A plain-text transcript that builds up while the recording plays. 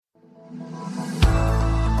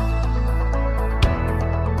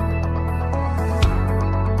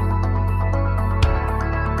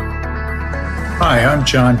Hi, I'm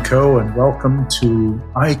John Coe, and welcome to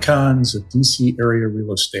Icons of DC Area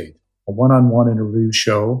Real Estate, a one-on-one interview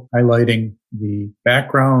show highlighting the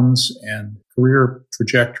backgrounds and career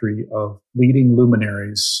trajectory of leading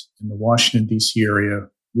luminaries in the Washington, D.C. area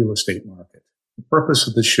real estate market. The purpose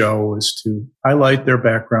of the show is to highlight their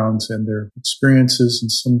backgrounds and their experiences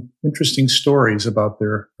and some interesting stories about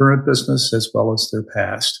their current business as well as their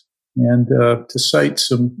past, and to cite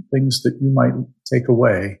some things that you might take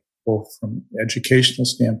away, both from educational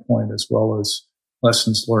standpoint as well as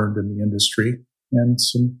lessons learned in the industry, and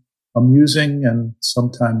some amusing and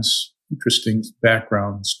sometimes interesting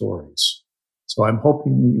background stories. So I'm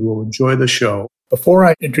hoping that you will enjoy the show. Before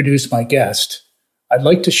I introduce my guest, I'd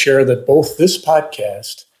like to share that both this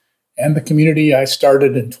podcast and the community I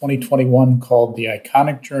started in 2021 called The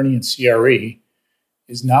Iconic Journey in CRE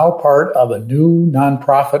is now part of a new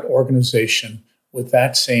nonprofit organization with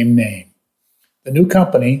that same name. The new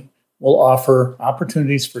company will offer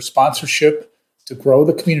opportunities for sponsorship to grow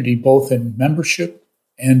the community both in membership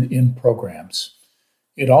and in programs.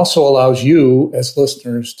 It also allows you as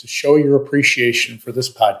listeners to show your appreciation for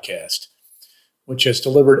this podcast, which has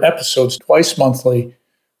delivered episodes twice monthly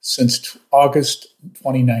since August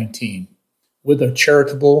 2019 with a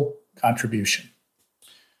charitable contribution.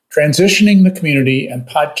 Transitioning the community and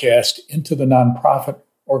podcast into the nonprofit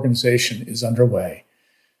organization is underway.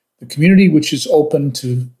 The community, which is open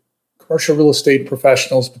to commercial real estate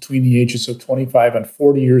professionals between the ages of 25 and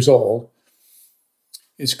 40 years old,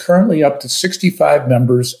 is currently up to 65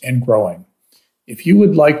 members and growing. If you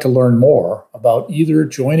would like to learn more about either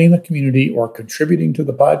joining the community or contributing to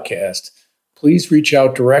the podcast, please reach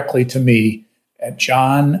out directly to me at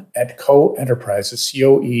john@coenterprises,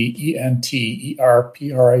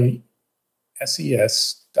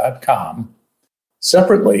 coenterprises.com.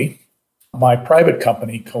 Separately, my private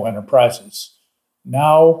company, Co Enterprises,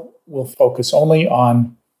 now will focus only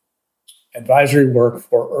on advisory work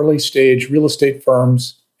for early-stage real estate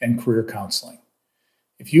firms and career counseling.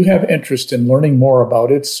 If you have interest in learning more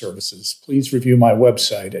about its services, please review my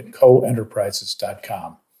website at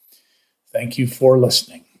coenterprises.com. Thank you for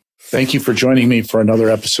listening. Thank you for joining me for another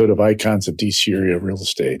episode of Icons of DC Area Real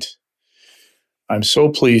Estate. I'm so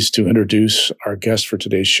pleased to introduce our guest for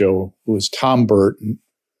today's show, who is Tom Burton.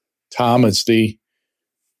 Tom is the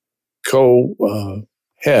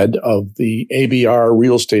co-head of the ABR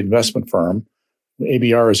real estate investment firm.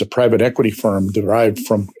 ABR is a private equity firm derived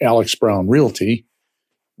from Alex Brown Realty,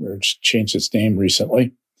 which changed its name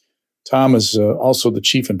recently. Tom is also the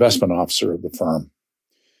chief investment officer of the firm.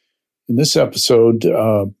 In this episode,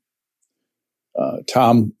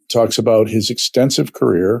 Tom talks about his extensive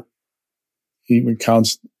career. He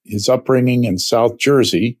recounts his upbringing in South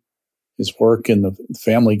Jersey, his work in the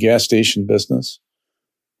family gas station business,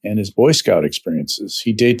 and his Boy Scout experiences.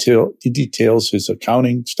 He details his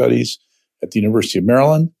accounting studies at the University of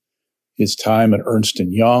Maryland, his time at Ernst &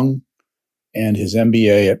 Young, and his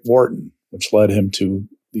MBA at Burton, which led him to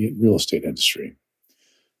the real estate industry.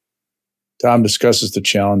 Tom discusses the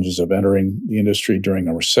challenges of entering the industry during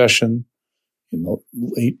a recession in the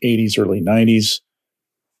late 80s, early 90s,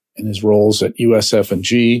 and his roles at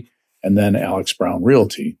USF&G and then Alex Brown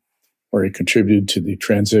Realty, where he contributed to the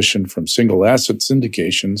transition from single asset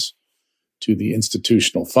syndications to the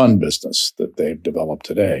institutional fund business that they've developed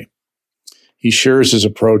today. He shares his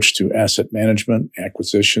approach to asset management,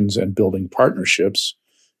 acquisitions, and building partnerships,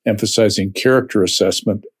 emphasizing character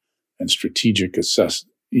assessment and strategic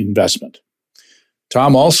investment.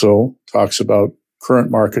 Tom also talks about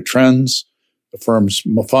current market trends, the firm's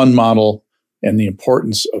fund model, and the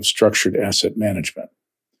importance of structured asset management.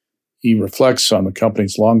 He reflects on the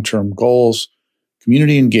company's long-term goals,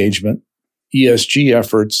 community engagement, ESG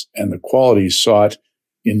efforts, and the qualities sought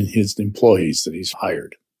in his employees that he's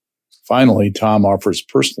hired. Finally, Tom offers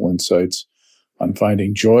personal insights on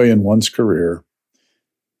finding joy in one's career,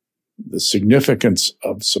 the significance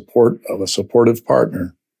of a supportive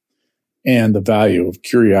partner, and the value of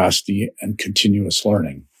curiosity and continuous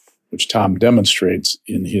learning, which Tom demonstrates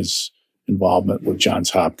in his involvement with Johns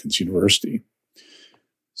Hopkins University.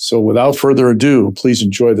 So without further ado, please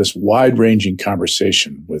enjoy this wide-ranging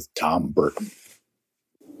conversation with Tom Burton.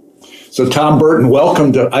 So Tom Burton,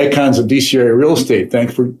 welcome to Icons of DC Area Real Estate.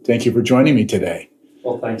 Thank you for joining me today.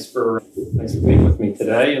 Well, thanks for being with me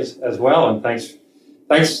today as well, and thanks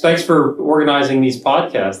for organizing these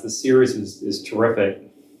podcasts. This series is terrific,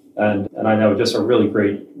 and I know just a really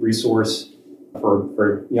great resource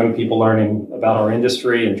for young people learning about our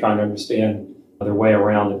industry and trying to understand their way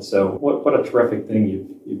around it. So what a terrific thing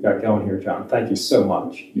you've got going here, John. Thank you so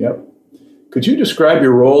much. Yep. Could you describe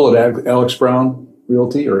your role at Alex Brown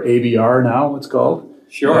Realty, or ABR now it's called?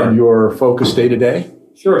 Sure. And your focus day to day?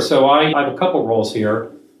 Sure. So I have a couple roles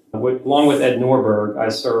here. Along with Ed Norberg, I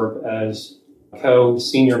serve as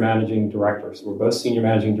co-senior managing director. So we're both senior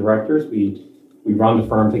managing directors. We run the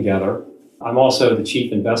firm together. I'm also the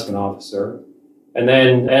chief investment officer. And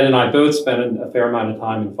then Ed and I both spend a fair amount of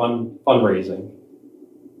time in fundraising.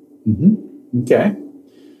 Mm-hmm. Okay.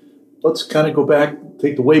 Let's kind of go back,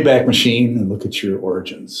 take the Wayback Machine and look at your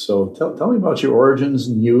origins. So tell me about your origins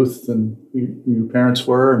and youth and who your parents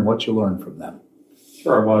were and what you learned from them.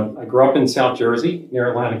 Sure. Well, I grew up in South Jersey near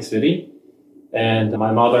Atlantic City. And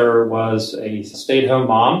my mother was a stay-at-home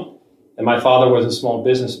mom, and my father was a small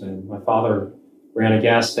businessman. My father ran a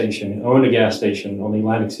gas station, owned a gas station on the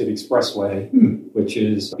Atlantic City Expressway, which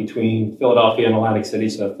is between Philadelphia and Atlantic City,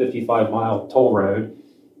 so a 55-mile toll road,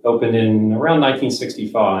 opened in around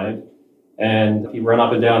 1965. And if you run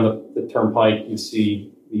up and down the turnpike, you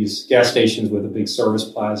see these gas stations with a big service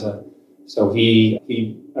plaza. So he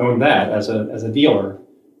owned that as a dealer.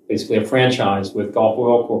 Basically a franchise with Gulf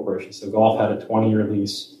Oil Corporation. So Gulf had a 20-year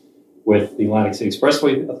lease with the Atlantic City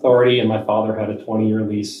Expressway Authority, and my father had a 20-year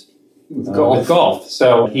lease with Gulf.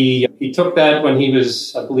 So he took that when he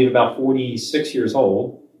was, I believe, about 46 years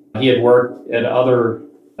old. He had worked at other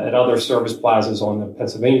service plazas on the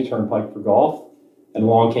Pennsylvania Turnpike for Gulf, and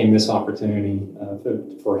along came this opportunity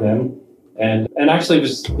for him. And actually, it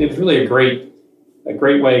was really a great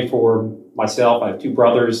way for myself. I have two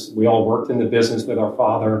brothers. We all worked in the business with our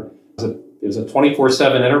father. It was a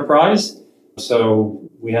 24/7 enterprise. So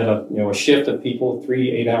we had a shift of people,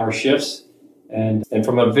 3 8-hour shifts. And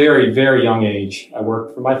from a very, very young age, I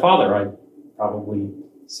worked for my father. I probably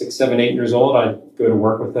 6, 7, 8 years old. I'd go to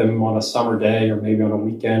work with him on a summer day or maybe on a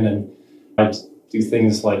weekend. And I'd do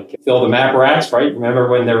things like fill the map racks, right? Remember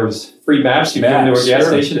when there was free maps? You come to a gas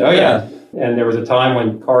station? Oh, yeah. And there was a time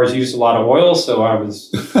when cars used a lot of oil, so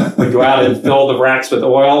we'd go out and fill the racks with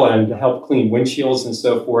oil and help clean windshields and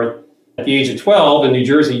so forth. At the age of 12 in New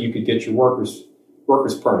Jersey, you could get your worker's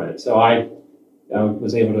permit. So I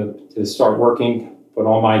was able to start working, put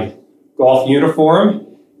on my golf uniform,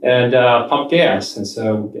 and pump gas. And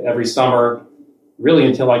so every summer, really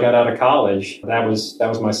until I got out of college, that was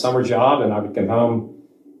my summer job. And I would come home,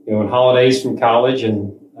 on holidays from college,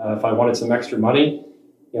 and if I wanted some extra money.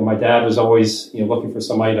 My dad was always, looking for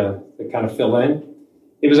somebody to kind of fill in.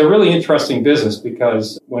 It was a really interesting business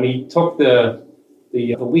because when he took the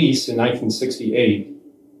lease in 1968,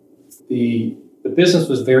 the business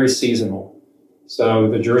was very seasonal. So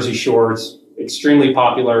the Jersey Shore is extremely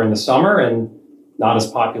popular in the summer and not as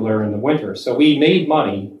popular in the winter. So we made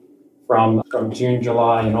money from June,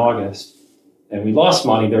 July, and August, and we lost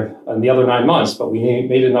money there in the other 9 months. But we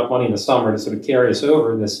made enough money in the summer to sort of carry us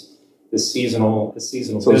over this seasonal so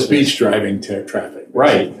business. Beach driving traffic.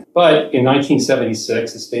 Right. But in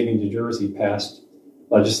 1976, the state of New Jersey passed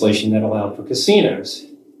legislation that allowed for casinos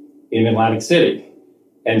in Atlantic City.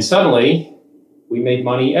 And suddenly, we made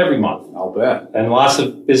money every month. I'll bet. And lots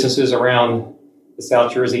of businesses around the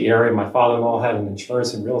South Jersey area. My father-in-law had an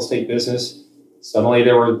insurance and real estate business. Suddenly,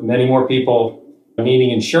 there were many more people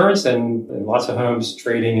needing insurance and lots of homes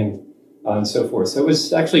trading and so forth. So it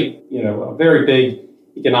was actually, a very big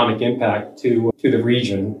economic impact to the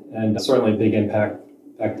region, and certainly a big impact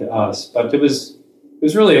back to us. But it was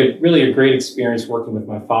really a great experience working with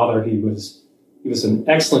my father. He was an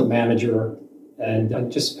excellent manager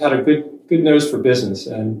and just had a good nose for business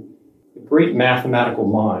and a great mathematical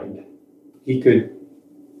mind. He could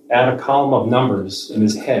add a column of numbers in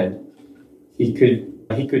his head. He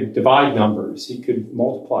could divide numbers. He could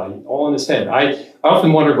multiply, all in his head. I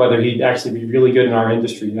often wondered whether he'd actually be really good in our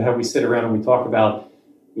industry. How we sit around and we talk about,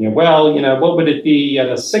 what would it be at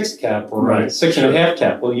a 6 cap or a 6.5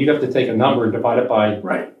 cap? Well, you'd have to take a number and divide it by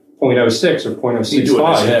 0.06 or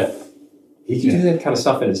 0.065. He could do that kind of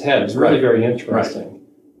stuff in his head. It's really very interesting.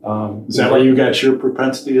 Right. Is that where you got your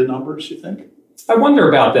propensity of numbers, you think? I wonder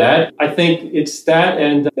about that. I think it's that,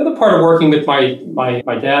 and the other part of working with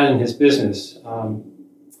my dad and his business,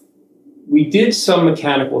 we did some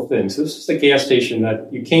mechanical things. This is a gas station that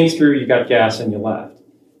you came through, you got gas, and you left.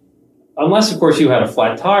 Unless, of course, you had a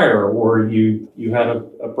flat tire or you had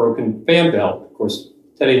a broken fan belt. Of course,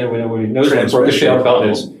 Teddy nobody knows what a broken fan belt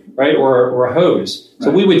is, right? Or a hose.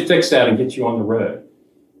 So we would fix that and get you on the road.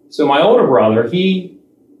 So my older brother, he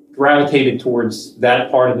gravitated towards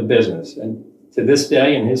that part of the business. And to this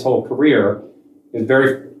day, in his whole career, is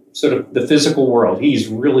very sort of the physical world.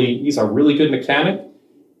 He's a really good mechanic,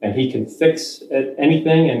 and he can fix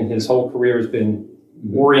anything. And his whole career has been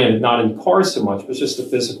oriented not in cars so much, but just the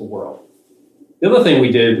physical world. The other thing we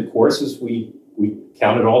did, of course, is we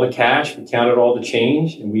counted all the cash, we counted all the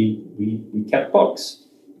change, and we kept books.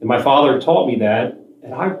 And my father taught me that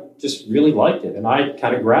And I just really liked it, and I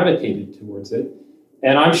kind of gravitated towards it.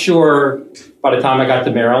 And I'm sure by the time I got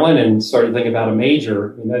to Maryland and started thinking about a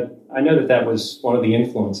major, I know that was one of the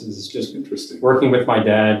influences. Is just interesting working with my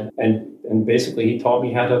dad, and basically he taught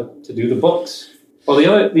me how to do the books. Well,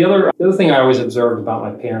 the other thing I always observed about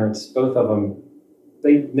my parents, both of them,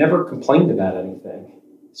 they never complained about anything.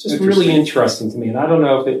 It's just really interesting to me, and I don't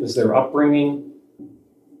know if it was their upbringing,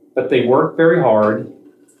 but they worked very hard,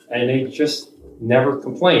 and they just never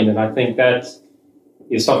complained. And I think that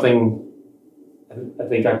is something I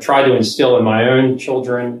think I've tried to instill in my own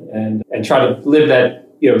children and try to live that,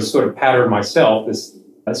 sort of pattern myself. It's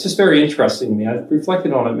just very interesting to me. I've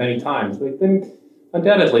reflected on it many times.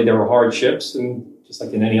 Undoubtedly, there were hardships, and just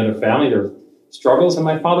like in any other family, there were struggles. And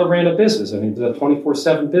my father ran a business. It was a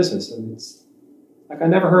 24/7 business. And it's like I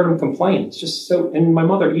never heard him complain. It's just so, and my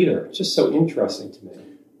mother either. It's just so interesting to me.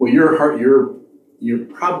 Well, you're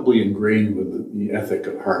probably ingrained with the ethic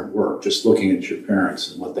of hard work, just looking at your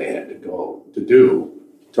parents and what they had to go to do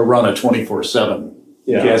to run a 24/7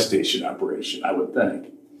 gas station operation, I would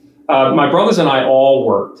think. My brothers and I all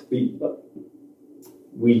worked.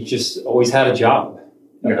 We just always had a job.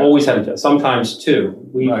 Yeah. Always had a job. Sometimes two.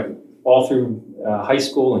 All through high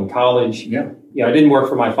school and college. Yeah. I didn't work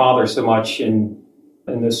for my father so much in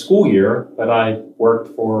the school year, but I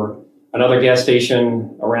worked for another gas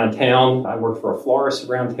station around town. I worked for a florist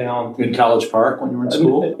around town. In College Park when you were in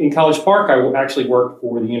school? In College Park, I actually worked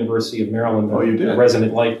for the University of Maryland. Oh, you did? The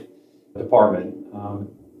resident life department.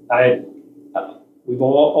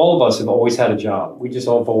 All of us have always had a job. We just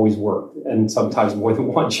all have always worked, and sometimes more than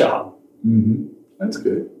one job. Mm-hmm. That's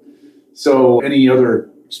good. So any other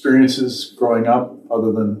experiences growing up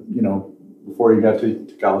other than, before you got to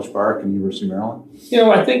College Park and University of Maryland?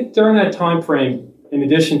 I think during that time frame, in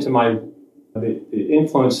addition to the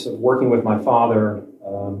influence of working with my father,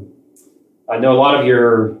 I know a lot of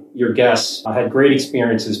your guests had great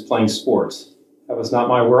experiences playing sports. That was not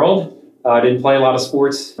my world. I didn't play a lot of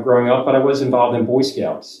sports growing up, but I was involved in Boy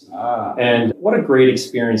Scouts. And what a great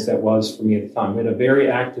experience that was for me at the time. We had a very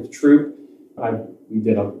active troop. We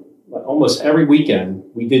did almost every weekend,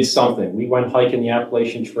 we did something. We went hiking the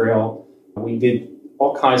Appalachian Trail. We did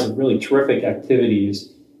all kinds of really terrific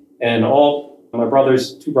activities. And my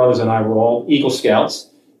two brothers and I were all Eagle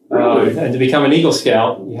Scouts. Really? And to become an Eagle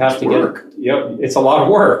Scout, you have to it's a lot of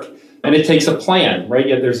work. And it takes a plan, right?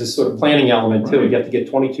 There's this sort of planning element to it. You have to get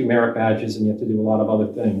 22 merit badges, and you have to do a lot of other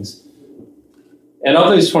things. And of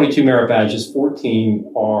those 22 merit badges,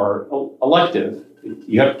 14 are elective.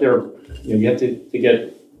 You have to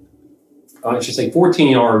get,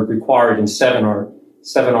 14 are required and 7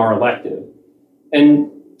 are elective. And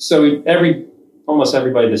so almost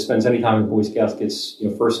everybody that spends any time in Boy Scouts gets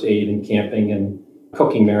first aid and camping and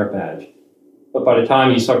cooking merit badge. But by the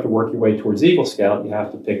time you start to work your way towards Eagle Scout, you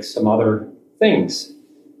have to pick some other things.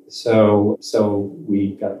 So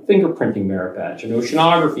we got fingerprinting merit badge, an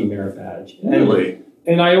oceanography merit badge. Really?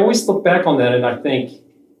 And I always look back on that and I think,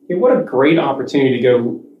 what a great opportunity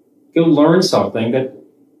to go learn something that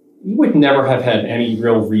you would never have had any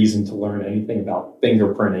real reason to learn anything about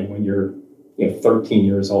fingerprinting when you're 13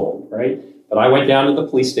 years old, right? But I went down to the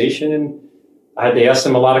police station and I had to ask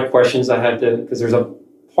them a lot of questions. Because there's a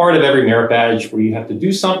part of every merit badge where you have to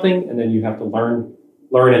do something and then you have to learn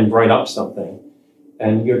and write up something.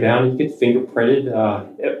 And you go down and you get fingerprinted.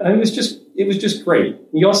 And it was just great.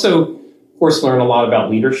 You also, of course, learn a lot about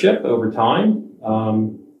leadership over time.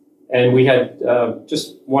 And we had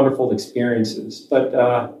just wonderful experiences. But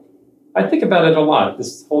I think about it a lot,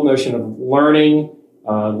 this whole notion of learning,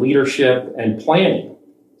 leadership, and planning.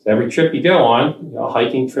 So every trip you go on, a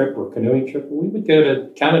hiking trip or canoeing trip, we would go to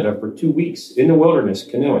Canada for 2 weeks in the wilderness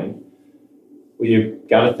canoeing. Well, you've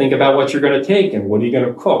got to think about what you're going to take and what are you going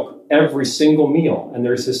to cook every single meal. And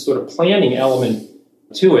there's this sort of planning element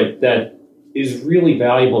to it that is really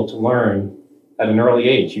valuable to learn at an early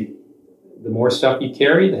age. The more stuff you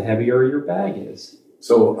carry, the heavier your bag is.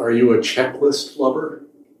 So are you a checklist lover?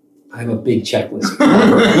 I'm a big checklist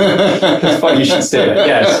lover. It's funny you should say that.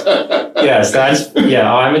 Yes,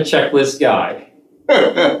 I'm a checklist guy.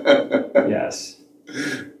 Yes.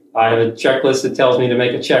 I have a checklist that tells me to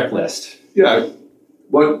make a checklist. Yeah.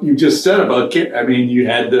 What you just said about, you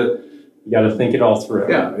had to... You got to think it all through.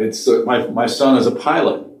 Yeah, it's my son is a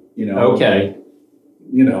pilot, Okay.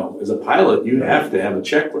 As a pilot, you have to have a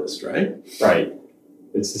checklist, right? Right.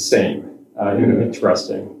 It's the same.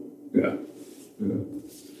 Interesting. Yeah.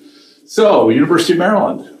 So, University of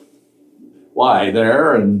Maryland. Why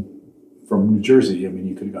there? And from New Jersey,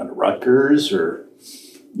 you could have gone to Rutgers or,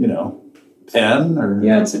 Penn or...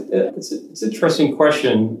 Yeah, it's an interesting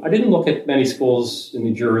question. I didn't look at many schools in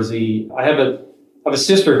New Jersey. I have have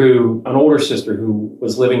an older sister who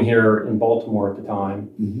was living here in Baltimore at the time.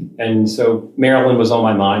 Mm-hmm. And so Maryland was on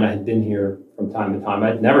my mind. I had been here from time to time.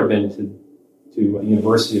 I'd never been to the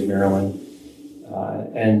University of Maryland.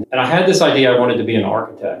 And I had this idea I wanted to be an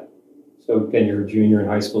architect. So again, you're a junior in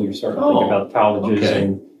high school, you're starting to think about colleges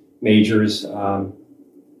and majors.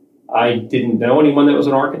 I didn't know anyone that was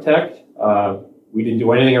an architect. We didn't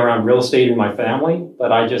do anything around real estate in my family,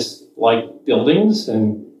 but I just liked buildings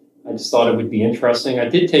and I just thought it would be interesting. I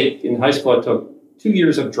did in high school, I took 2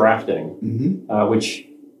 years of drafting, mm-hmm. Which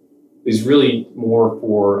is really more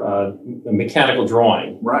for a mechanical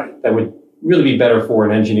drawing. Right. That would really be better for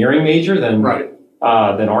an engineering major than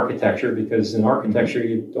architecture, because in architecture,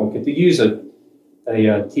 you don't get to use a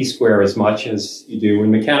T-square as much as you do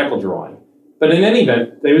in mechanical drawing. But in any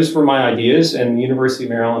event, those were my ideas, and the University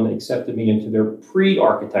of Maryland accepted me into their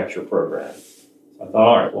pre-architecture program. So I thought,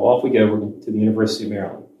 all right, well, off we go. We're to the University of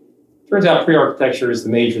Maryland. Turns out pre-architecture is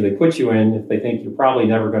the major they put you in if they think you're probably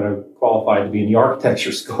never going to qualify to be in the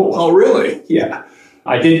architecture school. Oh, really? Yeah.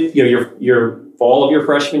 I did, your fall of your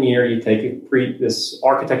freshman year, you take this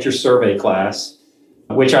architecture survey class,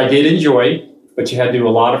 which I did enjoy, but you had to do a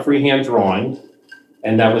lot of freehand drawing,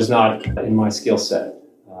 and that was not in my skill set.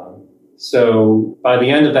 So by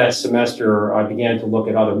the end of that semester, I began to look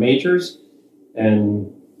at other majors,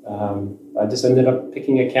 and I just ended up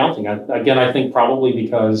picking accounting. I think probably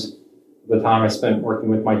because of the time I spent working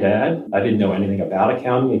with my dad. I didn't know anything about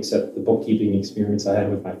accounting except the bookkeeping experience I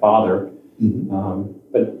had with my father. Mm-hmm.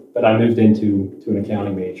 But I moved into an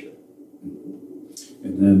accounting major.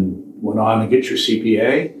 And then went on to get your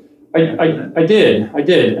CPA? I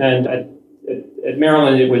did. And at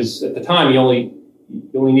Maryland, it was, at the time, you only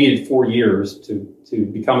needed 4 years to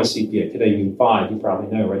become a CPA. Today, you need 5. You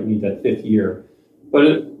probably know, right? You need that 5th year.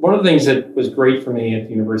 But one of the things that was great for me at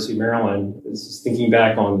the University of Maryland is thinking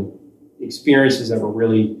back on experiences that were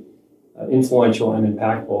really influential and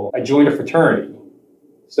impactful. I joined a fraternity.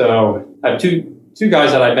 So I have two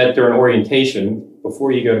guys that I met during orientation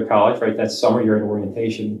before you go to college, right? That summer you're in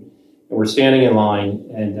orientation, and we're standing in line,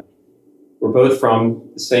 and we're both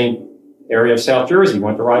from the same area of South Jersey,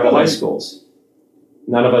 went to rival high schools.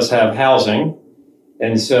 None of us have housing.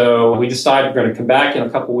 And so we decided we're going to come back in a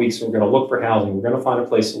couple of weeks and we're going to look for housing. We're going to find a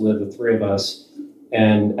place to live, the three of us.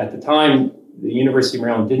 And at the time, the University of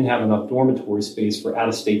Maryland didn't have enough dormitory space for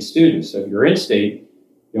out-of-state students. So if you're in-state,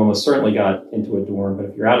 you almost certainly got into a dorm. But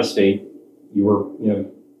if you're out-of-state, you were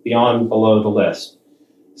below the list.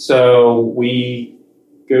 So we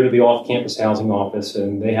go to the off-campus housing office,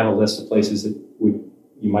 and they have a list of places that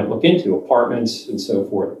you might look into, apartments and so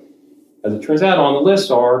forth. As it turns out, on the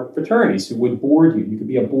list are fraternities who would board you. You could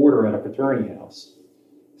be a boarder at a fraternity house.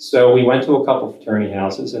 So we went to a couple of fraternity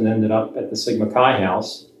houses and ended up at the Sigma Chi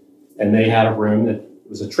house, and they had a room that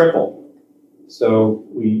was a triple. So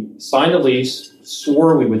we signed a lease,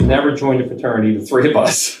 swore we would never join a fraternity, the three of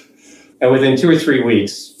us. And within 2 or 3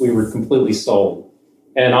 weeks, we were completely sold.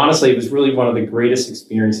 And honestly, it was really one of the greatest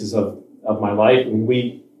experiences of my life. I mean,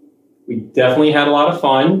 we definitely had a lot of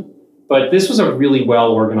fun. But this was a really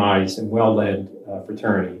well-organized and well-led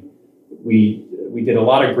fraternity. We did a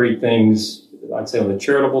lot of great things, I'd say, on the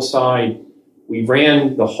charitable side. We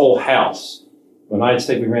ran the whole house. When I'd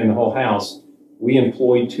say we ran the whole house, we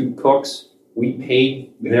employed 2 cooks. We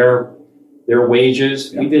paid their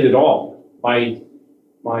wages. Yeah. We did it all.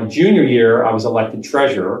 My junior year, I was elected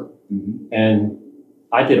treasurer, mm-hmm. and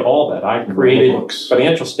I did all that. I created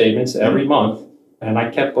financial statements every month, and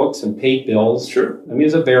I kept books and paid bills. Sure. I mean,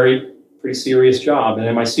 it was a pretty serious job. And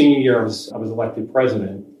in my senior year, I was elected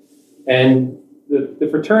president. And the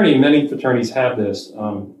fraternity, many fraternities have this,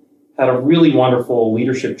 had a really wonderful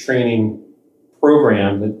leadership training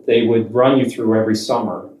program that they would run you through every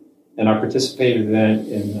summer. And I participated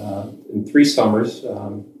in 3 summers.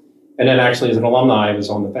 And then actually, as an alumni, I was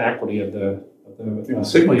on the faculty of the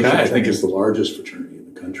Sigma Chi, I think, is the largest fraternity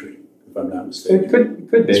in the country, if I'm not mistaken. It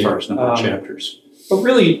could be. As far as number of chapters. But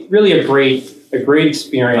really a great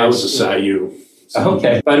experience. I was a SIU.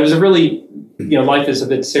 Okay. But it was a really, life is a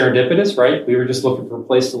bit serendipitous, right? We were just looking for a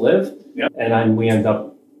place to live. Yep. And then we end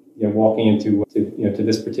up, walking into to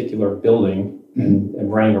this particular building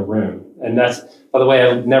and renting a room. And that's, by the way,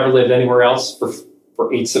 I've never lived anywhere else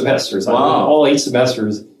for 8 semesters. Wow. I lived all 8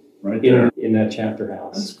 semesters right there in that chapter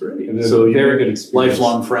house. That's great. It was a very good experience.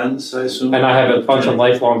 Lifelong friends, I assume? And I have a bunch of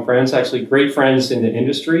lifelong friends, actually great friends in the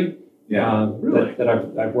industry. Yeah, really? That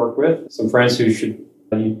I've worked with. Some friends who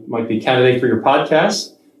you might be a candidate for your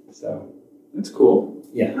podcast. So that's cool.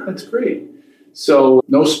 Yeah. That's great. So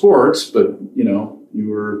no sports, but you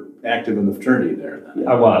were active in the fraternity there then.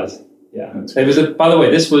 I was. Yeah. It was by the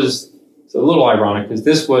way, this was a little ironic because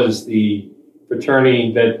this was the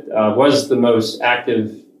fraternity that was the most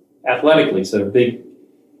active athletically. So big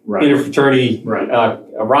interfraternity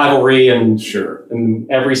rivalry and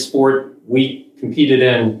every sport we competed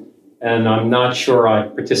in. And I'm not sure I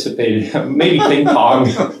participated. Maybe ping pong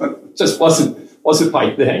just wasn't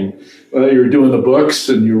my thing. Well, you were doing the books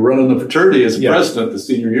and you were running the fraternity as a president the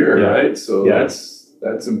senior year, right? So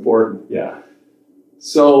that's important. Yeah.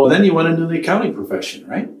 So then you went into the accounting profession,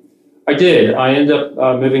 right? I did. I ended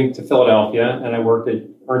up moving to Philadelphia, and I worked at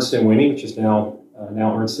Ernst & Whinney, which is now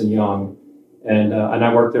Ernst & Young. And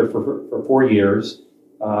I worked there for 4 years.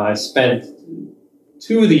 I spent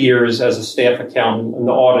 2 of the years as a staff accountant in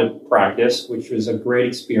the audit practice, which was a great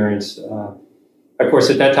experience. Of course,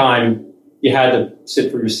 at that time, you had to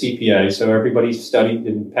sit for your CPA. So everybody studied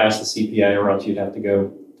and passed the CPA, or else you'd have to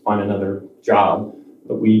go find another job.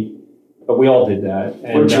 But we all did that.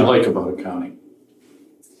 And, what did you like about accounting?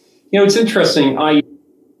 It's interesting. I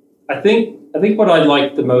think what I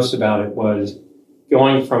liked the most about it was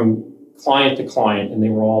going from client to client, and they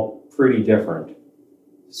were all pretty different.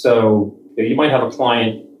 So you might have a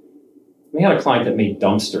client. We had a client that made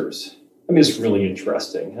dumpsters. I mean, it's really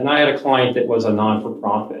interesting. And I had a client that was a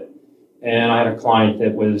non-for-profit, and I had a client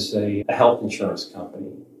that was a health insurance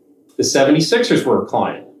company. The 76ers were a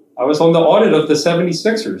client. I was on the audit of the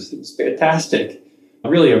 76ers. It was fantastic.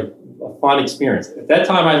 Really a fun experience. At that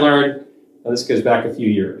time, I learned, this goes back a few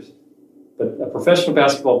years, but a professional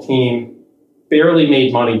basketball team barely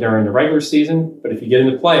made money during the regular season, but if you get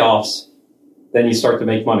into playoffs, then you start to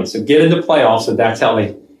make money. So get into playoffs, and that's how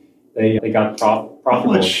they got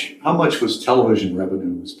profitable. How much was television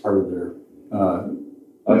revenue as part of their?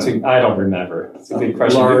 I don't remember. It's a good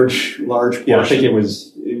question. Large portion. Yeah, I think it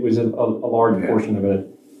was a large portion of it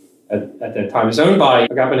at that time. It was owned by a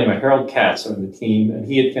guy by the name of Harold Katz on the team, and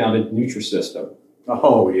he had founded Nutrisystem.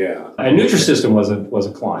 Oh yeah, and Nutrisystem was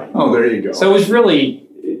a client. Oh, there you go. So it was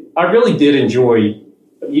I really did enjoy.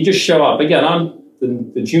 You just show up again. I'm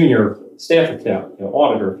the junior staff accountant,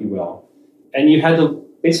 auditor, if you will, and you had to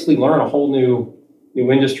basically learn a whole new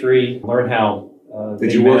industry, learn how.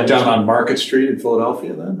 Did you work down on Market Street in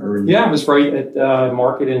Philadelphia then? Yeah, it was right at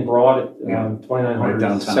Market and Broad at 2900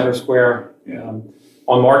 right Center Square. Yeah.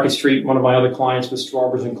 On Market Street, one of my other clients was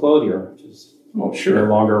Strawbridge and Clothier, which is no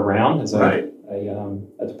longer around as a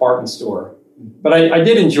department store. But I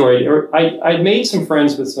did enjoy it. I made some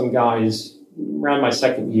friends with some guys around my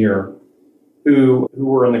second year who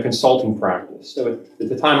were in the consulting practice. So at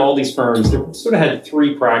the time, all these firms they sort of had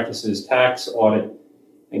 3 practices: tax, audit,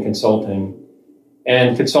 and consulting.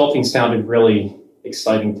 And consulting sounded really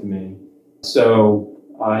exciting to me. So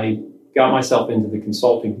I got myself into the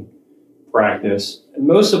consulting practice. And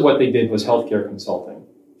most of what they did was healthcare consulting,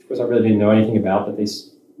 which of course I really didn't know anything about. But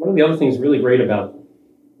one of the other things really great about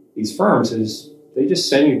these firms is they just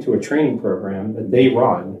send you to a training program that they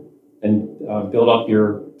run and build up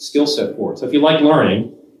your skill set for it. So if you like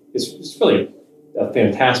learning, it's really a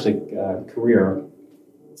fantastic career.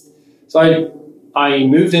 So I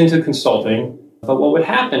moved into consulting. But what would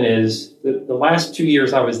happen is the last 2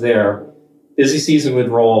 years I was there, busy season would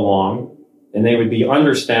roll along, and they would be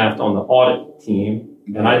understaffed on the audit team,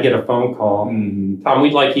 and I'd get a phone call, Tom,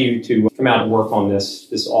 we'd like you to come out and work on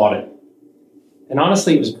this audit. And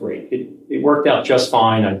honestly, it was great. It worked out just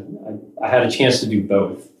fine. I had a chance to do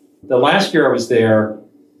both. The last year I was there,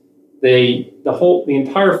 the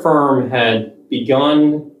entire firm had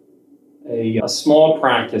begun a small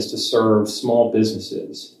practice to serve small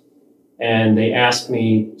businesses. And they asked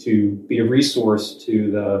me to be a resource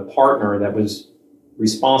to the partner that was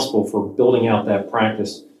responsible for building out that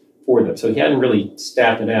practice for them. So he hadn't really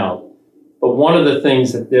staffed it out. But one of the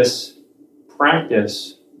things that this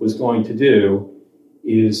practice was going to do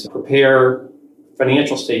is prepare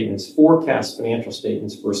financial statements, forecast financial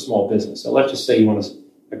statements for a small business. So let's just say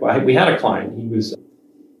we had a client. He was a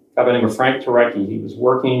guy by the name of Frank Turecki. He was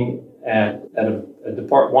working at a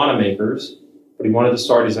department, Wanamaker's, but he wanted to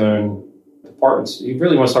start his own departments. He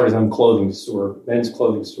really wanted to start his own clothing store, men's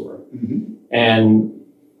clothing store. Mm-hmm. And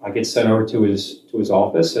I get sent over to his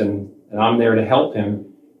office, and I'm there to help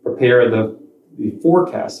him prepare the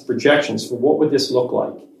forecast, the projections for what would this look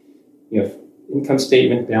like. Income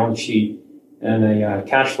statement, balance sheet, and a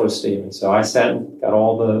cash flow statement. So I sat and got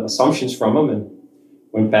all the assumptions from him and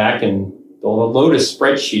went back and built a Lotus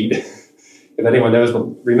spreadsheet. If anyone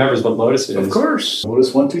remembers what Lotus is. Of course.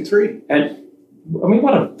 Lotus 1, 2, 3. And I mean,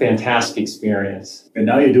 what a fantastic experience. And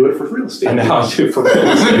now you do it for real estate. And now I do it for real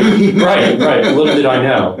estate. Right. Little did I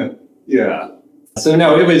know. Yeah. So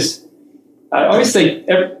no, it was, I always say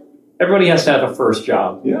everybody has to have a first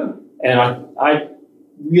job. Yeah. And I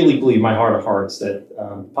really believe my heart of hearts that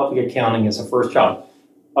public accounting is a first job.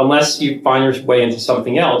 unless you find your way into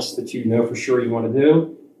something else that you know for sure you want to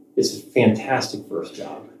do, it's a fantastic first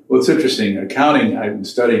job. Well, it's interesting. Accounting, I've been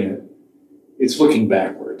studying it. It's looking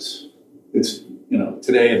backwards. It's,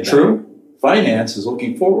 today and true. Finance is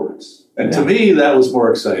looking forwards. And to me, that was more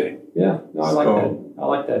exciting. Yeah, no, I like that. I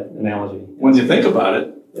like that analogy. When you think about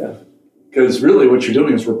it, yeah, because really what you're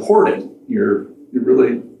doing is reporting. You're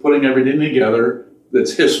really putting everything together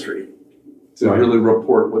that's history to really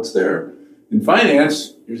report what's there. In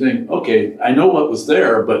finance, you're saying, okay, I know what was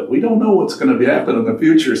there, but we don't know what's going to be happening in the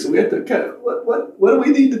future. So we have to kind of, what do we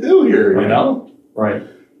need to do here, Right.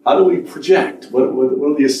 How do we project? What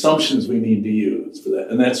are the assumptions we need to use for that?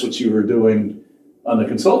 And that's what you were doing on the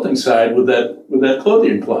consulting side with that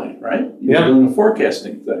clothing client, right? You were doing a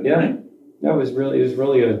forecasting thing, right? No, it was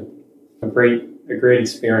really a great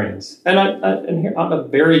experience. And I'm a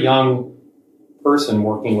very young person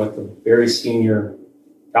working with a very senior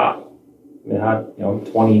guy. I mean, I'm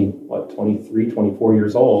 23, 24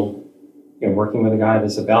 years old, working with a guy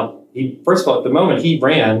that's first of all, at the moment he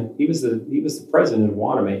was the president of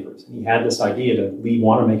Wanamaker's, and he had this idea to leave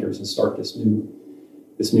Wanamaker's and start this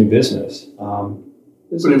new business.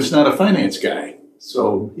 But he was not a finance guy,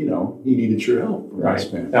 so he needed your help. Right.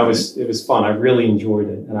 It was fun. I really enjoyed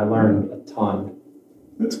it, and I learned a ton.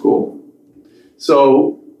 That's cool.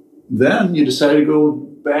 So then you decided to go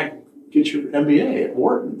back, get your MBA at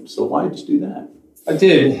Burton. So why did you do that? I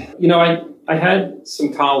did. I had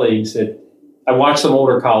some colleagues I watched some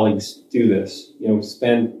older colleagues do this,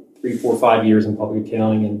 spend 3, 4, 5 years in public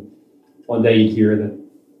accounting, and one day you'd hear that,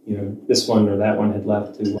 this one or that one had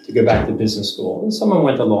left to go back to business school. And someone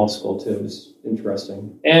went to law school too. It was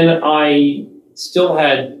interesting. And I still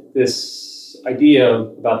had this idea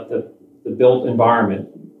about the built environment.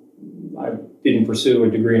 I didn't pursue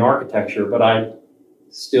a degree in architecture, but I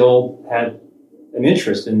still had an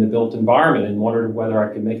interest in the built environment and wondered whether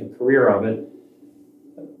I could make a career of it.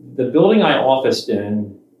 The building I officed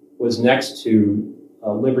in was next to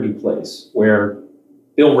Liberty Place, where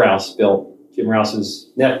Bill Rouse Jim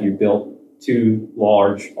Rouse's nephew built 2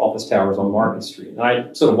 large office towers on Market Street. And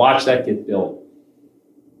I sort of watched that get built.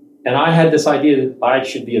 And I had this idea that I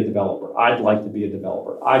should be a developer. I'd like to be a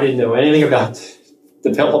developer. I didn't know anything about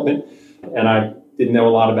development, and I didn't know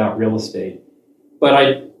a lot about real estate. But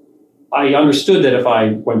I understood that if I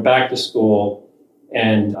went back to school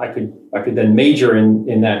and I could then major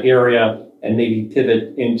in that area and maybe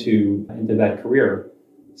pivot into that career.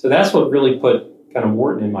 So that's what really put kind of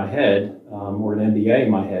Burton in my head, or an MBA in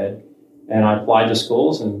my head. And I applied to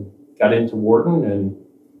schools and got into Burton, and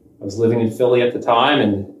I was living in Philly at the time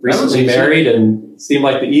and recently married, and it seemed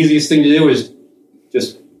like the easiest thing to do is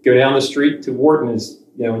just go down the street to Burton,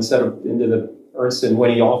 instead of into the Ernst &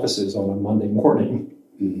 Whitney offices on a Monday morning.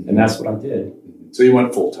 Mm-hmm. And that's what I did. So you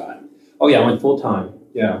went full time? Oh yeah, I went full time.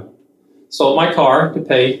 Yeah. Sold my car to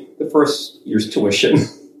pay the first year's tuition.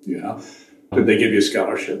 Yeah. Did they give you a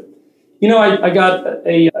scholarship? I got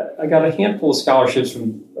a handful of scholarships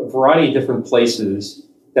from a variety of different places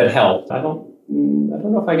that helped. I don't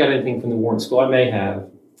know if I got anything from the Warren School. I may have,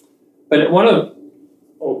 but one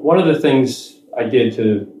of the things I did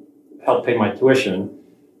to help pay my tuition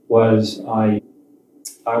was I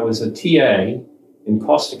was a TA in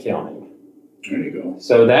cost accounting. There you go.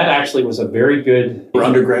 So that actually was a very good for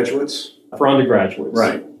undergraduates. For undergraduates,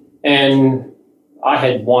 right? And I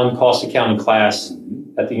had one cost accounting class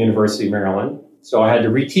at the University of Maryland. So I had to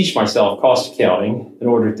reteach myself cost accounting in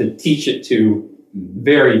order to teach it to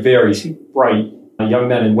very, very bright young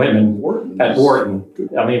men and women at Burton.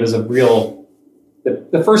 I mean, it was a real,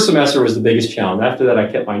 the first semester was the biggest challenge. After that,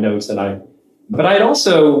 I kept my notes but I'd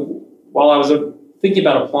also, while I was thinking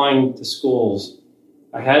about applying to schools,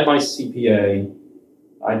 I had my CPA.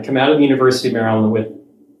 I'd come out of the University of Maryland with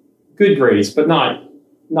good grades, but not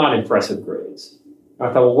impressive grades. I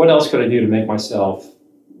thought, well, what else could I do to make myself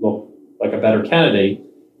look like a better candidate?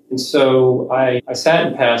 And so I sat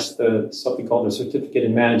and passed something called the Certificate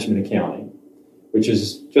in Management Accounting, which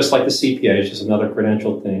is just like the CPA. It's just another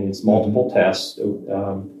credential thing. It's multiple tests.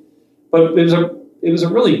 But it was a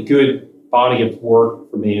really good body of work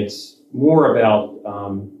for me. It's more about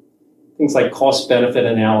things like cost-benefit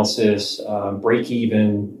analysis,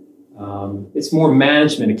 break-even. It's more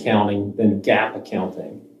management accounting than GAAP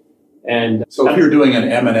accounting. And so if you're doing an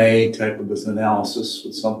M&A type of this analysis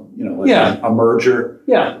with some, a merger,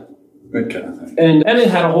 that kind of thing. And it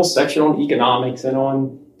had a whole section on economics and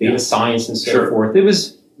on data science and so forth. It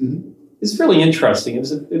was it's really interesting. It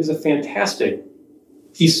was a fantastic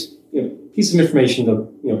piece of information,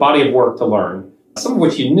 body of work to learn. Some of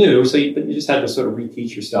which you knew, but you just had to sort of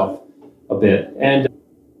reteach yourself a bit. And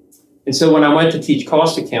And so when I went to teach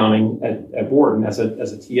cost accounting at Burton as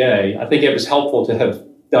a TA, I think it was helpful to have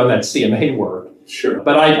done that CMA work. Sure.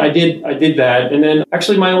 But I did that. And then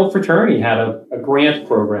actually my old fraternity had a grant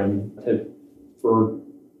program for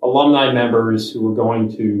alumni members who were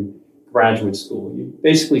going to graduate school. You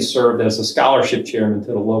basically served as a scholarship chairman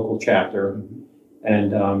to the local chapter. Mm-hmm.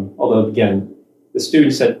 And although, again, the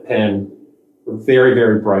students at Penn were very,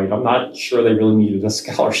 very bright. I'm not sure they really needed a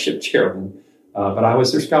scholarship chairman, but I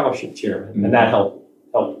was their scholarship chairman. Mm-hmm. And that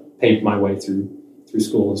helped pave my way through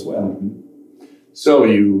school as well. Mm-hmm. So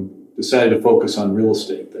you decided to focus on real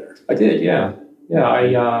estate there. I did, yeah. Yeah,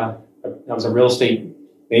 I was a real estate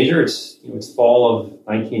major. It's fall of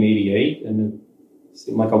 1988, and it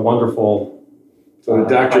seemed like a wonderful. So did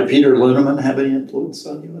Dr. Peter Linneman have any influence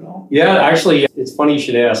on you at all? Yeah, actually, it's funny you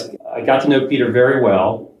should ask. I got to know Peter very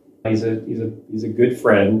well. He's a good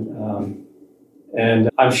friend, and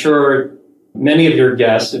I'm sure many of your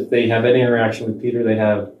guests, if they have any interaction with Peter, they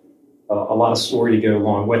have a lot of story to go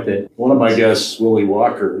along with it. One of my guests, Willie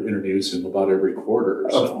Walker, interviews him about every quarter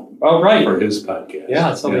or so. Oh, right. For his podcast.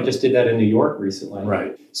 Yeah, somebody just did that in New York recently.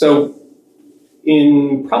 Right. So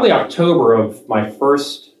in probably October of my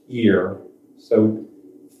first year, so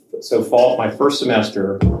fall, my first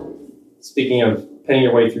semester, speaking of paying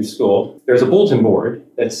your way through school, there's a bulletin board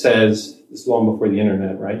that says, this is long before the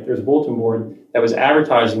internet, right? There's a bulletin board that was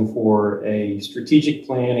advertising for a strategic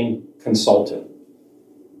planning consultant.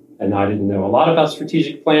 And I didn't know a lot about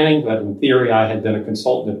strategic planning, but in theory, I had been a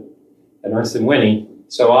consultant at Ernst & Winnie.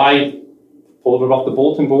 So I pulled it off the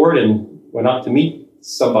bulletin board and went up to meet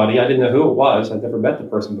somebody. I didn't know who it was. I'd never met the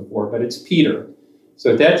person before, but it's Peter.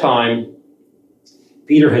 So at that time,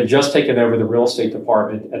 Peter had just taken over the real estate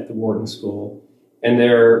department at the Wharton School. And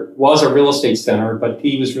there was a real estate center, but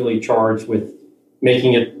he was really charged with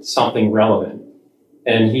making it something relevant.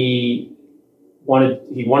 And he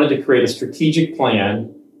wanted to create a strategic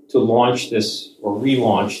plan to launch this or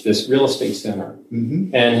relaunch this real estate center.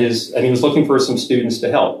 Mm-hmm. And he was looking for some students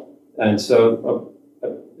to help. And so a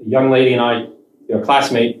young lady and I, a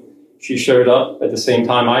classmate, she showed up at the same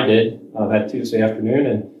time I did that Tuesday afternoon.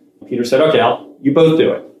 And Peter said, okay, you both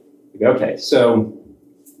do it. I go, okay. So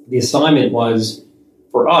the assignment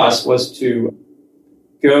for us was to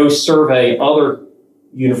go survey other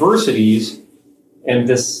universities and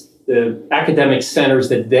the academic centers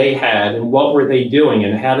that they had, and what were they doing,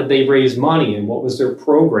 and how did they raise money, and what was their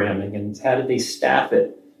programming, and how did they staff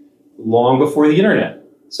it long before the internet.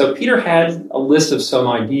 So Peter had a list of some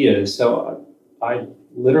ideas. So I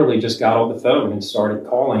literally just got on the phone and started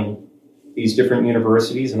calling these different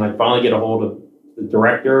universities, and I finally get a hold of the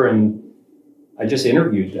director, and I just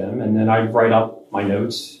interviewed them, and then I'd write up my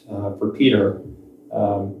notes for Peter.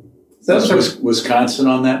 Was Wisconsin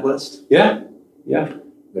on that list? Yeah.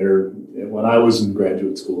 When I was in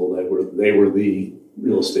graduate school, they were the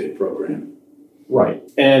real estate program. Right.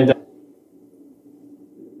 And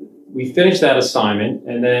we finished that assignment,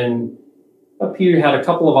 and then Peter had a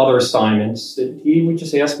couple of other assignments that he would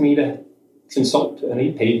just ask me to consult, and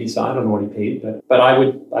he paid me. So I don't know what he paid, but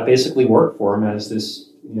I basically worked for him as this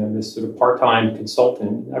sort of part-time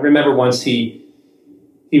consultant. I remember once he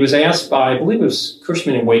was asked by, I believe it was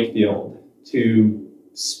Cushman and Wakefield, to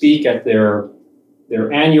speak at their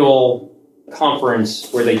annual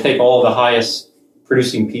conference where they take all the highest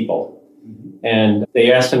producing people. Mm-hmm. And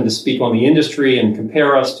they asked him to speak on the industry and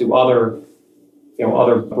compare us to other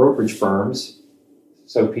brokerage firms.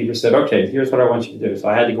 So Peter said, okay, here's what I want you to do. So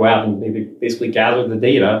I had to go out and maybe basically gather the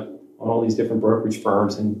data on all these different brokerage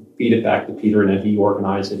firms and feed it back to Peter, and then he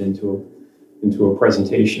organized it into a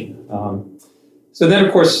presentation. So then,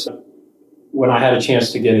 of course, when I had a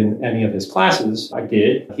chance to get in any of his classes, I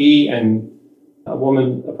did. He and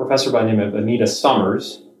a professor by the name of Anita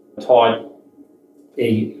Summers, taught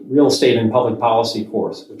a real estate and public policy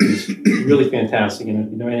course, which is really fantastic. And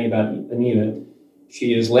if you know anything about Anita,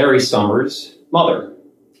 she is Larry Summers' mother.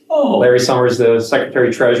 Oh, Larry Summers, the Secretary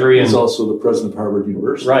of Treasury. He's also the president of Harvard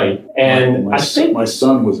University. Right. And I think my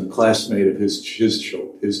son was a classmate of his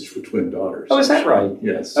twin daughters. Oh, is that right?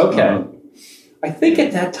 Yes. Okay. I think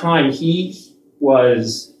at that time he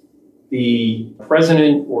was the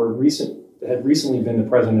president had recently been the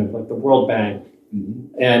president of the World Bank.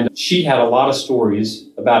 Mm-hmm. And she had a lot of stories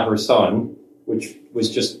about her son, which was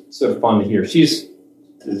just sort of fun to hear. She's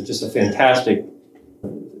just a fantastic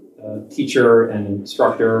teacher and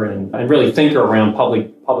instructor and really thinker around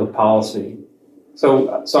public policy.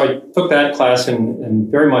 So I took that class and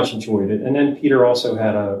very much enjoyed it. And then Peter also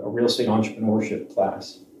had a real estate entrepreneurship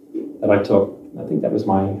class that I took. I think that was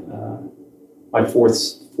my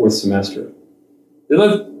fourth semester.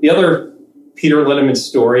 The other Peter Linneman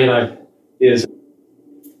story is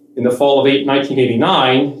in the fall of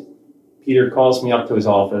 1989, Peter calls me up to his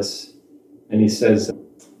office and he says,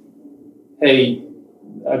 hey,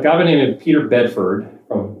 a guy by the name of Peter Bedford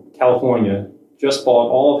from California just bought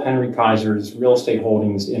all of Henry Kaiser's real estate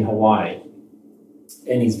holdings in Hawaii.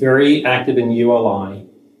 And he's very active in ULI.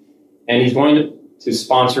 And he's going to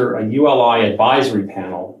sponsor a ULI advisory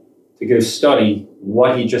panel to go study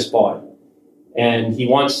what he just bought. And he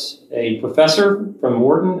wants a professor from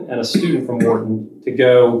Burton and a student from Burton to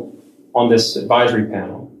go on this advisory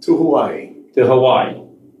panel. To Hawaii. To Hawaii.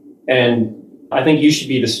 And I think you should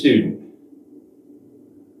be the student.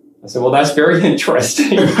 I said, well, that's very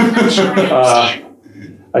interesting. I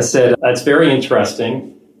said, that's very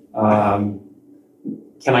interesting.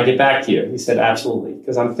 Can I get back to you? He said, absolutely.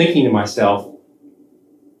 Because I'm thinking to myself,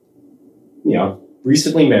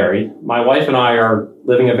 recently married. My wife and I are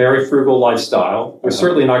living a very frugal lifestyle. We're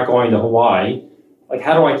certainly not going to Hawaii. Like,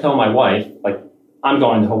 how do I tell my wife, like, I'm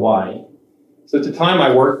going to Hawaii? So at the time,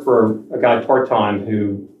 I worked for a guy part-time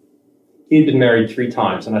who he'd been married 3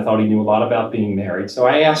 times, and I thought he knew a lot about being married. So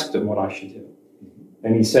I asked him what I should do.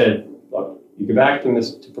 And he said, look, you go back to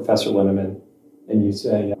Professor Linneman, and you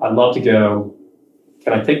say, I'd love to go.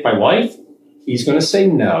 Can I take my wife? He's going to say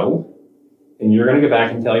no. And you're going to go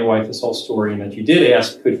back and tell your wife this whole story, and that you did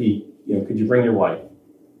ask, could you bring your wife?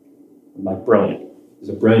 I'm like, brilliant. It was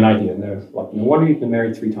a brilliant idea. And they're like, no wonder you've been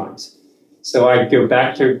married 3 times. So I go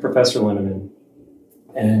back to Professor Linneman,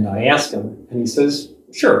 and I ask him, and he says,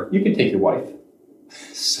 sure, you can take your wife.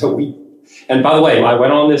 And by the way, I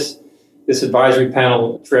went on this advisory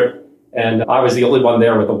panel trip, and I was the only one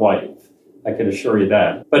there with a wife. I can assure you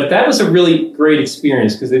that. But that was a really great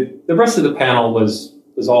experience because the rest of the panel was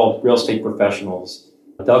all real estate professionals.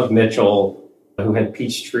 Doug Mitchell, who had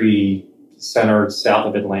Peachtree Center south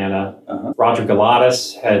of Atlanta. Roger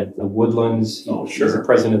Galatas had the Woodlands. Oh, sure. He was the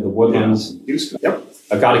president of the Woodlands. Yeah. Houston. Yep.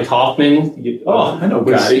 Gotti Kaufman. I know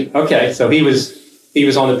Gotti. Okay, so he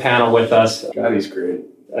was on the panel with us. Gotti's great.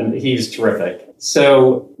 And he's terrific.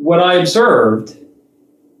 So what I observed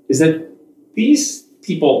is that these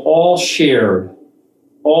people all shared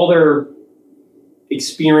all their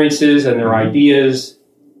experiences and their ideas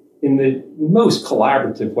in the most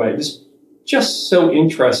collaborative way. Just so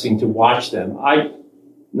interesting to watch them. I'm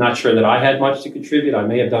not sure that I had much to contribute. I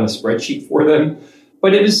may have done a spreadsheet for them,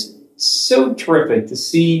 but it was so terrific to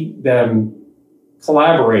see them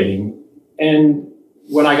collaborating. And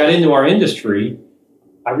when I got into our industry,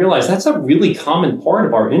 I realized that's a really common part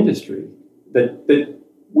of our industry, that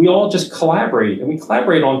we all just collaborate, and we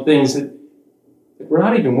collaborate on things that we're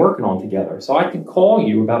not even working on together. So I could call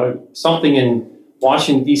you about something in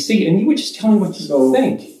Washington, D.C., and you would just tell me what you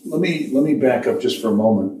think. Let me back up just for a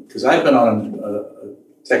moment, because I've been on a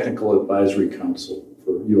technical advisory council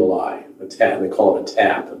for ULI, a TAP. They call it a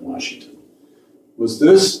TAP in Washington. Was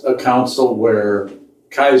this a council where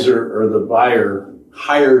Kaiser or the buyer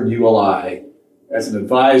hired ULI as an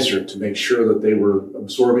advisor to make sure that they were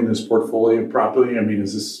absorbing this portfolio properly? I mean,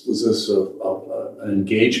 was this an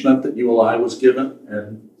engagement that ULI was given?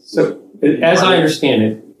 And so, as I understand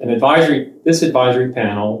it, this advisory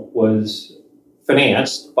panel was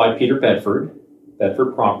financed by Peter Bedford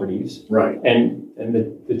Properties. Right. And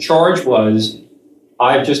the charge was,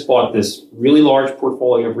 I've just bought this really large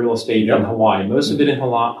portfolio of real estate in Hawaii, most of it in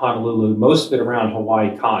Honolulu, most of it around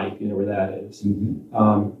Hawaii Kai, if you know where that is.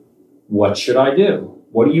 What should I do?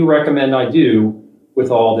 What do you recommend I do with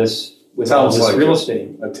all this real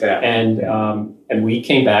estate? A TAP. And we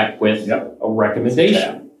came back with a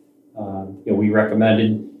recommendation. We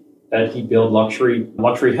recommended that he build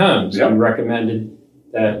luxury homes. We recommended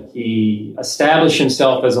that he establish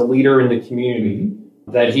himself as a leader in the community,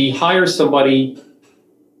 that he hire somebody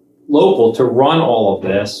local to run all of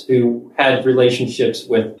this who had relationships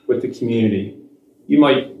with the community. You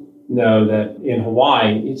might know that in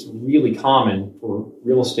Hawaii, it's really common for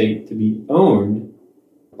real estate to be owned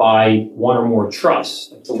by one or more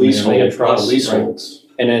trusts. It's a leasehold. Leaseholds.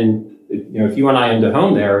 Right? And then, if you and I owned a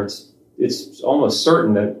home there, it's almost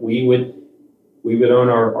certain that we would own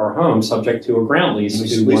our home subject to a ground lease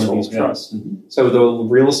to one of these trusts. So the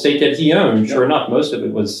real estate that he owned, sure enough, most of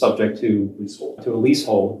it was subject to a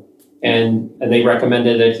leasehold. And they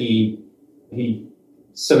recommended that he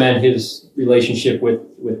cement his relationship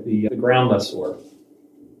with the ground lessor.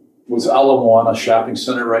 Was Ala Moana Shopping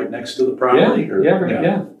Center right next to the property?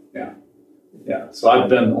 Yeah. So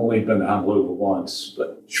I've only been to Honolulu once,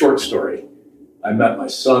 but short story. I met my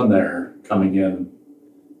son there coming in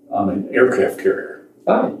on an aircraft carrier.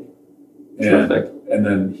 Oh, terrific. And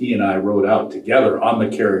then he and I rode out together on the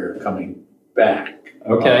carrier coming back.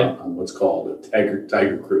 Okay. On what's called a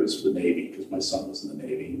Tiger Cruise for the Navy, because my son was in the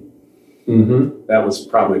Navy. Mm-hmm. That was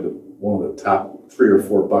probably one of the top 3 or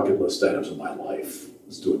 4 bucket list items of my life,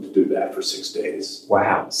 was to do that for 6 days.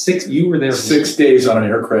 Wow. You were there 6 days on an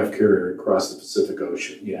aircraft carrier across the Pacific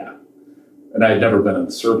Ocean, yeah. And I had never been in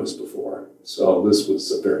the service before, so this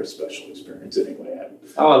was a very special experience anyway.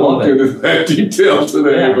 I love it. Get into that detail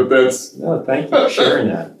today, but that's... No, thank you for sharing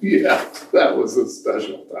that. Yeah, that was a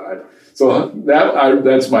special time. So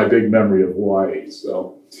that's my big memory of Hawaii.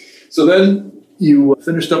 So then you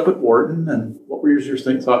finished up at Burton, and what was your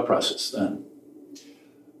thought process then?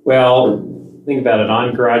 Well, think about it.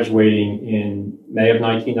 I'm graduating in May of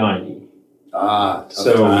 1990. Tough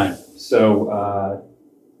time. So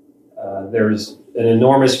there's an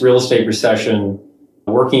enormous real estate recession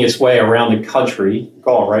working its way around the country.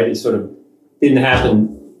 Right? It sort of didn't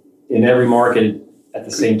happen in every market at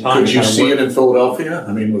the same time. Could you see it in Philadelphia?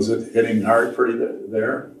 I mean, was it hitting hard pretty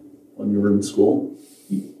there when you were in school?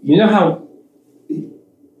 You know how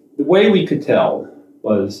the way we could tell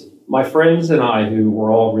was my friends and I, who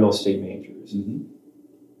were all real estate majors, mm-hmm.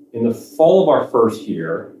 in the fall of our first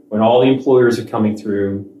year, when all the employers are coming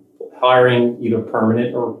through, hiring either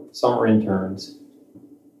permanent or summer interns,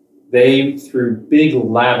 they, through big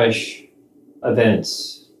lavish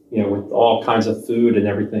events, with all kinds of food and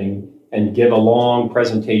everything, and give a long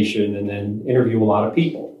presentation and then interview a lot of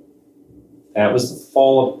people. That was the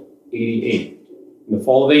fall of 88. In the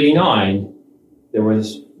fall of 89, there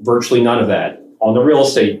was virtually none of that on the real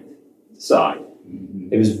estate side. Mm-hmm.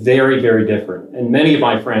 It was very, very different. And many of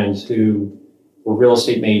my friends who were real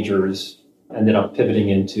estate majors ended up pivoting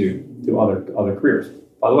into other careers.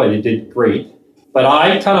 By the way, they did great. But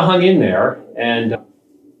I kind of hung in there, and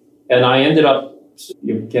I ended up,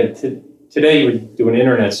 today you would do an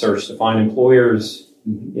internet search to find employers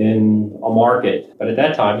mm-hmm. in a market. But at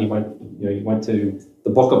that time, you went to the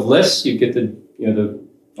book of lists. You get the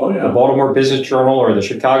Baltimore Business Journal or the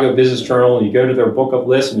Chicago Business Journal, and you go to their book of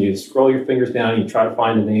lists and you scroll your fingers down and you try to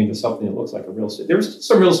find the name of something that looks like a real estate. There was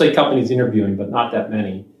some real estate companies interviewing, but not that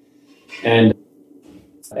many. And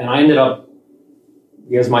I ended up,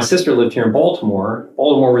 because my sister lived here in Baltimore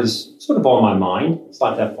was sort of on my mind. It's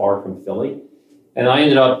not that far from Philly. And I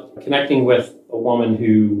ended up connecting with a woman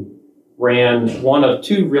who ran one of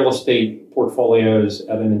 2 real estate portfolios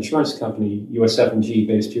at an insurance company, USF&G,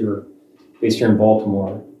 based here in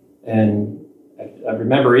Baltimore. And I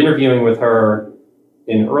remember interviewing with her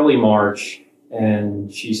in early March,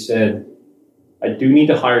 and she said, I do need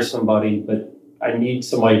to hire somebody, but I need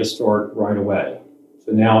somebody to start right away.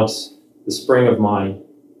 So now it's the spring of my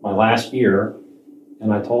last year,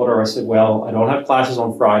 and I told her, I said, well, I don't have classes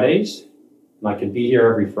on Fridays, and I can be here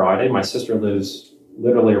every Friday. My sister lives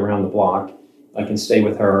literally around the block. I can stay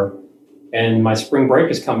with her, and my spring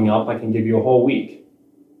break is coming up. I can give you a whole week.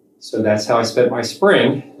 So that's how I spent my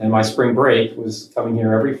spring, and my spring break was coming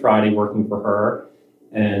here every Friday working for her,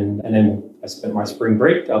 and then I spent my spring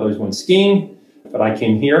break. Others went skiing, but I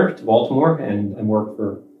came here to Baltimore and worked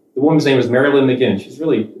for, the woman's name was Marilyn McGinn. She's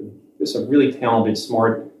really just a really talented,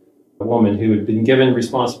 smart woman who had been given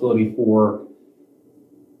responsibility for,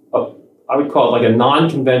 I would call it like the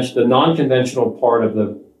non-conventional part of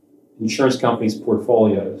the insurance company's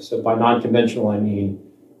portfolio. So by non-conventional, I mean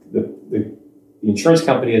the insurance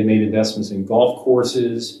company had made investments in golf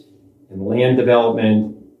courses and land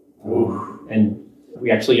development, and we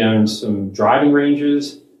actually owned some driving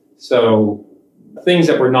ranges. So things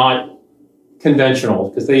that were not conventional,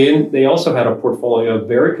 because they also had a portfolio of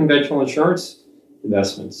very conventional insurance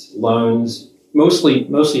investments, loans, mostly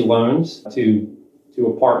loans to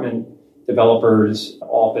apartment developers,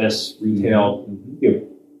 office, retail, mm-hmm.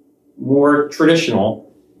 More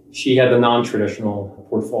traditional. She had the non-traditional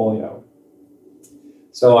portfolio.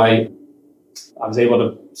 So I was able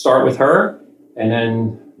to start with her, and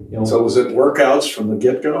then So was it workouts from the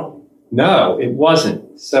get-go? No, it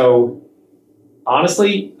wasn't. So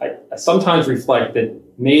honestly, I sometimes reflect that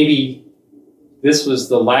maybe this was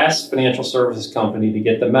the last financial services company to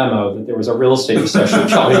get the memo that there was a real estate recession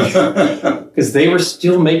coming, because they were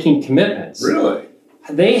still making commitments. Really?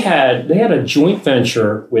 They had a joint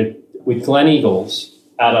venture with Glen Eagles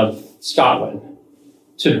out of Scotland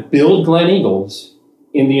to build Glen Eagles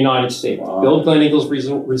in the United States, build Glen Eagles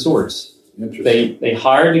resorts. Interesting. They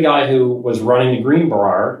hired a guy who was running the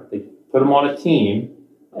Greenbrier. They put him on a team,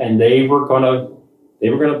 and they were going to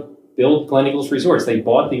build Glen Eagles resorts. They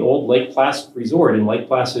bought the old Lake Placid resort in Lake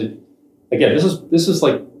Placid. Again, this is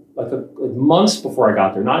like months before I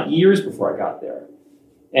got there, not years before I got there.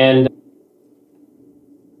 And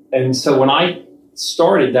so when I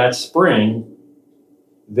started that spring,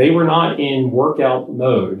 they were not in workout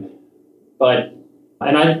mode,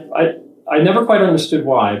 and I never quite understood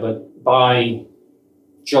why, but by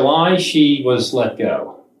July, she was let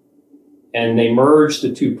go, and they merged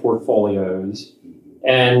the two portfolios,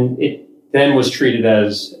 and it then was treated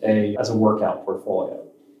as a workout portfolio.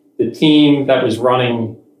 The team that was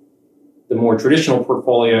running the more traditional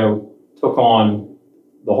portfolio took on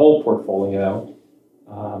the whole portfolio.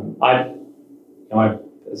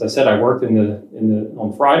 As I said, I worked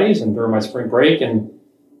on Fridays and during my spring break, and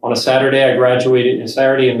on a Saturday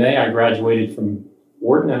in May, I graduated from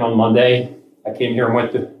Burton, and on Monday I came here and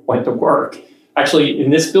went to work. Actually,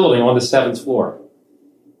 in this building on the 7th floor.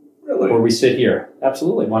 Really? Where we sit here.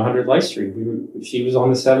 Absolutely, 100 Light Street. She was on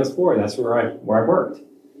the 7th floor. That's where I worked.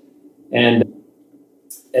 And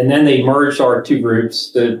then they merged our two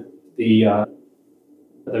groups. The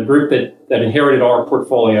group that inherited our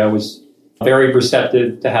portfolio was very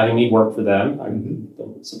receptive to having me work for them. I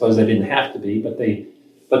don't suppose they didn't have to be, but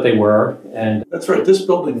they were. And that's right. This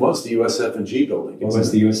building was the USF&G building. It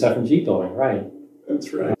was the USF&G building, right?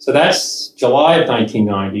 That's right. So that's July of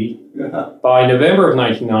 1990. Yeah. By November of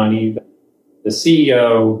 1990, the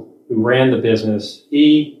CEO who ran the business,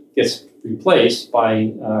 he gets replaced by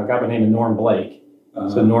a guy by the name of Norm Blake.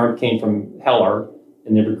 So Norm came from Heller,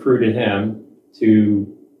 and they recruited him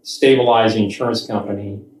to stabilize the insurance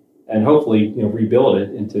company and hopefully rebuild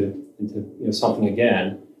it into something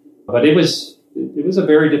again. But it was a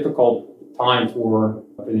very difficult time for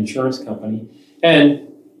the insurance company, and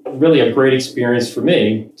really a great experience for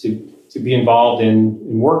me to be involved in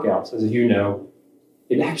workouts. As you know,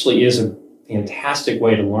 it actually is a fantastic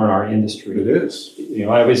way to learn our industry. It is.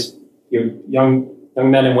 I was young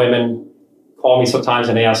men and women call me sometimes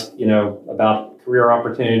and ask about career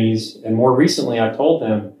opportunities, and more recently I told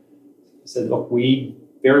them, I said, look, we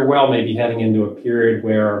very well may be heading into a period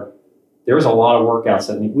where there's a lot of workouts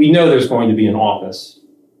that we know there's going to be an office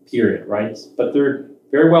period, right? But there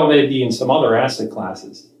very well may be in some other asset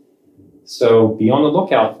classes. So be on the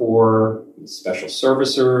lookout for special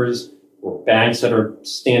servicers or banks that are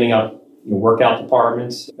standing up workout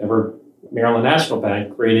departments. Maryland National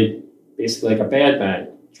Bank created basically like a bad bank.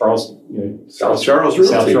 South Charles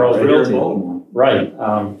Realty. Right.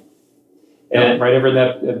 And right over in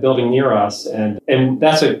that building near us. And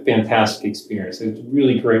that's a fantastic experience. It's a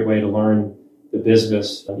really great way to learn the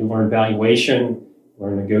business. You learn valuation,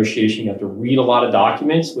 learn negotiation. You have to read a lot of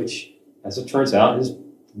documents, which, as it turns out, is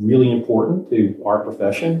really important to our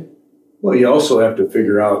profession. Well, you also have to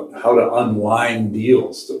figure out how to unwind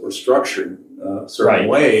deals that were structured certain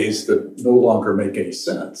ways that no longer make any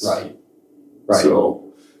sense. Right.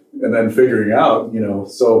 So, and then figuring out,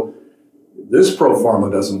 so this pro forma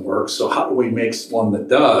doesn't work. So how do we make one that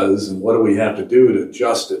does, and what do we have to do to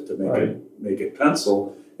adjust it to make it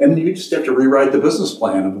pencil? And you just have to rewrite the business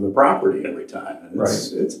plan of the property every time. And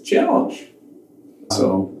it's a challenge.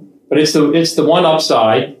 But it's the one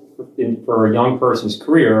upside for a young person's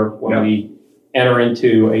career when we enter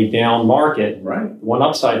into a down market. Right. One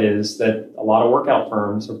upside is that a lot of workout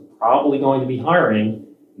firms are probably going to be hiring,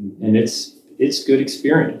 and it's good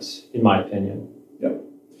experience, in my opinion. Yep.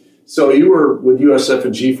 So you were with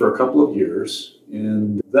USF&G for a couple of years,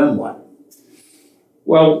 and then what?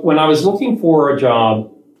 Well, when I was looking for a job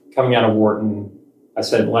coming out of Wharton, I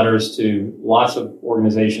sent letters to lots of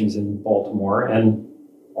organizations in Baltimore and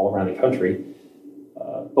all around the country.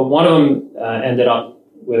 But one of them ended up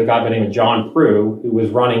with a guy by the name of John Prue, who was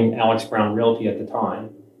running Alex Brown Realty at the time.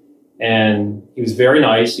 And he was very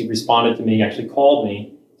nice. He responded to me, actually called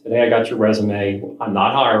me, said, hey, I got your resume. I'm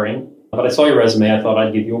not hiring, but I saw your resume. I thought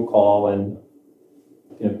I'd give you a call, and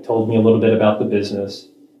told me a little bit about the business.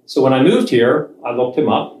 So when I moved here, I looked him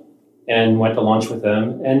up and went to lunch with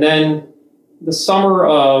him. And then the summer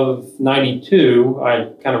of 92,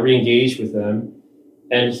 I kind of re-engaged with him.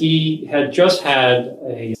 And he had just had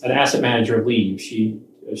an asset manager leave. She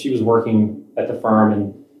was working at the firm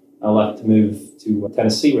and left to move to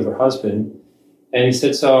Tennessee with her husband. And he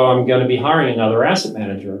said, so I'm going to be hiring another asset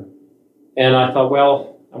manager. And I thought,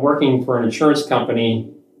 well, I'm working for an insurance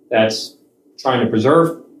company that's trying to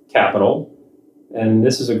preserve capital. And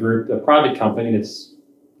this is a private company that's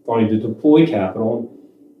going to deploy capital.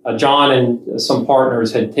 John and some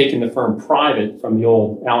partners had taken the firm private from the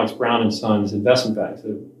old Alex Brown and Sons investment bank.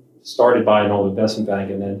 So started by an old investment bank,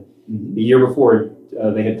 and then the year before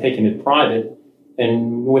they had taken it private,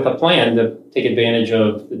 and with a plan to take advantage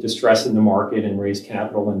of the distress in the market and raise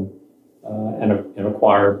capital and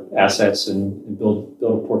acquire assets and build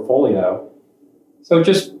a portfolio. So it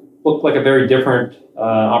just looked like a very different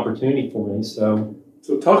opportunity for me. So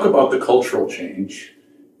talk about the cultural change.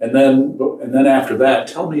 And then after that,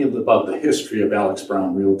 tell me about the history of Alex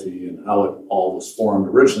Brown Realty and how it all was formed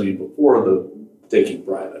originally before the taking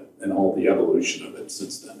private and all the evolution of it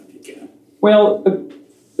since then, if you can. Well,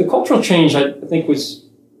 The cultural change, I think, was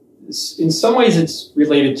in some ways it's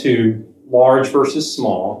related to large versus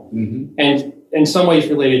small, mm-hmm. and in some ways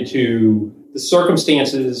related to the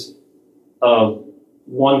circumstances of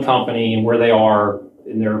one company and where they are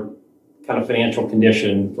in their kind of financial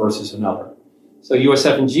condition versus another. So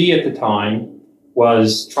USF&G at the time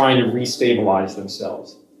was trying to restabilize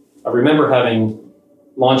themselves. I remember having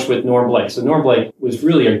lunch with Norm Blake. So Norm Blake was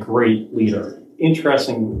really a great leader,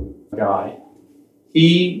 interesting guy.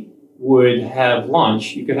 He would have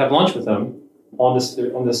lunch. You could have lunch with him on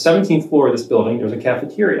the 17th floor of this building. There's a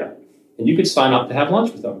cafeteria, and you could sign up to have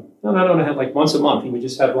lunch with him. No, I don't know, like once a month. He would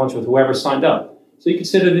just have lunch with whoever signed up. So you could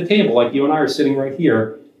sit at a table like you and I are sitting right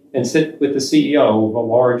here and sit with the CEO of a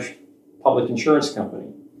large public insurance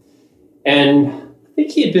company. And I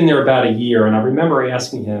think he had been there about a year, and I remember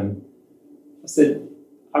asking him, I said,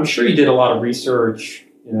 I'm sure you did a lot of research,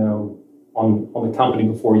 on the company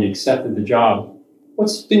before you accepted the job. What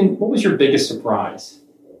was your biggest surprise?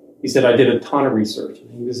 He said, I did a ton of research.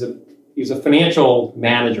 He was a financial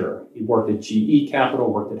manager. He worked at GE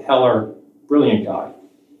Capital, worked at Heller, brilliant guy.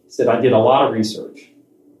 He said, I did a lot of research,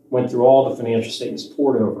 went through all the financial statements,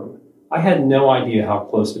 poured over them. I had no idea how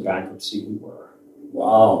close to bankruptcy we were.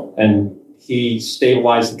 Wow. And he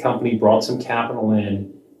stabilized the company, brought some capital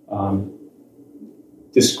in,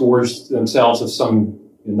 disgorged themselves of some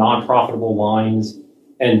non-profitable lines,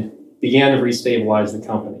 and began to restabilize the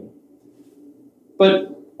company. But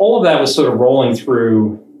all of that was sort of rolling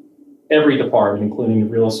through every department, including the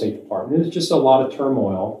real estate department. It was just a lot of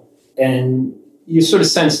turmoil, and you sort of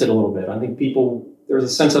sensed it a little bit. I think there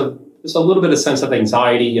was a little bit of sense of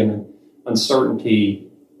anxiety and uncertainty,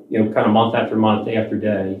 kind of month after month, day after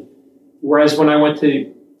day. Whereas when I went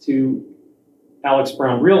to Alex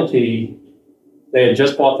Brown Realty, they had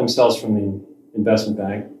just bought themselves from the investment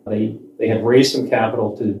bank. They had raised some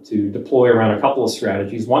capital to deploy around a couple of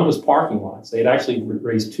strategies. One was parking lots. They had actually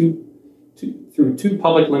raised through two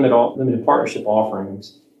public limited partnership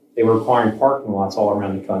offerings. They were acquiring parking lots all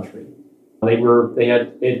around the country. They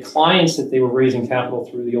had clients that they were raising capital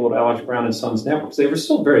through the old Alex Brown and Sons networks. They were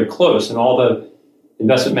still very close, and all the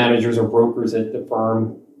investment managers or brokers at the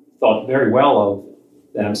firm thought very well of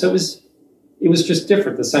them. So it was just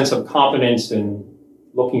different, the sense of confidence and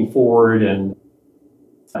looking forward and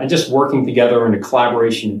just working together in a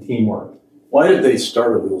collaboration and teamwork. Why did they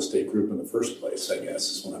start a real estate group in the first place, I guess,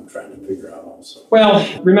 is what I'm trying to figure out also. Well,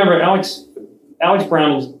 remember, Alex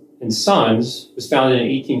Brown and Sons was founded in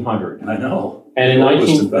 1800. I know. And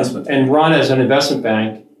and run as an investment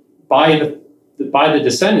bank by the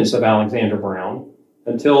descendants of Alexander Brown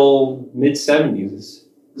until mid-70s.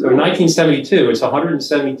 So in 1972, it's a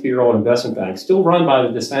 172-year-old investment bank, still run by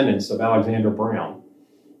the descendants of Alexander Brown.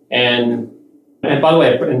 And by the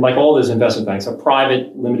way, and like all those investment banks, a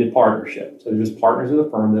private limited partnership. So they're just partners of the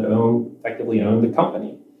firm that effectively own the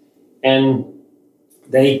company. And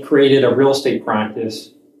they created a real estate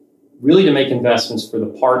practice really to make investments for the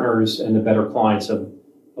partners and the better clients of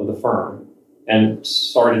the firm. And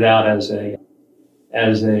started out as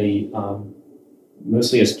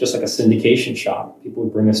mostly as just like a syndication shop. People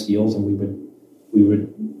would bring us deals, and we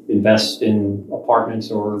would invest in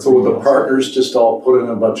apartments or. So would the partners just all put in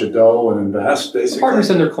a bunch of dough and invest, basically? The partners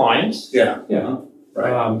and their clients. Yeah. Yeah.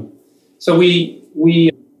 Right. So we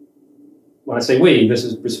when I say we, this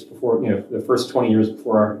is before the first 20 years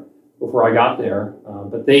before I got there.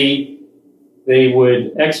 But they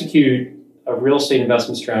would execute a real estate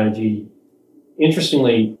investment strategy.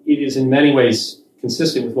 Interestingly, it is in many ways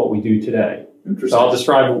consistent with what we do today. So I'll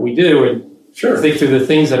describe what we do and think through the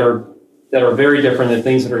things that are very different and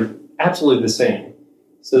things that are absolutely the same.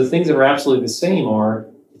 So the things that are absolutely the same are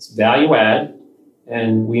it's value add,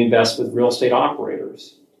 and we invest with real estate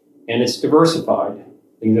operators, and it's diversified.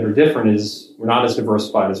 Things that are different is we're not as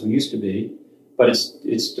diversified as we used to be, but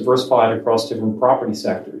it's diversified across different property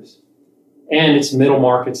sectors, and it's middle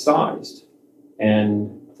market sized.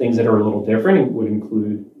 And things that are a little different would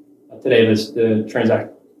include today the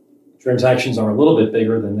transactions are a little bit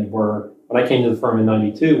bigger than they were. When I came to the firm in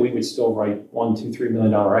 92, we would still write $1, $2, $3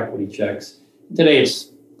 million equity checks. Today, it's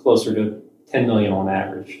closer to $10 million on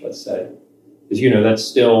average, let's say. Because, that's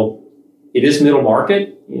still, it is middle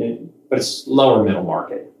market, but it's lower middle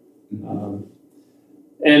market.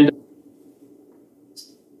 And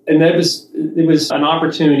it was an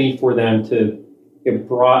opportunity for them to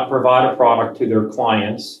provide a product to their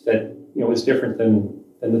clients that, was different than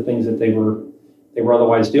the things that they were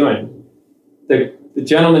otherwise doing. The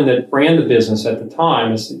gentleman that ran the business at the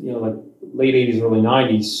time, like late 80s, early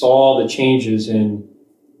 90s, saw the changes in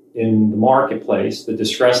the marketplace, the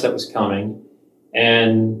distress that was coming,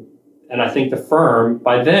 and I think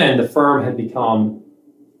by then the firm had become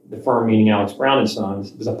the firm, meaning Alex Brown and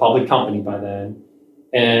Sons, was a public company by then.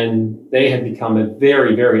 And they had become a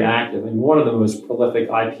very, very active and one of the most prolific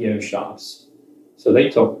IPO shops. So they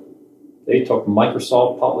took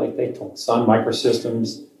Microsoft public, they took Sun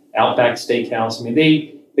Microsystems, Outback Steakhouse. I mean,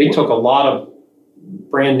 they took a lot of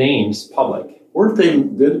brand names public. Weren't they,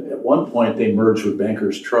 at one point, they merged with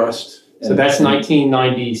Bankers Trust? So that's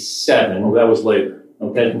 1997. Oh, that was later.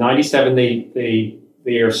 Okay. At 97,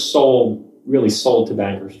 they are sold to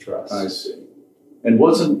Bankers Trust. I see. And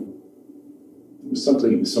wasn't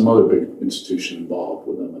some other big institution involved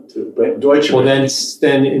with them too? But Deutsche Well, Bank.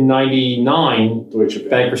 then in 99, Deutsche Bank.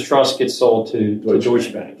 Bankers Trust gets sold to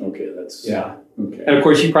Deutsche Bank. Okay, that's... Yeah. Okay. And of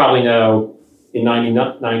course, you probably know in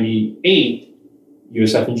 98,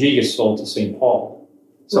 USF&G gets sold to St. Paul.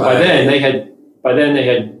 So Right. by then they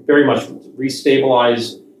had very much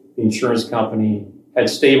restabilized the insurance company, had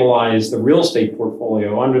stabilized the real estate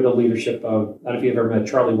portfolio under the leadership of, I don't know if you've ever met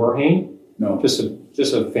Charlie Werhane. No.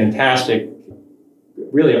 Just a fantastic,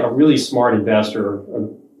 really a really smart investor, a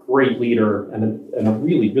great leader, and a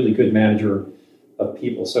really, really good manager of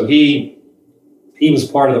people. So he was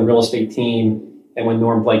part of the real estate team, and when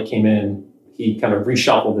Norm Blake came in, he kind of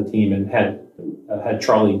reshuffled the team and had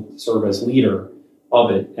Charlie serve as leader of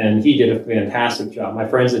it, and he did a fantastic job. My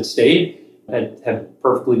friends that stayed had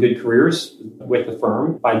perfectly good careers with the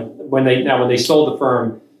firm. When they sold the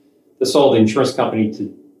firm, they sold the insurance company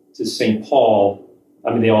to St. Paul.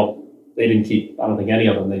 I mean, they didn't keep, I don't think any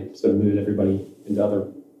of them. They sort of moved everybody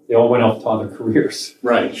into they all went off to other careers.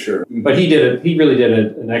 Right, sure. But he really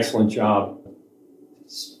did an excellent job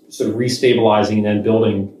sort of restabilizing and then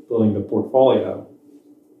building the portfolio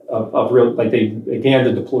of real, like they began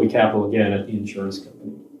to deploy capital again at the insurance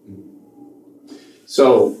company.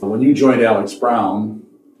 So when you joined Alex Brown,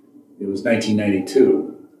 it was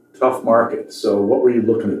 1992, tough market. So what were you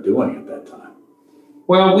looking at doing at that time?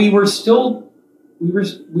 Well, we were still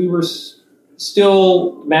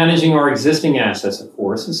managing our existing assets, of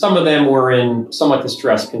course, and some of them were in somewhat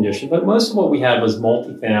distressed condition, but most of what we had was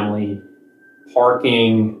multifamily,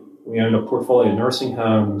 parking. We owned a portfolio of nursing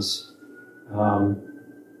homes.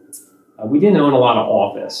 We didn't own a lot of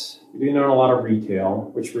office. We didn't own a lot of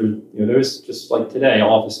retail, which were, there's just like today,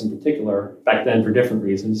 office in particular, back then for different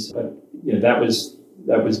reasons, but that was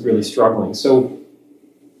really struggling. So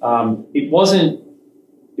it wasn't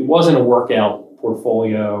a workout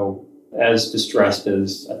portfolio as distressed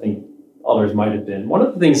as I think others might have been. One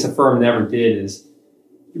of the things the firm never did is,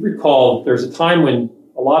 you recall, there's a time when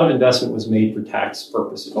a lot of investment was made for tax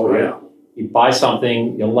purposes. Oh, right? yeah. You buy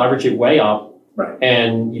something, you leverage it way up, right,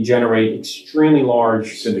 and you generate extremely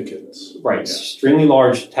large syndicates. Right, yeah. Extremely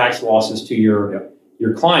large tax losses to your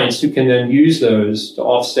clients, who can then use those to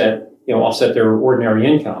offset their ordinary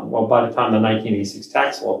income. Well, by the time the 1986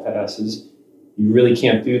 tax law passes, you really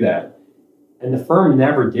can't do that. And the firm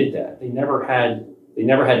never did that. They never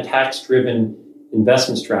had tax-driven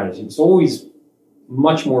investment strategies. It was always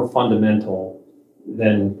much more fundamental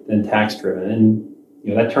than tax-driven.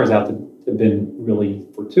 And that turns out to have been really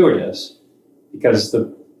fortuitous, because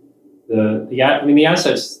the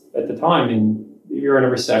assets at the time, and you're in a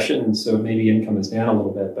recession, and so maybe income is down a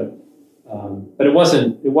little bit, but it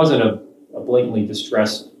wasn't a blatantly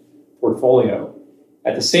distressed portfolio.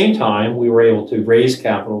 At the same time, we were able to raise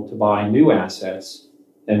capital to buy new assets,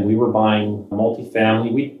 and we were buying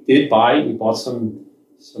multifamily. We bought some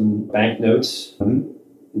bank notes and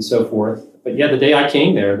so forth. But the day I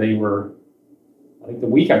came there, I think the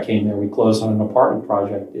week I came there, we closed on an apartment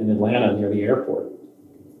project in Atlanta near the airport.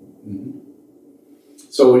 Mm-hmm.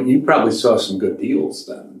 So you probably saw some good deals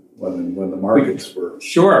then when the markets were...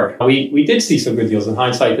 Sure. We did see some good deals. In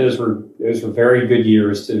hindsight, those were very good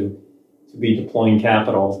years to be deploying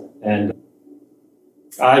capital. And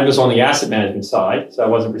I was on the asset management side, so I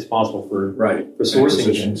wasn't responsible for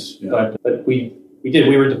sourcing things. Yeah. But we did.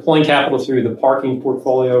 We were deploying capital through the parking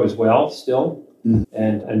portfolio as well, still,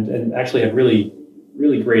 and actually had really,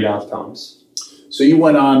 really great outcomes. So you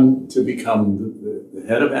went on to become the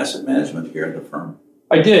head of asset management here at the firm?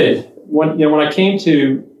 I did. When I came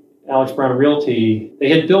to Alex Brown Realty,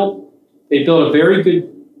 they built a very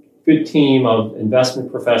good team of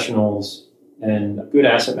investment professionals and good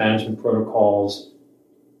asset management protocols.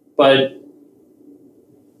 But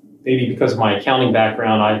maybe because of my accounting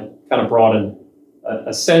background, I kind of brought in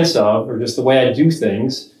a sense of, or just the way I do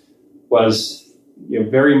things was,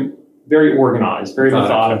 very, very organized, very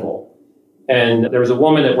methodical. And there was a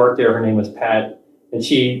woman that worked there, her name was Pat, and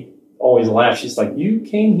she always laughed. She's like, you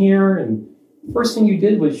came here and the first thing you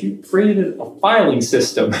did was you created a filing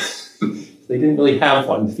system. They didn't really have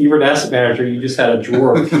one. If you were an asset manager, you just had a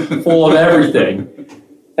drawer full of everything.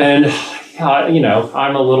 And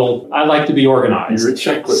I like to be organized. You're a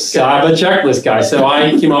checklist So guy. I'm a checklist guy. So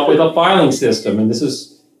I came up with a filing system, and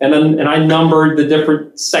and I numbered the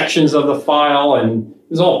different sections of the file, and it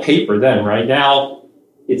was all paper then. Right now,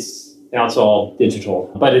 it's all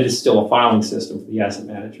digital, but it is still a filing system for the asset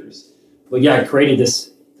managers. But yeah, I created this.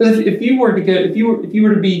 Because if you were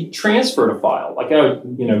to be transferred a file, like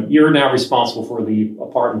you're now responsible for the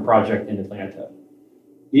apartment project in Atlanta.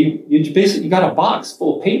 You got a box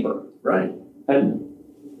full of paper, Right. and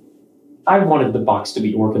I wanted the box to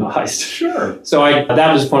be organized. Sure. So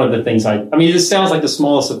that was one of the things this sounds like the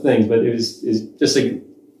smallest of things, but is just an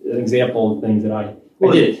example of things that I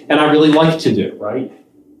did, and I really like to do, right?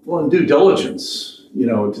 Well, in due diligence,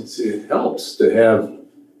 it helps to have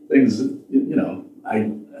things,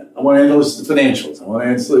 I want to analyze the financials. I want to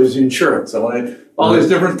analyze the insurance. I want to all these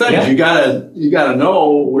different things. Yeah. You gotta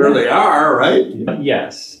know where they are, right?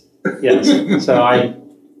 Yes.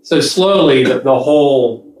 So slowly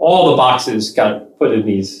all the boxes got put in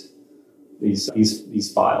these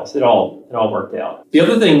files. It all worked out. The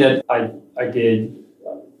other thing that I did,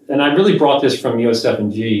 and I really brought this from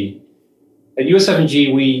USF&G. At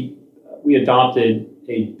USF&G, we adopted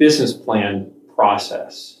a business plan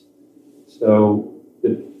process. So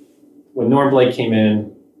when Norm Blake came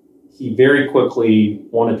in, he very quickly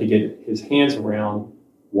wanted to get his hands around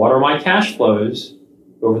what are my cash flows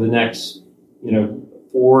over the next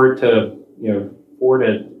 4 to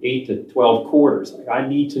 8 to 12 quarters. Like, I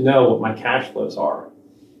need to know what my cash flows are.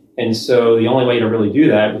 And so the only way to really do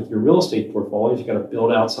that with your real estate portfolio is you got to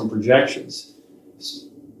build out some projections.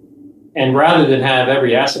 And rather than have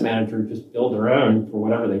every asset manager just build their own for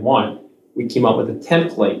whatever they want, we came up with a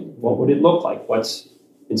template. What would it look like?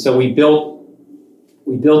 And so we built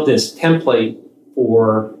this template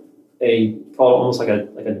for almost like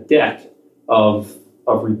a deck of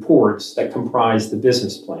reports that comprise the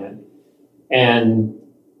business plan. And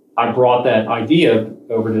I brought that idea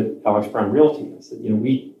over to Alex Brown Realty. I said,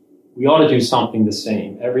 we ought to do something the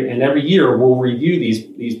same. Every year we'll review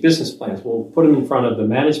these business plans. We'll put them in front of the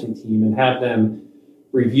management team and have them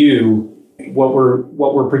review what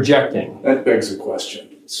we're projecting. That begs a question.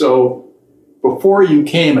 So before you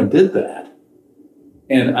came and did that,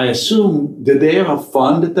 and I assume, did they have a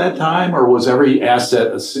fund at that time, or was every asset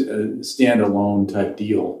a standalone type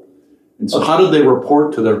deal? And so how did they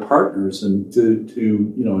report to their partners and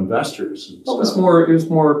to investors and stuff? It was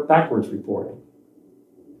more backwards reporting.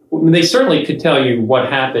 I mean, they certainly could tell you what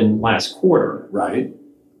happened last quarter. Right.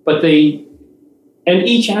 But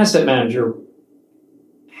each asset manager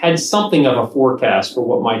had something of a forecast for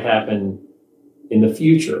what might happen in the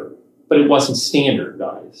future, but it wasn't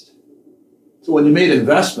standardized. So when you made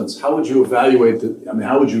investments, how would you evaluate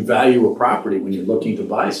how would you value a property when you're looking to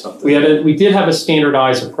buy something? We did have a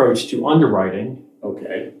standardized approach to underwriting.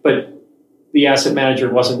 Okay. But the asset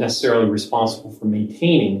manager wasn't necessarily responsible for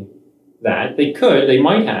maintaining that. They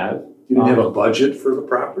might have. You didn't have a budget for the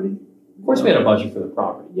property? Of course we had a budget for the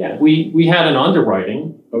property. Yeah. We had an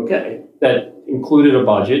underwriting. Okay. That included a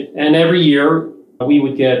budget. And every year we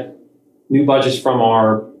would get new budgets from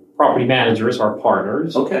our property managers, our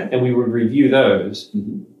partners. Okay. And we would review those.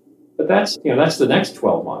 Mm-hmm. But that's the next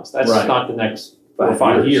 12 months. That's right. Not the next 4 or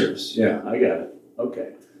 5 years. Yeah, I got it.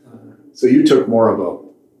 Okay. So you took more of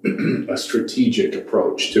a strategic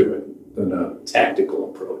approach to it than a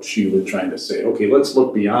tactical approach. You were trying to say, okay, let's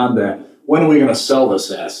look beyond that. When are we going to sell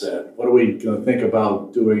this asset? What are we going to think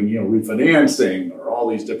about doing, refinancing or all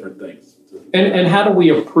these different things? And how do we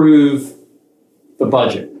approve the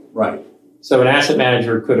budget? Right. So an asset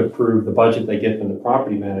manager could approve the budget they get from the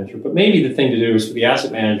property manager, but maybe the thing to do is for the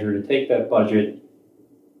asset manager to take that budget,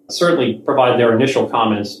 certainly provide their initial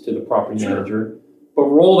comments to the property manager, but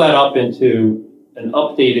roll that up into an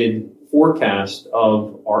updated forecast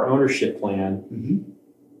of our ownership plan,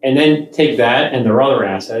 and then take that and their other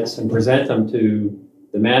assets and present them to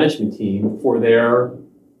the management team for their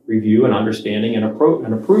review and understanding and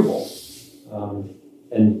approval.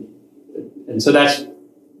 And so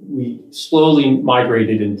we slowly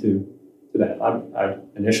migrated into that.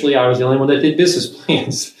 Initially, I was the only one that did business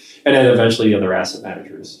plans, and then eventually the other asset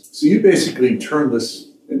managers. So you basically turned this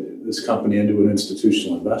company into an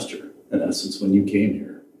institutional investor, in essence, when you came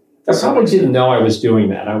here. I probably didn't know I was doing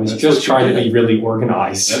that. I was just trying to be really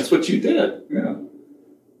organized. That's what you did. Yeah.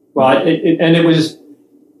 Well, it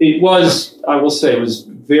was. I will say, it was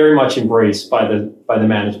very much embraced by the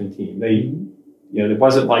management team. It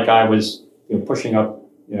wasn't like I was pushing up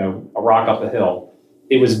a rock up a hill.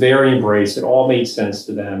 It was very embraced. It all made sense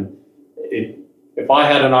to them. If I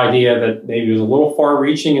had an idea that maybe was a little far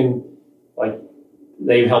reaching and like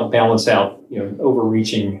they helped balance out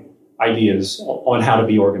overreaching ideas on how to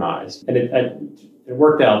be organized. And it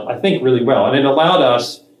worked out, I think, really well. And it allowed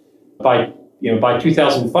us, by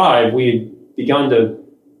 2005, we had begun to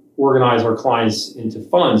organize our clients into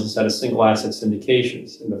funds instead of single asset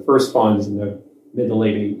syndications. And the first funds in the mid to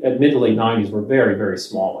late 90s were very, very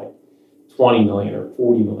small, like 20 million or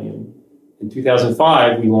 40 million. In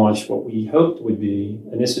 2005, we launched what we hoped would be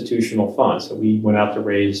an institutional fund. So we went out to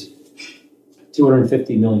raise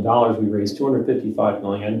 $250 million. We raised $255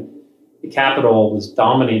 million. The capital was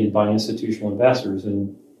dominated by institutional investors.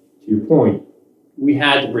 And to your point, we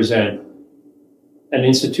had to present an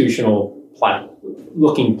institutional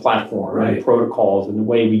looking platform, right, and protocols and the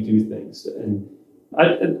way we do things. And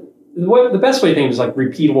the best way to think is like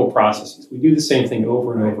repeatable processes. We do the same thing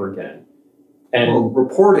over and over again. And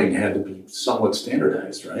reporting had to be somewhat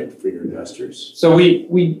standardized, right, for your investors. So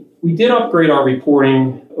we did upgrade our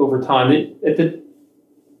reporting over time.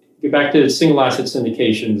 Get back to single asset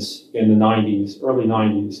syndications in the 90s, early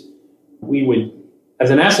 90s. We would, as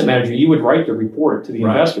an asset manager, you would write the report to the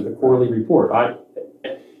investor, the quarterly report.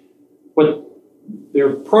 But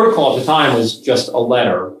their protocol at the time was just a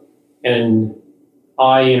letter, and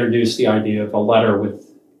I introduced the idea of a letter with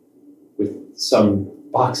some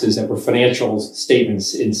boxes that were financial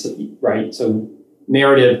statements, right? So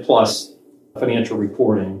narrative plus financial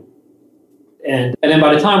reporting. And then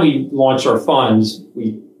by the time we launched our funds,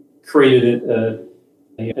 we created an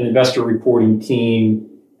investor reporting team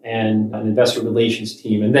and an investor relations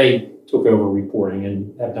team, and they took over reporting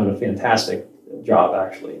and have done a fantastic job,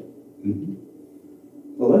 actually. Mm-hmm.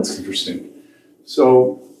 Well, that's interesting.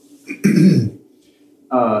 So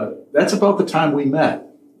that's about the time we met.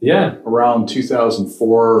 Yeah. Around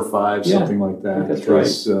 2004 or 5, something like that. That's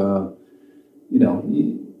because, right.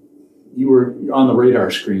 You were on the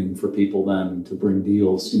radar screen for people then to bring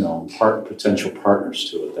deals, potential partners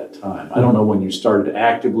to at that time. I don't know when you started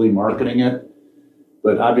actively marketing it,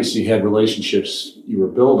 but obviously you had relationships you were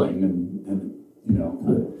building. And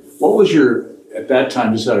what was at that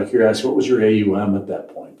time, just out of curiosity, what was your AUM at that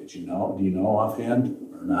point? Do you know offhand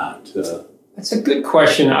or not? That's a good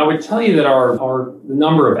question. I would tell you that the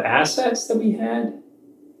number of assets that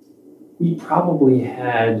we probably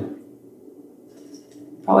had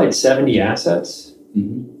 70 assets.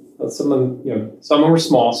 Mm-hmm. Some of them were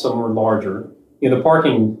small, some were larger. The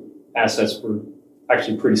parking assets were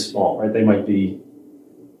actually pretty small, right? They might be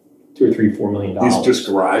 $2 or $3, $4 million. These just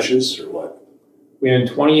garages or what? We had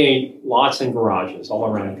 28 lots and garages all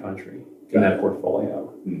around the country in that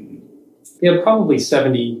portfolio. Mm-hmm. Probably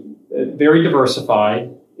 70. Very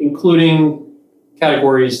diversified, including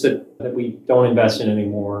categories that we don't invest in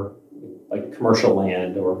anymore, like commercial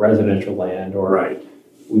land or residential land, or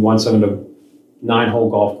we want some of the 9-hole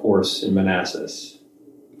golf course in Manassas.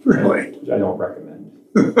 Really? Which I don't recommend.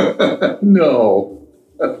 No.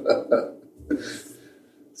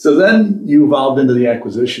 So then you evolved into the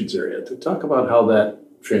acquisitions area. To talk about how that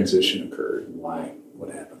transition occurred and what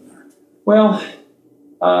happened there. Well,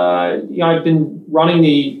 I've been running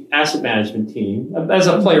the asset management team as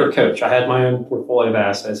a player coach. I had my own portfolio of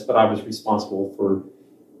assets, but I was responsible for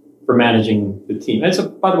managing the team.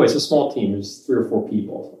 And by the way, it's a small team. There's 3 or 4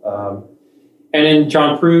 people. And then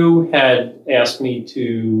John Prue had asked me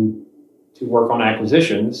to work on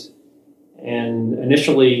acquisitions. And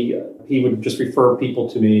initially, he would just refer people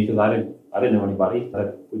to me because I didn't know anybody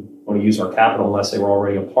that would want to use our capital unless they were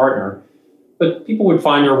already a partner. But people would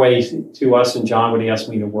find their way to us, and John would ask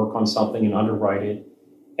me to work on something and underwrite it.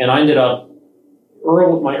 And I ended up,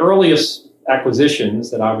 my earliest acquisitions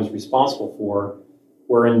that I was responsible for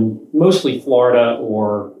were in mostly Florida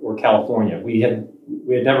or California. We had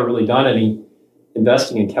never really done any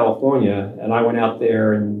investing in California, and I went out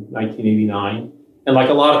there in 1989. And like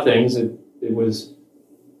a lot of things, it was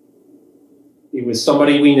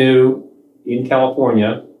somebody we knew in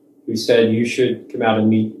California who said, you should come out and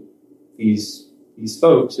meet these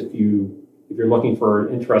folks if you're looking for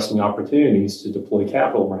interesting opportunities to deploy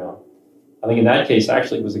capital around. I think in that case,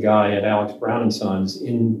 actually, it was a guy at Alex Brown and Sons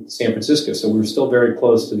in San Francisco. So we were still very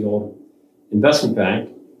close to the old investment bank.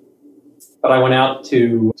 But I went out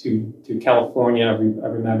to California, I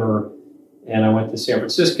remember, and I went to San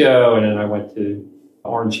Francisco, and then I went to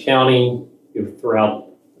Orange County throughout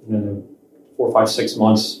 4, 5, 6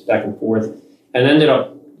 months back and forth, and ended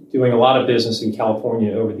up doing a lot of business in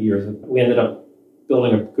California over the years. We ended up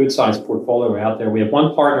building a good-sized portfolio out there. We have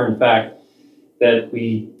one partner, in fact, that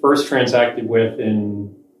we first transacted with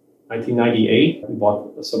in 1998. We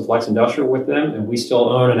bought some Flex Industrial with them, and we still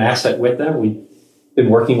own an asset with them. We've been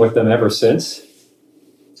working with them ever since.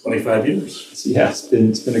 25 years. Yeah,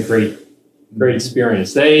 it's been a great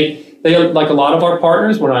experience. They like a lot of our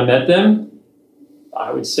partners, when I met them,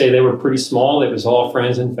 I would say they were pretty small. It was all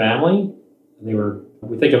friends and family.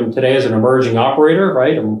 We think of them today as an emerging operator,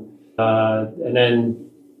 right? And then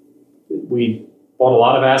we bought a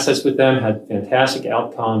lot of assets with them, had fantastic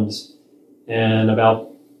outcomes. And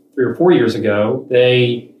about 3 or 4 years ago,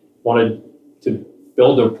 they wanted to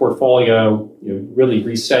build their portfolio, really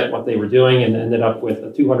reset what they were doing, and ended up with a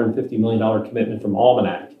 $250 million commitment from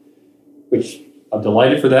Almanac, which I'm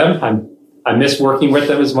delighted for them. I miss working with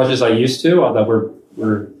them as much as I used to, although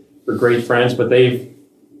we're great friends, but they've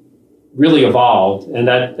really evolved. And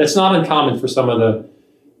that's not uncommon for some of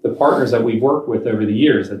the partners that we've worked with over the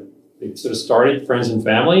years. That they sort of started friends and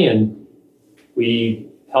family, and we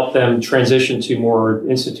help them transition to more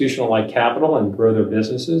institutional-like capital and grow their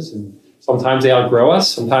businesses. And sometimes they outgrow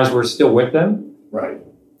us. Sometimes we're still with them. Right.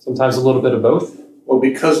 Sometimes a little bit of both. Well,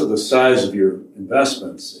 because of the size of your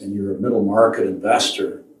investments and you're a middle market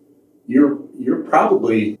investor, you're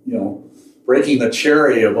probably, breaking the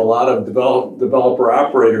cherry of a lot of developer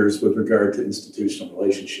operators with regard to institutional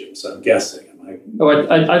relationships, I'm guessing.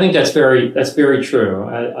 I think that's very true.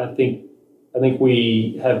 I think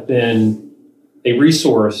we have been a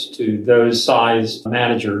resource to those size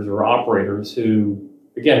managers or operators who,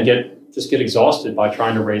 again, get exhausted by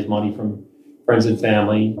trying to raise money from friends and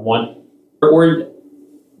family, or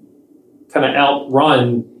kind of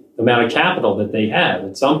outrun the amount of capital that they have.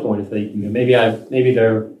 At some point, if they maybe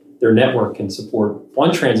their network can support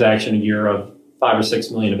one transaction a year of $5 or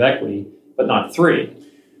 $6 million of equity, but not 3.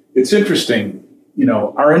 It's interesting.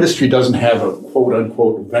 Our industry doesn't have a quote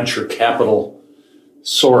unquote venture capital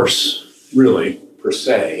source really per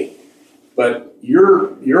se, but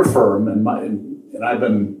your firm and I've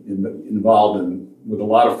been involved with a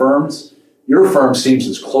lot of firms. Your firm seems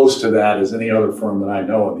as close to that as any other firm that I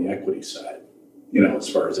know on the equity side, as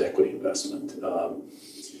far as equity investment.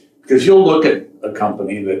 Because you'll look at a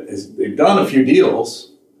company they've done a few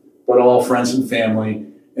deals, but all friends and family,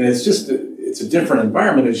 and it's a different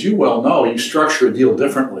environment. As you well know, you structure a deal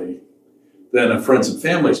differently than a friends and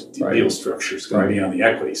family deal structure is going to be on the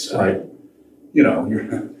equity side. Right.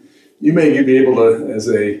 You may be able to, as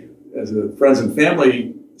a friends and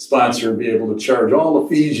family sponsor, be able to charge all the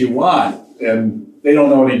fees you want, and they don't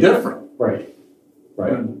know any different. Right.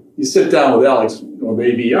 When you sit down with Alex with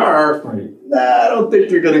ABR, right. I don't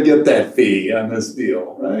think you're going to get that fee on this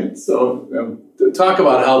deal, right? So talk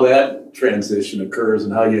about how that transition occurs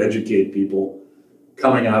and how you educate people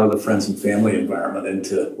coming out of the friends and family environment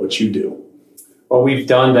into what you do. Well, we've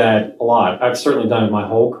done that a lot. I've certainly done it my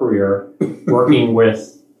whole career, working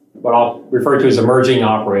with what I'll refer to as emerging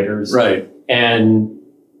operators, right, and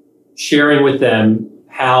sharing with them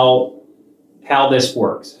how this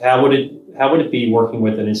works. How would it be working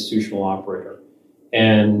with an institutional operator,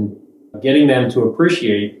 and getting them to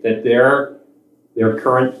appreciate that their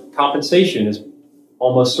current compensation is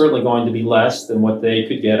almost certainly going to be less than what they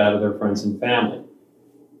could get out of their friends and family.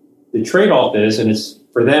 The trade-off is, and it's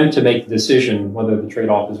for them to make the decision whether the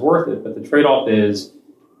trade-off is worth it, but the trade-off is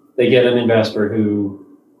they get an investor who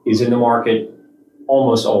is in the market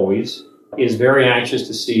almost always, is very anxious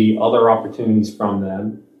to see other opportunities from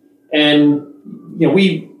them. And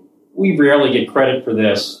we rarely get credit for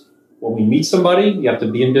this. When we meet somebody, you have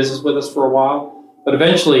to be in business with us for a while. But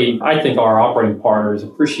eventually, I think our operating partners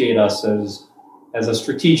appreciate us as a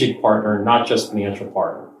strategic partner, not just financial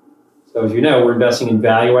partner. So as you know, we're investing in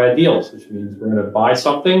value-add deals, which means we're going to buy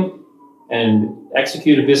something and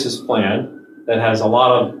execute a business plan that has a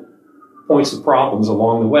lot of points of problems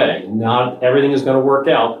along the way. Not everything is going to work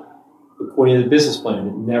out according to the business plan.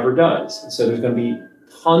 It never does. And so there's going to be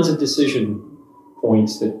tons of decision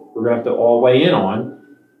points that we're going to have to all weigh in on.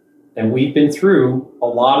 And we've been through a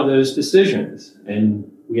lot of those decisions. And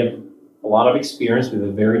we have a lot of experience with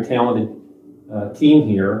a very talented team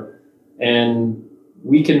here. And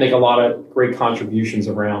we can make a lot of great contributions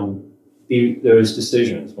around those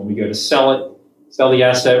decisions. When we go to sell the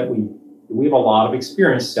asset, we have a lot of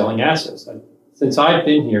experience selling assets. Since I've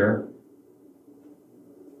been here,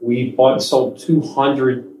 we've bought and sold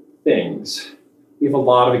 200 things. We have a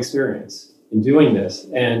lot of experience in doing this.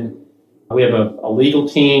 And we have a legal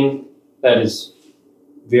team that is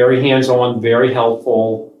very hands-on, very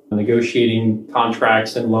helpful, negotiating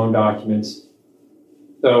contracts and loan documents.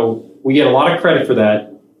 So we get a lot of credit for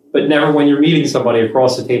that, but never when you're meeting somebody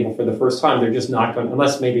across the table for the first time, they're just not going,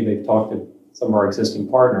 unless maybe they've talked to some of our existing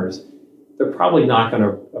partners, they're probably not going to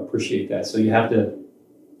appreciate that. So you have to,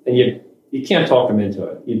 and you can't talk them into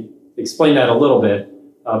it. You explain that a little bit,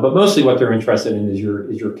 but mostly what they're interested in is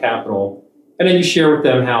your capital. And then you share with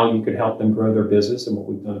them how you could help them grow their business and what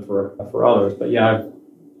we've done for others. But yeah,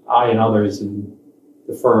 I and others in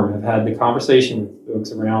the firm have had the conversation with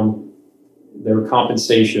folks around their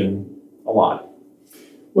compensation a lot.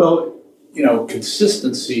 Well,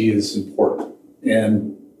 consistency is important.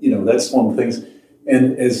 And, that's one of the things.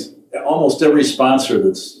 And as almost every sponsor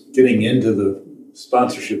that's getting into the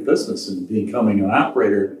sponsorship business and becoming an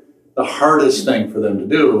operator, the hardest thing for them to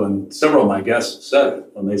do, and several of my guests said it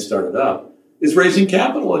when they started up, is raising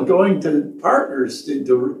capital and going to partners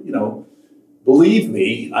to believe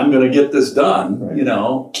me, I'm going to get this done.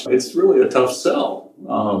 Right. It's really a tough sell.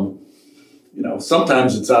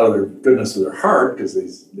 Sometimes it's out of their goodness of their heart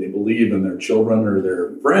because they believe in their children or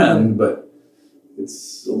their friend, but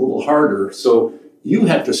it's a little harder. So you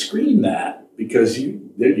have to screen that because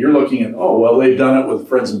you're looking at, they've done it with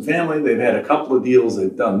friends and family. They've had a couple of deals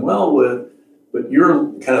they've done well with, but you're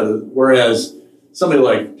whereas somebody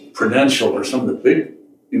like Prudential or some of the big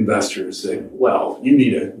investors say, well, you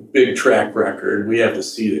need a big track record. We have to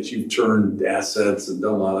see that you've turned assets and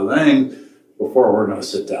done a lot of things before we're going to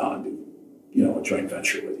sit down and do, a joint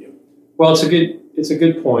venture with you. Well, it's a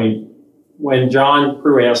good point. When John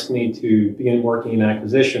Prue asked me to begin working in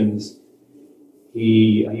acquisitions,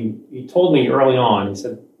 he told me early on, he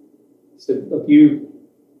said, look,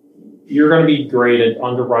 you're going to be great at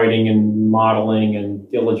underwriting and modeling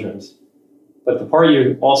and diligence, but the part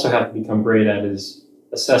you also have to become great at is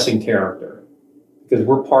assessing character, because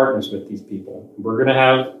we're partners with these people. We're going to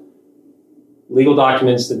have legal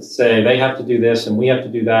documents that say they have to do this and we have to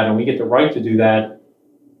do that, and we get the right to do that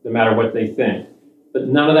no matter what they think. But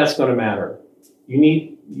none of that's going to matter. You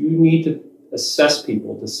need to assess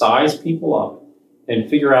people, to size people up, and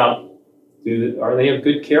figure out, are they of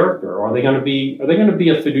good character? Are they going to be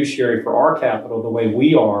a fiduciary for our capital the way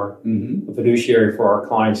we are a fiduciary for our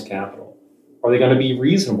clients' capital? Are they going to be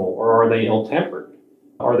reasonable, or are they ill-tempered?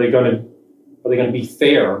 Are they going to be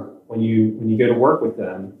fair when you go to work with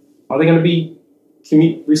them? Are they going to be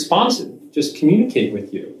responsive, just communicate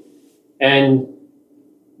with you? And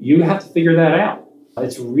you have to figure that out.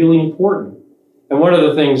 It's really important. And one of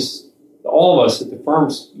the things all of us at the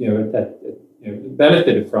firms,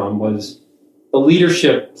 benefited from was the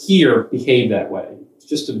leadership here behaved that way. It's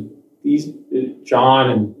just John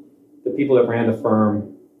and the people that ran the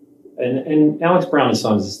firm, and Alex Brown and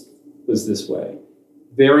Sons was this way.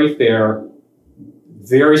 Very fair,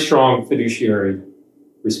 very strong fiduciary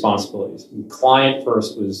responsibilities. Client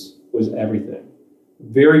first was everything.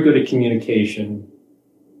 Very good at communication,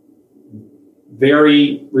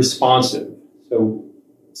 very responsive. So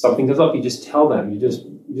something comes up, you just tell them. You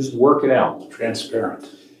just work it out. Transparent.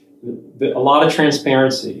 A lot of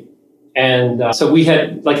transparency, and so we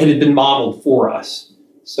had it had been modeled for us.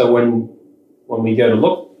 So when we go to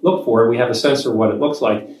look for it, we have a sense of what it looks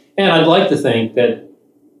like. And I'd like to think that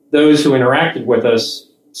those who interacted with us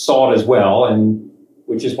saw it as well, and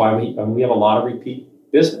which is why we have a lot of repeat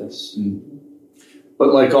business. Mm-hmm.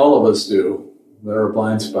 But like all of us do, there are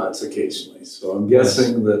blind spots occasionally. So I'm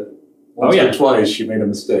guessing that once or twice you made a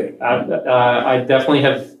mistake. I definitely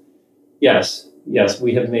have. Yes, I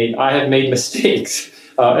have made mistakes.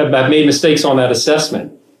 I've made mistakes on that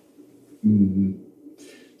assessment. Mm-hmm.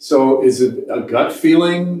 So is it a gut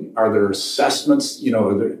feeling? Are there assessments?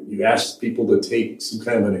 You ask people to take some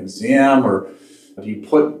kind of an exam, or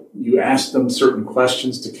do you ask them certain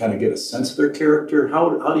questions to kind of get a sense of their character?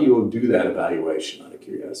 How do you do that evaluation, out of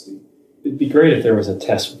curiosity? It'd be great if there was a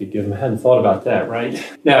test we could give them. I hadn't thought about that, right?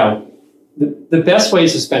 Now, the best way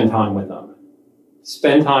is to spend time with them.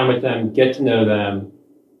 Spend time with them, get to know them.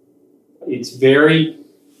 It's very,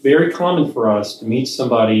 very common for us to meet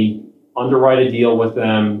somebody, underwrite a deal with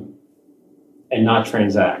them, and not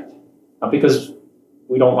transact. Not because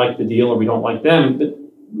we don't like the deal or we don't like them, but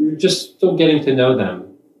we're just still getting to know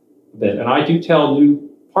them a bit. And I do tell new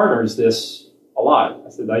partners this a lot.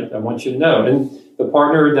 I said, I want you to know. And the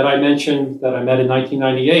partner that I mentioned that I met in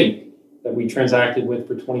 1998 that we transacted with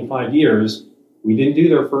for 25 years, we didn't do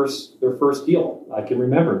their first deal. I can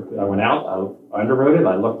remember. I went out, I underwrote it,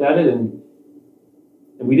 I looked at it, and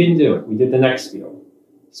we didn't do it. We did the next deal.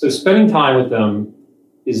 So spending time with them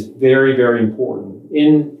is very, very important.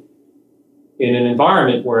 In an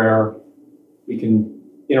environment where we can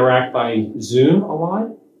interact by Zoom a lot,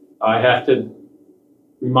 I have to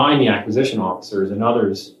remind the acquisition officers and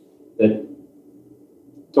others that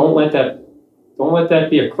don't let that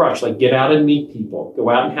be a crutch. Like, get out and meet people. Go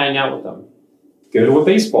out and hang out with them. Go to a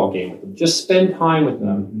baseball game with them. Just spend time with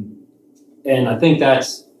them. Mm-hmm. And I think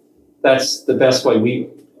that's the best way. We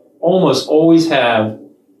almost always have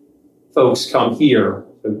folks come here.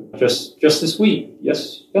 So just this week,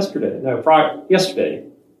 yesterday,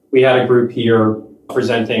 we had a group here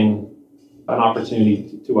presenting an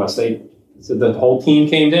opportunity to us. So the whole team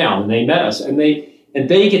came down and they met us, and they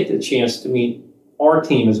get the chance to meet our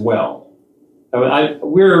team as well.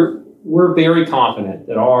 We're very confident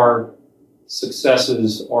that our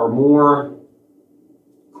successes are more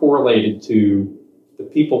correlated to the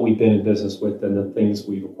people we've been in business with than the things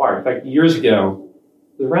we've acquired. In fact, years ago,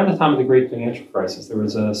 it was around the time of the great financial crisis, there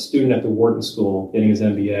was a student at the Burton school getting his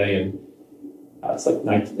MBA, and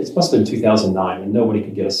it must have been 2009, and nobody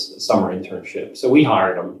could get a summer internship. So we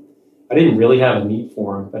hired him. I didn't really have a need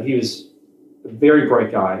for him, but he was a very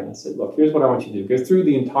bright guy. And I said, look, here's what I want you to do. Go through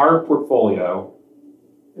the entire portfolio.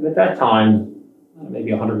 And at that time,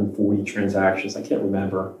 maybe 140 transactions. I can't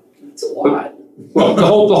remember. It's a lot. Well, the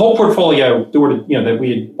whole portfolio that we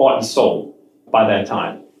had bought and sold by that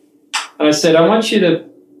time. And I said, I want you to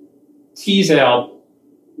tease out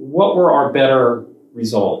what were our better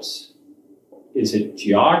results. Is it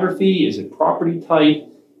geography? Is it property type?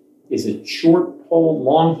 Is it short hold,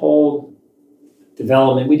 long hold,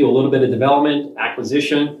 development? We do a little bit of development,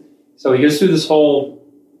 acquisition. So he goes through this whole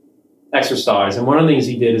exercise. And one of the things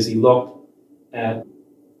he did is he looked at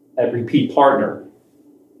repeat partner.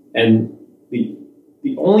 And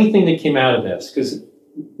the only thing that came out of this, because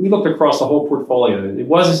we looked across the whole portfolio,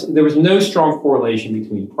 there was no strong correlation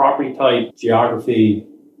between property type, geography,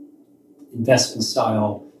 investment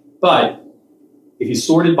style. But if you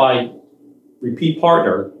sorted by repeat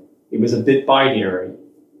partner, it was a bit binary.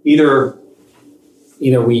 Either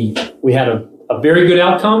we had a very good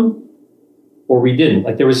outcome, or we didn't.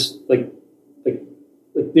 Like there was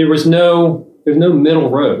no middle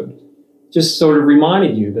road. Just sort of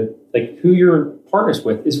reminded you that like who you're partners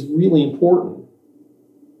with is really important.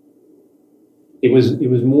 It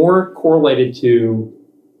was more correlated to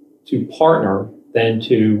partner than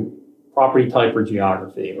to property type or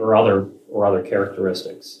geography or other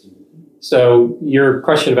characteristics. So your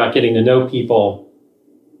question about getting to know people,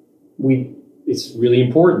 it's really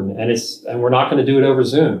important, and we're not going to do it over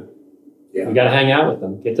Zoom. Yeah. We got to hang out with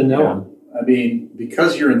them, get to know them. I mean,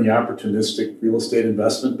 because you're in the opportunistic real estate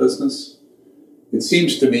investment business, it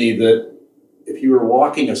seems to me that if you were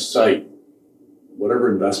walking a site, whatever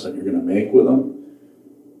investment you're going to make with them,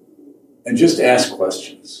 and just ask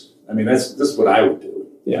questions. I mean, this is what I would do.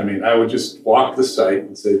 Yeah. I mean, I would just walk the site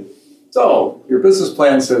and say, so your business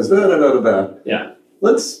plan says da da da da da. Yeah.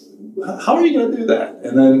 How are you going to do that?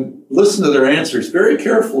 And then listen to their answers very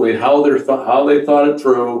carefully, how they thought it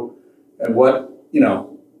through, and what,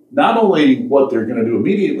 not only what they're going to do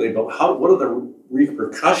immediately, but what are the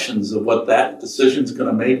repercussions of what that decision's going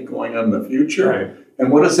to make going on in the future, right.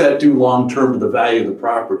 And what does that do long term to the value of the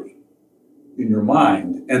property in your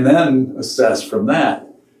mind, and then assess from that.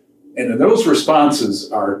 And those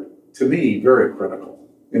responses are, to me, very critical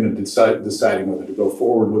in deciding whether to go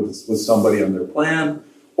forward with somebody on their plan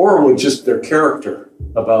or with just their character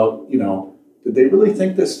about, did they really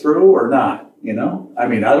think this through or not? I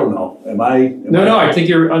mean, I don't know. No, I think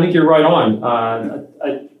you're right on.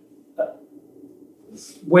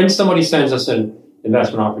 When somebody sends us an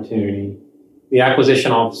investment opportunity, the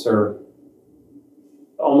acquisition officer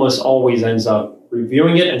almost always ends up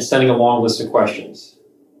reviewing it and sending a long list of questions.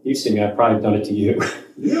 You've seen me, I've probably done it to you.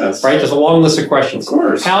 Yes. Right? There's a long list of questions. Of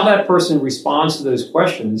course. How that person responds to those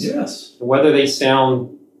questions, yes, and whether they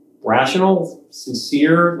sound rational,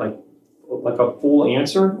 sincere, like a full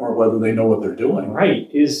answer, or whether they know what they're doing, right,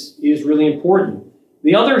 is really important.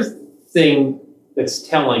 The other thing that's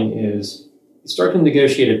telling is you start to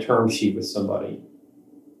negotiate a term sheet with somebody.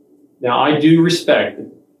 Now, I do respect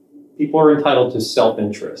that people are entitled to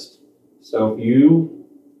self-interest. So if you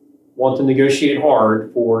want to negotiate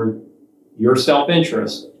hard for your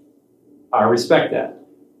self-interest, I respect that.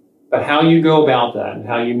 But how you go about that and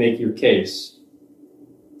how you make your case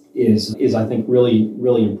is I think, really,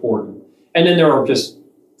 really important. And then there are just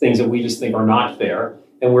things that we just think are not fair.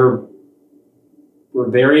 And we're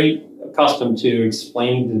very accustomed to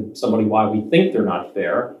explaining to somebody why we think they're not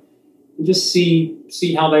fair, and just see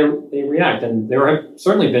how they react. And there have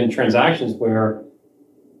certainly been transactions where,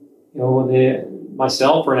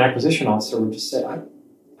 myself or an acquisition officer would just say, I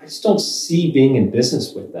just don't see being in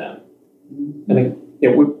business with them. And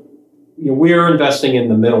we're investing in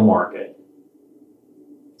the middle market.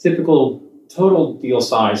 Typical total deal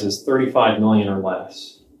size is $35 million or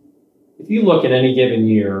less. If you look at any given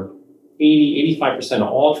year, 85% of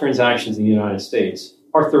all transactions in the United States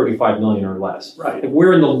are $35 million or less. Right. If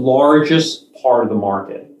we're in the largest part of the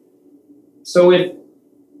market. So if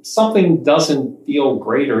something doesn't feel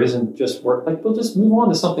great or isn't just work, we'll just move on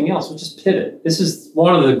to something else. We'll just pivot. This is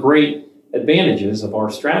one of the great advantages of our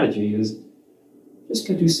strategy is just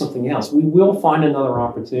go do something else. We will find another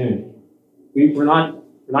opportunity. We're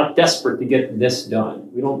not desperate to get this done.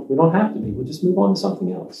 We don't have to be. We'll just move on to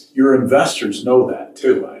something else. Your investors know that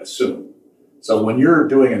too, I assume. So when you're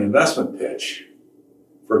doing an investment pitch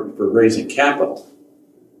for raising capital,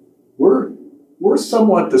 we're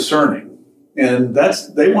somewhat discerning, and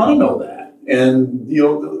they want to know that. And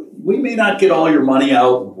we may not get all your money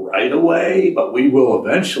out right away, but we will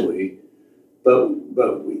eventually. But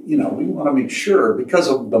we want to make sure, because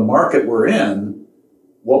of the market we're in,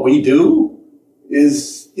 what we do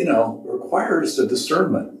is requires a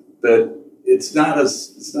discernment that it's not a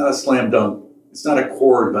slam dunk. It's not a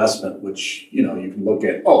core investment, which you can look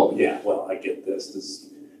at. Oh yeah, well I get this.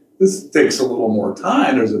 This takes a little more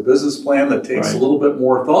time. There's a business plan that takes a little bit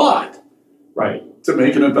more thought, to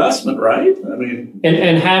make an investment, right? I mean,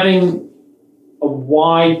 and having a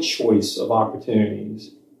wide choice of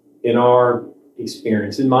opportunities, in our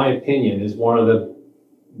experience, in my opinion, is one of the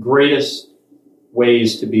greatest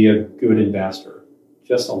ways to be a good investor.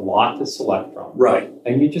 Just a lot to select from. Right.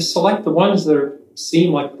 And you just select the ones that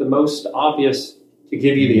seem like the most obvious to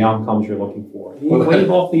give you the outcomes you're looking for. You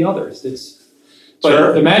wave off the others.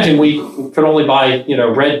 But imagine we could only buy,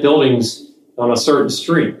 red buildings on a certain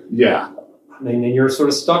street. Yeah. I mean, and you're sort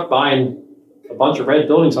of stuck buying a bunch of red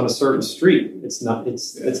buildings on a certain street. It's not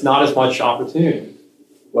as much opportunity.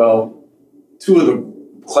 Well, two of the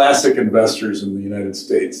classic investors in the United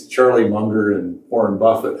States, Charlie Munger and Warren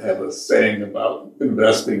Buffett, have a saying about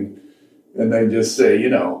investing, and they just say,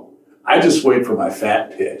 I just wait for my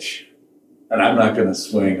fat pitch, and I'm not going to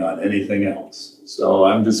swing on anything else. So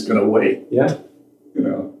I'm just going to wait. Yeah.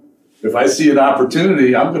 If I see an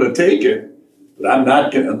opportunity, I'm going to take it, but I'm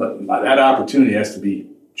not going to. That opportunity has to be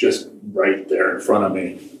just right there in front of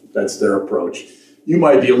me. That's their approach. You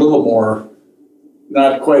might be a little more,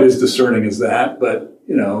 not quite as discerning as that, but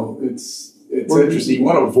it's interesting. You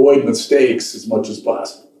want to avoid mistakes as much as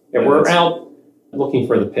possible. Yeah, we're out looking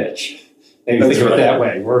for the pitch. Maybe think of it that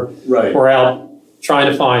way. We're out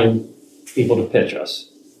trying to find people to pitch us.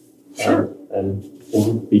 Sure. And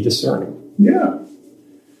we'll be discerning. Yeah.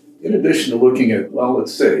 In addition to looking at,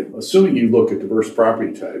 let's say, assuming you look at diverse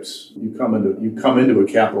property types, you come into a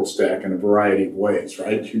capital stack in a variety of ways,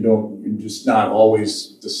 right? You're just not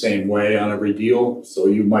always the same way on every deal. So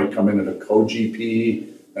you might come in at a co-GP,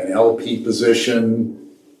 an LP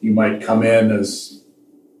position. You might come in as,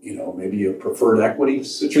 maybe a preferred equity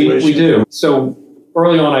situation. We do. So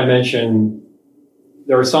early on, I mentioned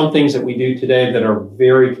there are some things that we do today that are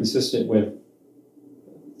very consistent with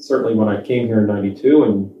certainly when I came here in 92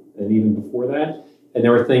 and even before that. And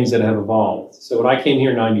there were things that have evolved. So when I came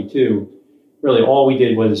here in 92, really all we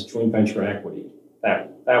did was joint venture equity.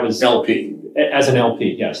 That was LP. As an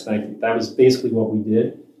LP, yes, thank you. That was basically what we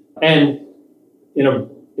did. And in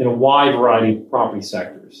a wide variety of property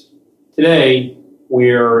sectors. Today,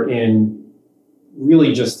 we're in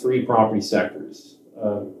really just 3 property sectors.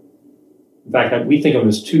 In fact, we think of them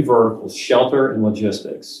as 2 verticals, shelter and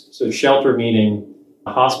logistics. So shelter meaning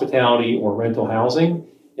hospitality or rental housing,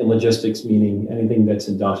 and logistics meaning anything that's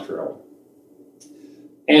industrial.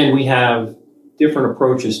 And we have different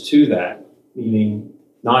approaches to that, meaning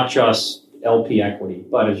not just LP equity,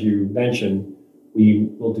 but as you mentioned, we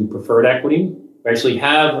will do preferred equity. We actually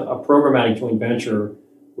have a programmatic joint venture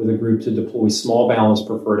with a group to deploy small balance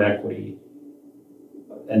preferred equity.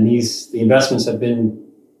 And the investments have been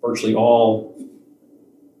virtually all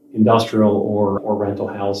industrial or rental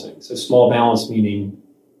housing. So small balance meaning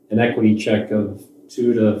an equity check of $2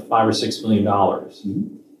 to $5 or $6 million.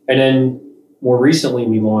 Mm-hmm. And then more recently,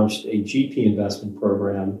 we launched a GP investment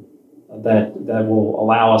program that will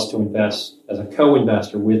allow us to invest as a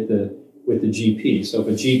co-investor with the GP. So if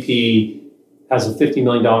a GP has a $50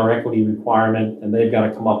 million equity requirement and they've got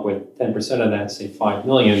to come up with 10% of that, say $5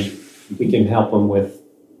 million, we can help them with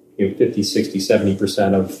 50, 60,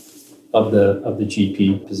 70% of the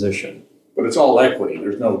GP position. But it's all equity.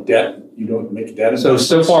 There's no debt. You don't make debt.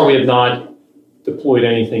 So far we have not deployed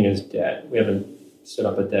anything as debt. We haven't set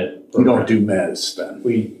up a debt program. You don't do mezz then.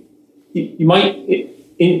 You might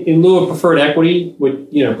in lieu of preferred equity,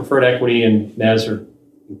 preferred equity and mezz are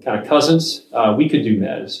kind of cousins. We could do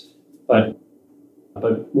mezz, but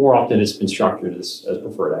more often it's been structured as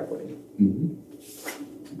preferred equity.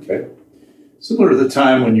 Mm-hmm. Okay. Similar to the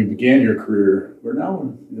time when you began your career, we're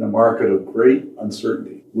now in a market of great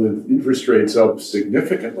uncertainty, with interest rates up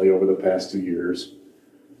significantly over the past 2 years,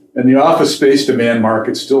 and the office space demand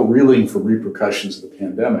market still reeling from repercussions of the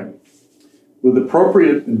pandemic. With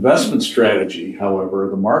appropriate investment strategy, however,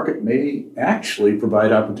 the market may actually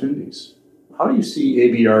provide opportunities. How do you see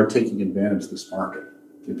ABR taking advantage of this market,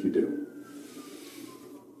 if you do?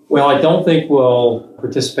 Well, I don't think we'll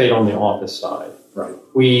participate on the office side. Right.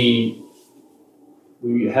 We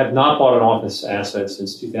have not bought an office asset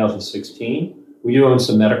since 2016. We do own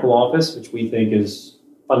some medical office, which we think is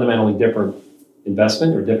fundamentally different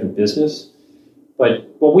investment or different business. But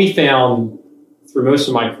what we found through most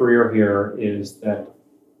of my career here is that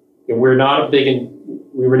we were never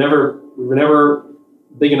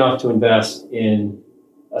big enough to invest in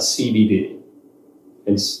a CBD.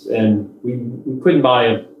 And we couldn't buy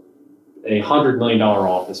a $100 million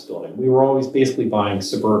office building. We were always basically buying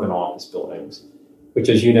suburban office buildings, which,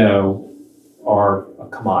 as you know, are a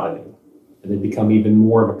commodity, and they become even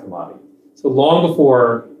more of a commodity. So long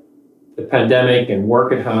before the pandemic and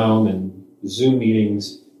work at home and Zoom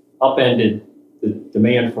meetings upended the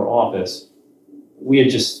demand for office, we had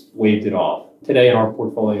just waved it off. Today in our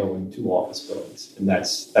portfolio, we're in 2 office buildings, and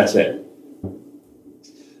that's it.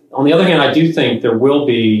 On the other hand, I do think there will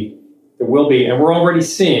be, and we're already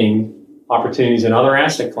seeing opportunities in other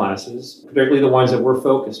asset classes, particularly the ones that we're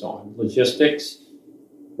focused on: logistics,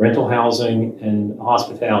 rental housing, and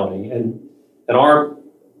hospitality. And our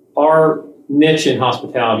niche in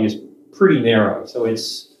hospitality is pretty narrow. So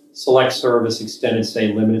it's select service, extended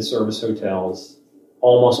stay, limited service hotels,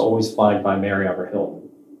 almost always flagged by Marriott or Hilton.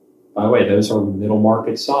 By the way, those are middle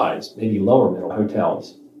market size, maybe lower middle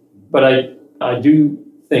hotels. But I do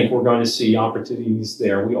think we're going to see opportunities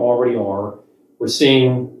there. We already are. We're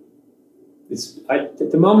seeing, at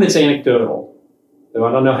the moment it's anecdotal. So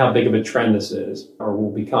I don't know how big of a trend this is or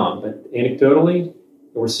will become, but anecdotally,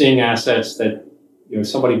 we're seeing assets that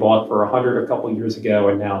somebody bought for 100 a couple of years ago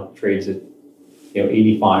and now trades at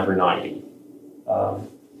 85 or 90.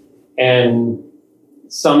 And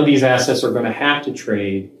some of these assets are going to have to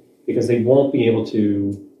trade because they won't be able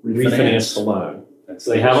to refinance the loan.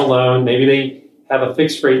 So they have a loan, maybe they have a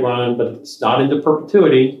fixed rate loan, but it's not into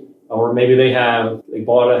perpetuity, or maybe they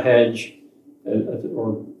bought a hedge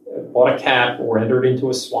or bought a cap or entered into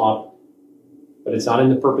a swap, but it's not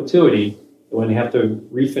into perpetuity. And when they have to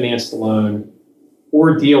refinance the loan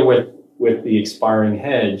or deal with the expiring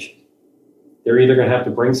hedge, they're either going to have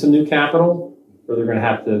to bring some new capital or they're going to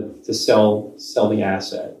have to sell the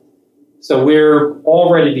asset. So we're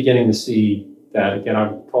already beginning to see that. Again, I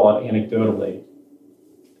call it anecdotally.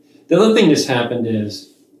 The other thing that's happened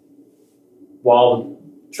is, while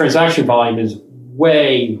transaction volume is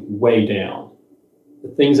way, way down, the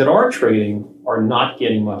things that are trading are not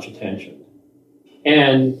getting much attention.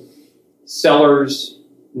 And sellers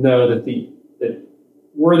know that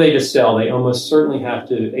were they to sell, they almost certainly have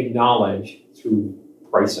to acknowledge through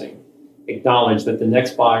pricing, acknowledge that the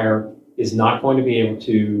next buyer is not going to be able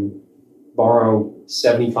to borrow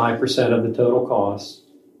 75% of the total cost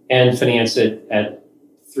and finance it at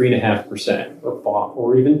 3.5%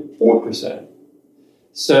 or even 4%.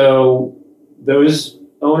 So those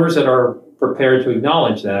owners that are prepared to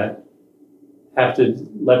acknowledge that have to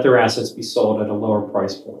let their assets be sold at a lower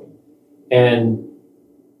price point. And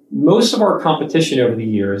most of our competition over the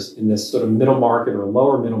years in this sort of middle market or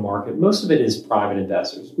lower middle market, most of it is private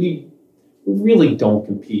investors. We really don't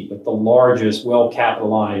compete with the largest,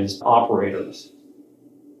 well-capitalized operators.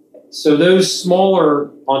 So those smaller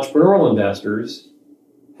entrepreneurial investors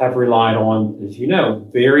have relied on, as you know,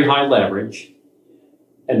 very high leverage,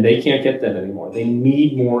 and they can't get that anymore. They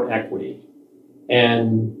need more equity.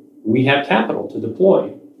 And we have capital to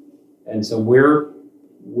deploy. And so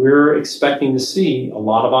we're expecting to see a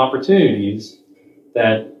lot of opportunities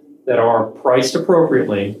that are priced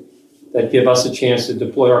appropriately, that give us a chance to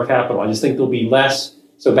deploy our capital. I just think there'll be less.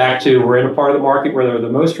 So back to, we're in a part of the market where there are the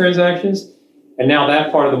most transactions, and now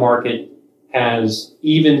that part of the market has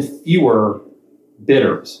even fewer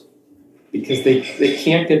bidders because they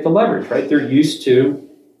can't get the leverage, right? They're used to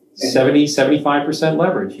 75%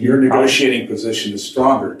 leverage. Your negotiating position is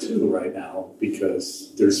stronger too right now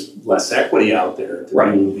because there's less equity out there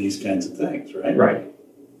to do these kinds of things, right? Right.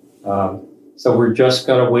 So we're just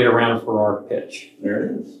going to wait around for our pitch. There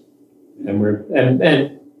it is. And we're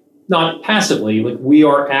and not passively, like we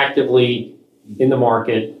are actively in the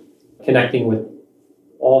market, connecting with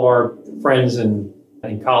all of our friends and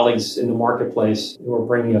colleagues in the marketplace who are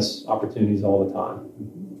bringing us opportunities all the time.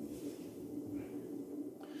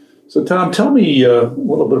 So, Tom, tell me a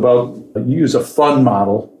little bit about, you use a fund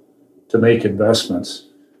model to make investments.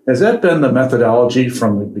 Has that been the methodology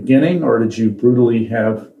from the beginning, or did you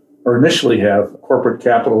initially have corporate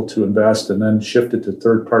capital to invest and then shift it to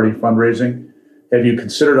third-party fundraising? Have you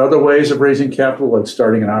considered other ways of raising capital, like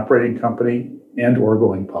starting an operating company and or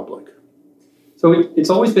going public? So it's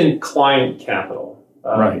always been client capital.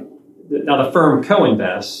 Right. Now the firm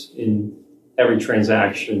co-invests in every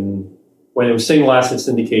transaction. When it was single asset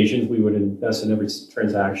syndications, we would invest in every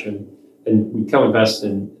transaction, and we co-invest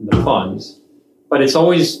in the funds. But it's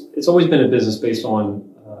always been a business based on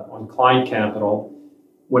client capital.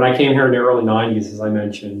 When I came here in the early 90s, as I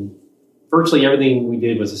mentioned, virtually everything we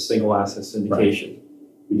did was a single asset syndication. Right.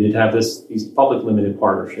 We did have these public limited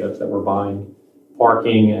partnerships that were buying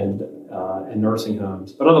parking and nursing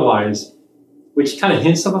homes, but otherwise, which kind of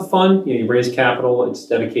hints of a fund. You raise capital, it's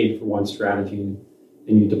dedicated for one strategy, and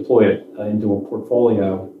you deploy it into a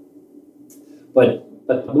portfolio.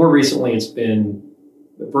 But more recently, it's been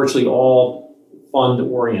virtually all fund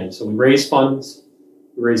oriented. So we raise funds,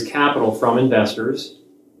 we raise capital from investors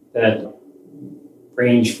that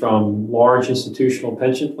range from large institutional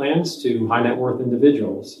pension plans to high net worth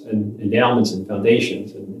individuals and endowments and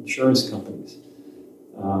foundations and insurance companies.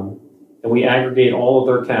 And we aggregate all of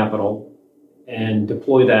their capital and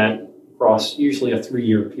deploy that across usually a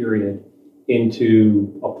 3-year period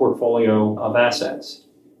into a portfolio of assets.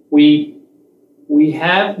 We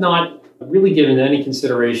have not really given any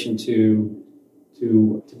consideration to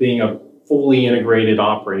being a fully integrated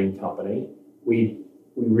operating company. We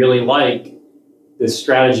really like this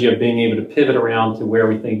strategy of being able to pivot around to where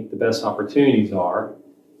we think the best opportunities are.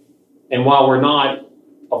 And while we're not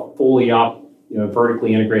a fully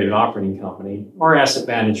vertically integrated operating company, our asset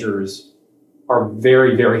managers are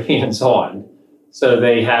very, very hands-on. So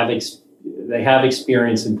they have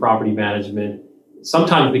experience in property management,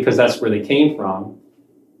 sometimes because that's where they came from.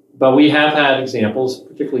 But we have had examples,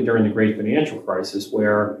 particularly during the great financial crisis,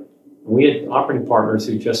 where we had operating partners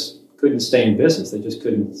who just couldn't stay in business. They just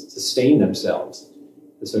couldn't sustain themselves.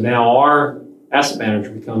 And so now our asset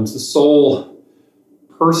manager becomes the sole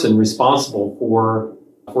person responsible for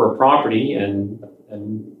a property and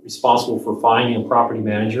responsible for finding a property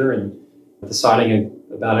manager and deciding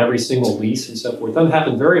about every single lease and so forth. It doesn't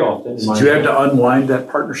happen very often. Did you have to unwind that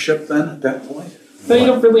partnership then at that point? No, you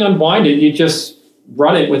don't really unwind it. You just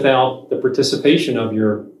run it without the participation of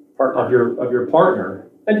your partner.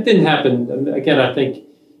 And it didn't happen. Again, I think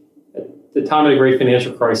at the time of the great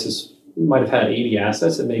financial crisis, we might have had 80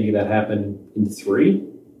 assets, and maybe that happened in 3.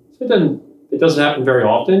 So it doesn't happen very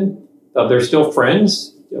often. They're still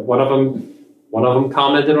friends. One of them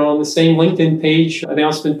commented on the same LinkedIn page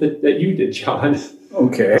announcement that you did, John.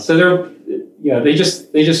 Okay. So they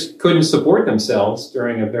just couldn't support themselves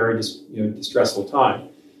during a very distressful time.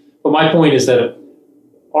 But my point is that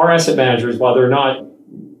our asset managers, while they're not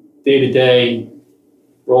day-to-day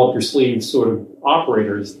roll up your sleeves sort of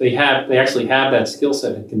operators, they actually have that skill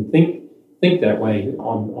set and can think that way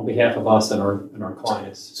on behalf of us and our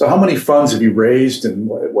clients. So how many funds have you raised and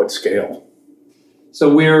at what scale?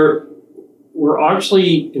 So we're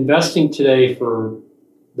actually investing today for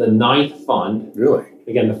the 9th fund. Really?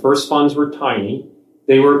 Again, the first funds were tiny.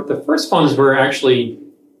 The first funds were actually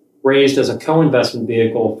raised as a co-investment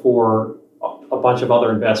vehicle for a bunch of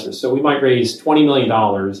other investors. So we might raise $20 million,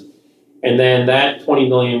 and then that $20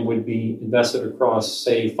 million would be invested across,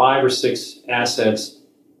 say, 5 or 6 assets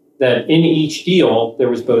that in each deal, there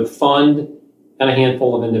was both fund and a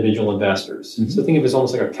handful of individual investors. Mm-hmm. So think of it as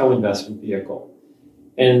almost like a co-investment vehicle.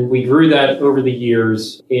 And we grew that over the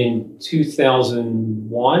years. In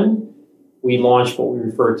 2001, we launched what we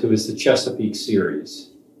refer to as the Chesapeake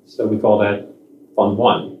series. So we call that Fund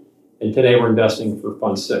 1. And today we're investing for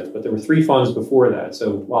Fund 6. But there were 3 funds before that.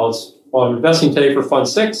 So while I'm investing today for Fund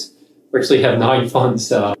 6, we actually have 9 funds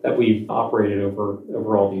that we've operated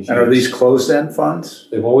over all these years. And are these closed-end funds?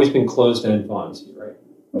 They've always been closed-end funds, right?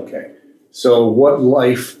 Okay. So what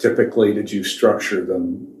life typically did you structure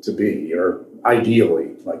them to be, or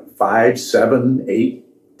ideally, like 5, 7, 8,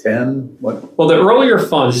 10? What? Well, the earlier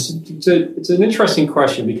funds, it's an interesting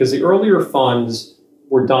question because the earlier funds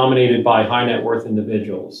were dominated by high net worth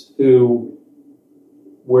individuals who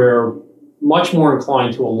were much more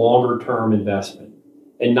inclined to a longer term investment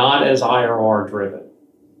and not as IRR driven.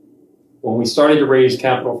 When we started to raise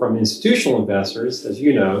capital from institutional investors, as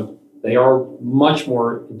you know, they are much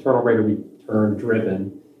more internal rate of return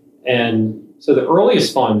driven. And so the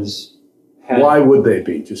earliest funds had... Why would they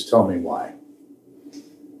be? Just tell me why.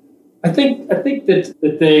 I think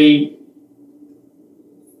that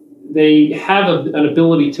they have an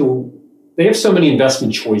ability to... They have so many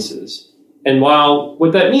investment choices. And while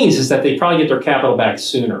what that means is that they probably get their capital back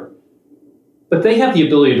sooner, but they have the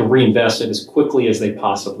ability to reinvest it as quickly as they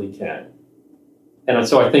possibly can. And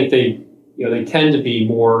so I think they tend to be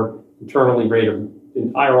more internally rated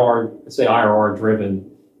in IRR driven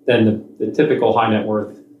than the typical high net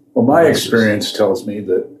worth. Well, my experience tells me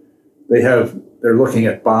that they're looking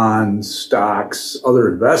at bonds, stocks, other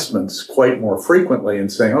investments quite more frequently and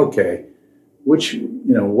saying, okay,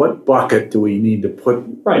 what bucket do we need to put,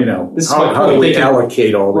 right. How do we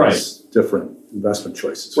allocate all these different investment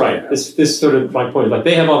choices? Right. This sort of my point. Like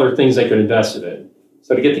they have other things they could invest it in.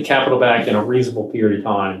 So to get the capital back in a reasonable period of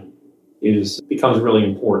time becomes really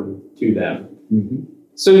important to them. Mm-hmm.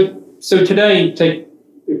 So So today,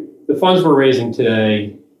 the funds we're raising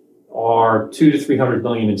today are $200 to $300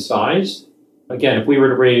 million in size. Again, if we were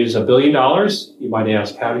to raise $1 billion, you might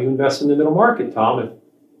ask, how do you invest in the middle market, Tom?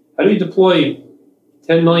 How do you deploy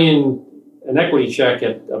 $10 million an equity check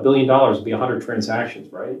at $1 billion? Would be 100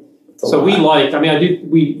 transactions, right? So we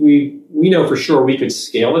know for sure we could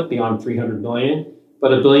scale it beyond 300 million, but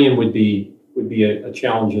 $1 billion would be a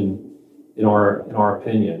challenge in our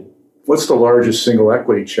opinion. What's the largest single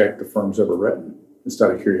equity check the firm's ever written? Just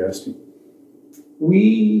out of curiosity.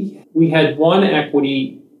 We had one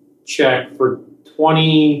equity check for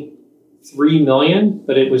 $23 million,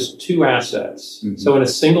 but it was 2 assets. Mm-hmm. So in a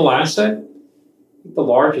single asset, I think the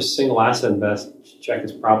largest single asset invest check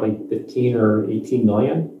is probably 15 or 18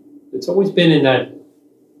 million. It's always been in that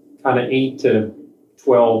kind of 8 to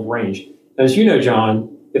 12 range. And as you know,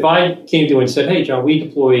 John, if I came to you and said, hey, John, we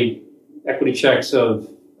deploy equity checks of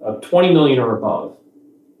 20 million or above,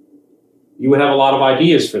 you would have a lot of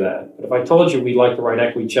ideas for that. But if I told you we'd like to write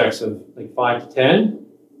equity checks of like 5 to 10,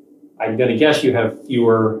 I'm going to guess you have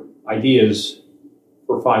fewer ideas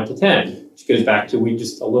for 5 to 10, which goes back to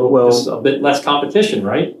just a bit less competition,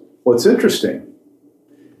 right? What's interesting,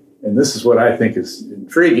 and this is what I think is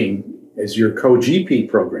intriguing, is your co-GP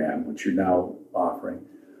program, which you're now offering,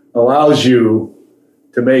 allows you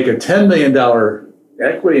to make a $10 million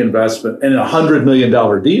equity investment in a $100 million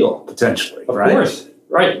deal, potentially, right? Of course,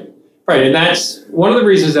 right. And that's one of the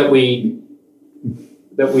reasons that we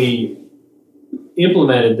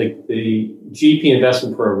implemented the GP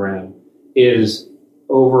investment program is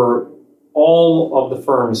over all of the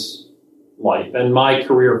firm's life and my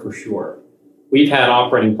career for sure. We've had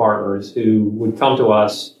operating partners who would come to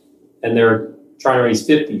us and they're trying to raise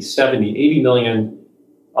 50, 70, 80 million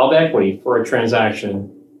of equity for a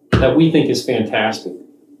transaction that we think is fantastic.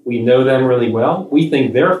 We know them really well. We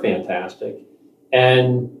think they're fantastic.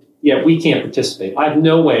 And yet we can't participate. I have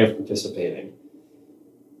no way of participating.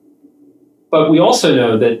 But we also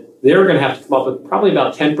know that they're going to have to come up with probably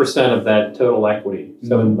about 10% of that total equity.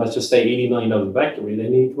 So let's just say $80 million of equity, they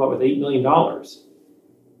need to come up with $8 million.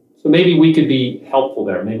 So maybe we could be helpful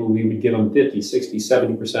there. Maybe we would give them 50, 60,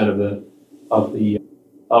 70% of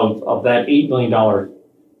that $8 million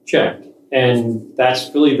check. And that's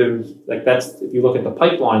really if you look at the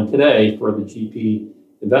pipeline today for the GP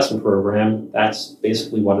investment program, that's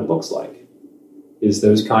basically what it looks like, is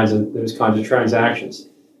those kinds of transactions.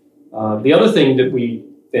 The other thing that we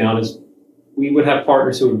found is we would have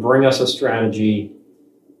partners who would bring us a strategy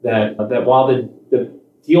that while the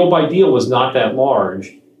deal by deal was not that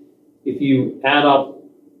large, if you add up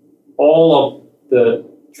all of the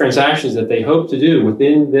transactions that they hope to do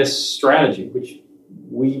within this strategy, which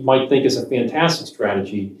we might think is a fantastic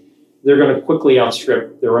strategy, they're going to quickly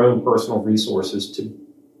outstrip their own personal resources to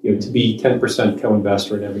be 10%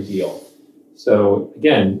 co-investor in every deal. So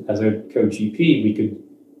again, as a co-GP, we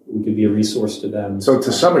could be a resource to them. So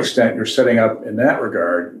to some extent, you're setting up in that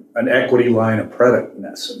regard an equity line of credit, in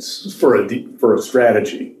essence, for a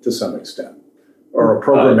strategy to some extent, or a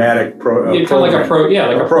programmatic program.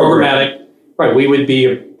 Programmatic. Right, we would be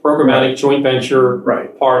a programmatic joint venture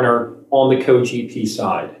partner on the co-GP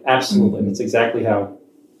side. Absolutely, mm-hmm. That's exactly how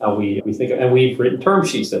we think, and we've written term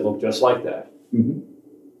sheets that look just like that. Mm-hmm.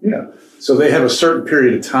 Yeah, so they have a certain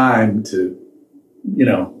period of time to,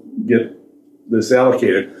 get this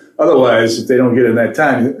allocated. Otherwise, if they don't get in that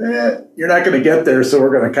time, you're not going to get there. So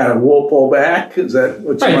we're going to kind of pull back. Is that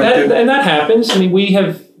what you might do? And that happens. I mean, we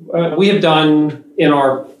have done in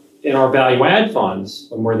our value add funds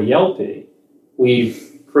when we're the LP,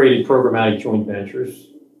 we've created programmatic joint ventures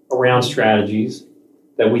around strategies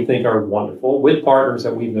that we think are wonderful with partners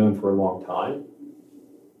that we've known for a long time.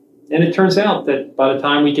 And it turns out that by the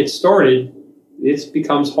time we get started, it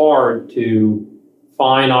becomes hard to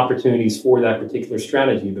find opportunities for that particular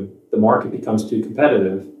strategy. The market becomes too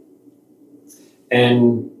competitive.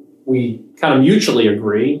 And we kind of mutually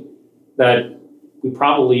agree that we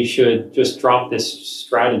probably should just drop this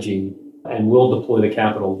strategy and we'll deploy the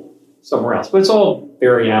capital somewhere else. But it's all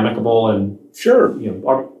very amicable and sure.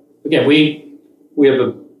 Again, we have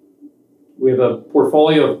a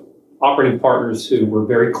portfolio of operating partners who we're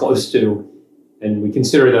very close to, and we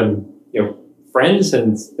consider them, friends,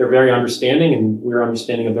 and they're very understanding, and we're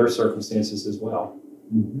understanding of their circumstances as well.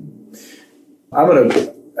 Mm-hmm.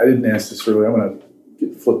 I didn't ask this earlier. I'm going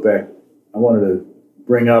to flip back. I wanted to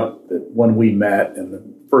bring up that when we met in the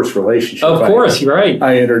first relationship, of course, you're right.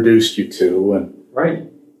 I introduced you to, and right.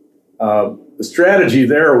 The strategy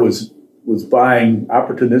there was buying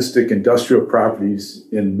opportunistic industrial properties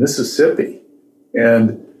in Mississippi,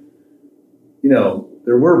 and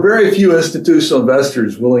there were very few institutional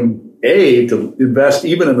investors willing to invest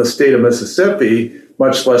even in the state of Mississippi,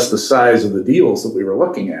 much less the size of the deals that we were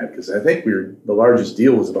looking at, because I think the largest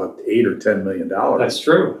deal was about $8 or $10 million. That's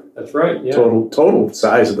true. That's right. Yeah. Total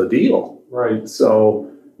size of the deal. Right.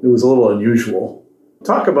 So it was a little unusual.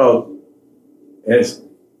 Talk about,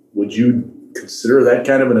 would you consider that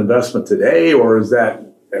kind of an investment today, or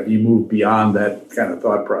have you moved beyond that kind of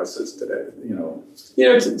thought process today?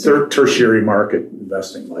 It's tertiary market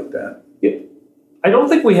investing like that. I don't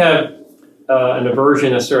think we have an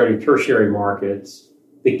aversion necessarily to tertiary markets.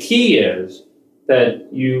 The key is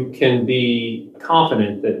that you can be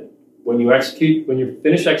confident that when you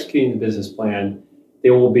finish executing the business plan,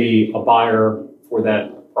 there will be a buyer for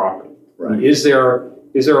that property. Right. Is there a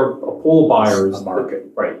pool of buyers? A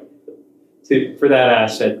market. Right. For that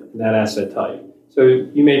asset type. So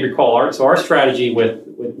you may recall our strategy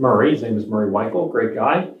with Murray, his name was Murray Weichel, great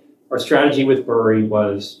guy. Our strategy with Murray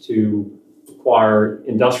was to acquire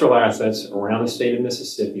industrial assets around the state of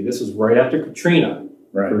Mississippi. This was right after Katrina,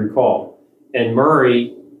 right. if you recall. And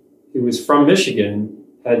Murray, who was from Michigan,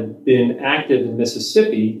 had been active in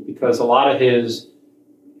Mississippi because a lot of his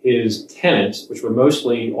tenants, which were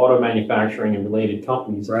mostly auto manufacturing and related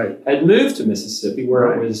companies, right. had moved to Mississippi where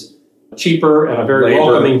right. it was cheaper and a very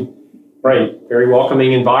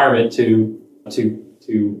welcoming environment to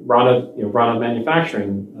run a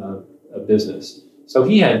manufacturing business. So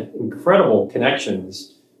he had incredible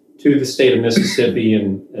connections to the state of Mississippi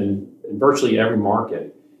and virtually every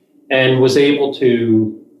market, and was able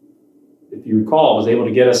to, if you recall,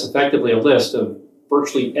 get us effectively a list of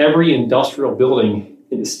virtually every industrial building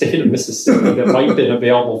in the state of Mississippi that might have been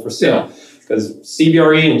available for sale. Because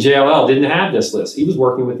CBRE and JLL didn't have this list. He was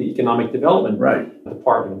working with the economic development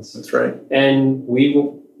departments. That's right. And we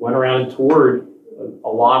went around and toured a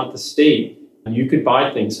lot of the state. And you could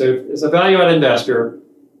buy things. So as a value-add investor,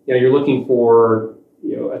 you're looking for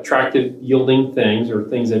attractive yielding things, or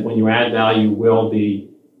things that when you add value will be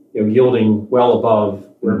yielding well above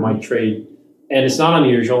where it might trade. And it's not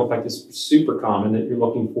unusual. In fact, it's super common that you're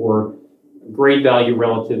looking for great value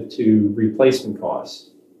relative to replacement costs.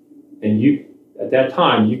 And at that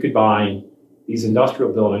time, you could buy these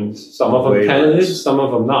industrial buildings, some of them tenanted, some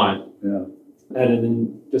of them not. Yeah.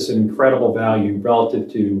 And just an incredible value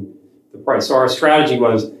relative to the price. So our strategy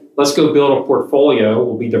was, let's go build a portfolio.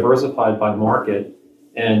 We'll be diversified by market,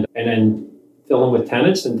 and then fill in with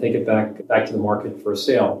tenants and take it back to the market for a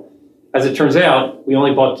sale. As it turns out, we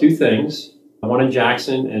only bought two things, one in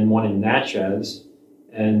Jackson and one in Natchez.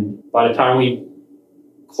 And by the time we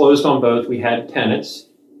closed on both, we had tenants.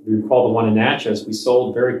 If you recall, the one in Natchez, we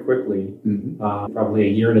sold very quickly, probably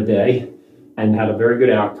a year and a day, and had a very good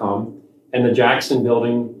outcome. And the Jackson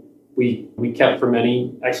building, we kept for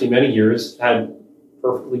many years, had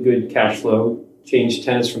perfectly good cash flow, changed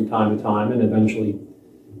tenants from time to time, and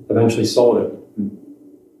eventually sold it.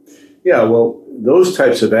 Yeah, well, those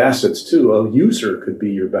types of assets too, a user could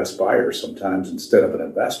be your best buyer sometimes instead of an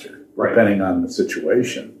investor, depending on the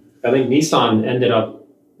situation. I think Nissan ended up,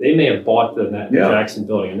 they may have bought the Jackson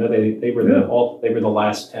building. I know they were the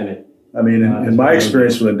last tenant. I mean, in my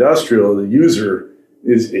experience with industrial, the user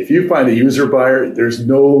is, if you find a user buyer, there's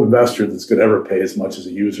no investor that's going to ever pay as much as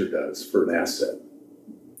a user does for an asset,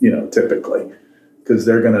 typically, because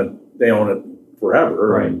they own it forever,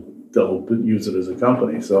 right? And they'll use it as a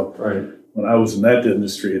company. So when I was in that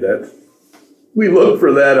industry, that we look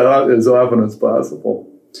for that as often as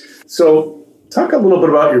possible. So talk a little bit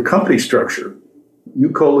about your company structure. You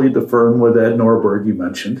co-lead the firm with Ed Norberg, you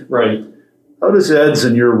mentioned. Right. How does Ed's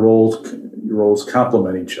and your roles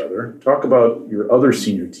complement each other? Talk about your other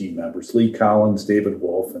senior team members, Lee Collins, David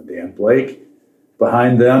Wolf, and Dan Blake.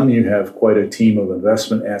 Behind them, you have quite a team of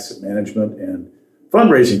investment, asset management, and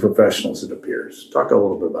fundraising professionals, it appears. Talk a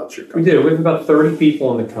little bit about your company. We do. We have about 30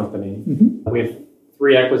 people in the company. Mm-hmm. We have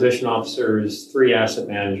 3 acquisition officers, 3 asset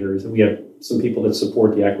managers, and we have some people that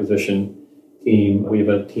support the acquisition team. We have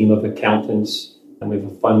a team of accountants, and we have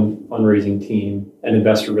a fundraising team and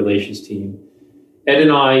investor relations team. Ed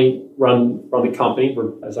and I run the company,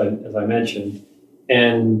 as I mentioned,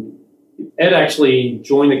 and Ed actually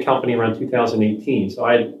joined the company around 2018. So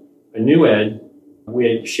I knew Ed. We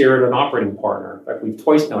had shared an operating partner. In fact, we've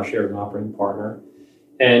twice now shared an operating partner.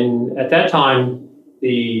 And at that time,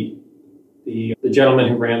 the gentleman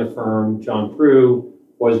who ran the firm, John Prue,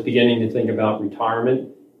 was beginning to think about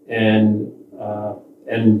retirement, and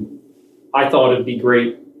I thought it'd be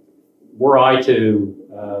great were I to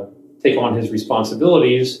take on his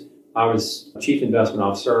responsibilities. I was chief investment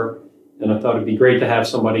officer, and I thought it'd be great to have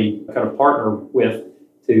somebody kind of partner with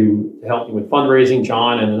to help me with fundraising.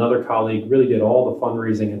 John and another colleague really did all the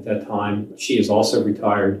fundraising at that time. She is also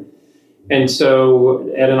retired. And so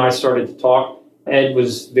Ed and I started to talk. Ed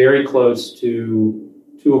was very close to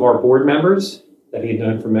two of our board members that he had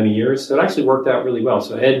known for many years. So it actually worked out really well.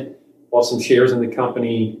 So Ed bought some shares in the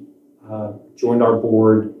company, joined our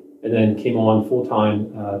board, and then came on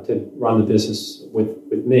full-time to run the business with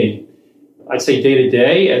me. I'd say day to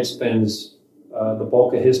day, Ed spends the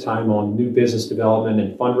bulk of his time on new business development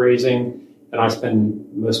and fundraising, and I spend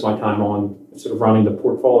most of my time on sort of running the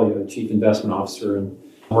portfolio, the chief investment officer, and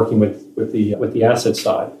working with the asset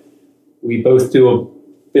side. We both do a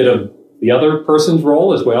bit of the other person's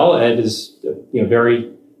role as well. Ed is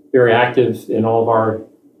very, very active in all of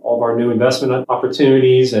our new investment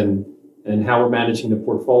opportunities and how we're managing the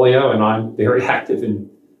portfolio, and I'm very active in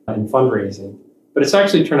fundraising. But it's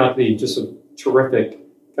actually turned out to be just a terrific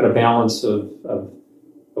kind of balance of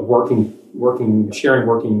sharing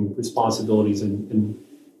working responsibilities and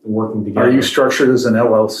working together. Are you structured as an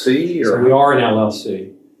LLC? So we are an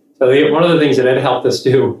LLC. So one of the things that Ed helped us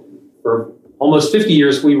do for almost 50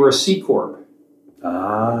 years, we were a C Corp.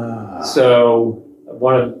 So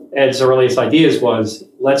one of Ed's earliest ideas was,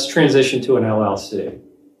 let's transition to an LLC.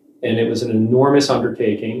 And it was an enormous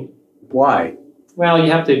undertaking. Why? Well,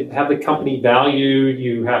 you have to have the company valued.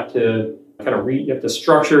 You have to you have to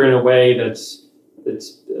structure in a way that's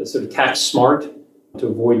sort of tax smart to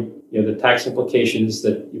avoid the tax implications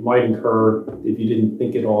that you might incur if you didn't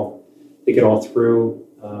think it all through.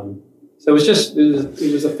 So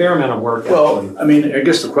it was a fair amount of work. Well, actually. I mean, I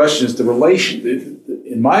guess the question is the relation.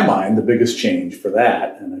 In my mind, the biggest change for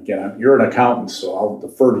that, and again, you're an accountant, so I'll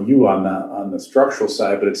defer to you on the structural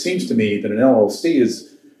side. But it seems to me that an LLC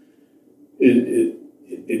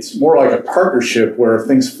it's more like a partnership where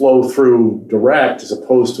things flow through direct as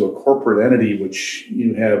opposed to a corporate entity, which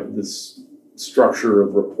you have this structure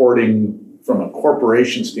of reporting from a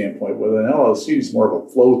corporation standpoint. With an LLC, is more of a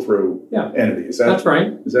flow-through entity. That's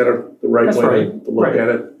right. Is that the right That's way right. to look at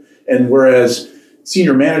it? And whereas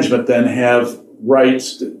senior management then have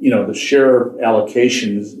rights, the share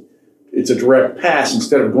allocations, it's a direct pass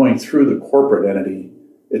instead of going through the corporate entity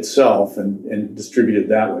itself and distributed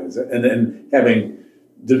that way. And then having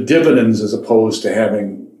the dividends as opposed to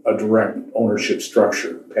having a direct ownership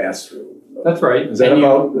structure pass through. That's right. Is that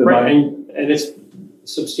and it's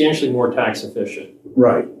substantially more tax efficient.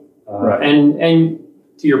 Right. Right. And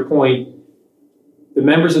to your point, the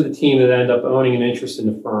members of the team that end up owning an interest in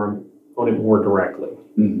the firm own it more directly.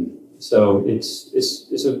 Mm-hmm. So it's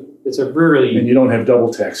a really, and you don't have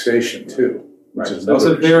double taxation too, which is so it's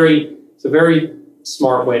a very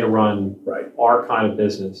smart way to run our kind of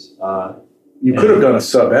business. You could have done a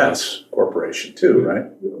sub S corporation too, right?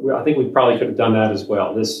 I think we probably could have done that as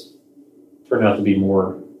well. This turned out to be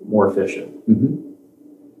more efficient. Mm-hmm.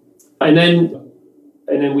 And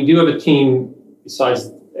then we do have a team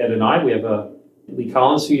besides Ed and I. We have Lee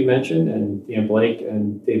Collins, who you mentioned, and Dan Blake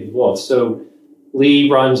and David Wolf. So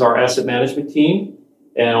Lee runs our asset management team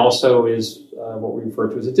and also is what we refer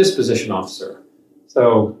to as a disposition officer.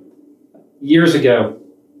 So years ago,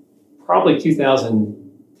 probably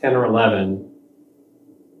 2010 or 11,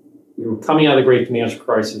 we were coming out of the great financial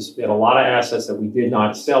crisis. We had a lot of assets that we did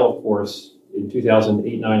not sell, of course, in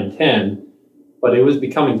 2008, 9, and 10, but it was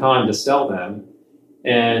becoming time to sell them.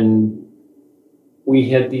 And we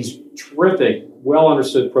had these terrific,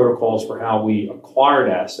 well-understood protocols for how we acquired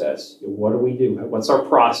assets. What do we do? What's our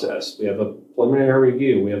process? We have a preliminary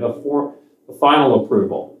review. We have a final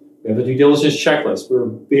approval. We have a due diligence checklist. We're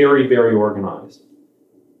very, very organized.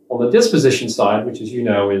 On the disposition side, which, as you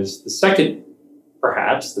know, is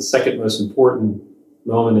perhaps the second most important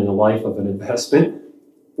moment in the life of an investment,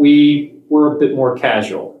 we were a bit more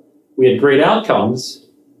casual. We had great outcomes,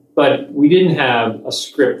 but we didn't have a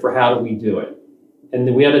script for how do we do it. And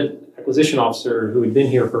then we had an acquisition officer who had been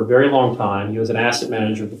here for a very long time. He was an asset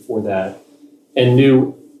manager before that and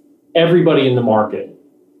knew everybody in the market.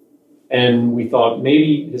 And we thought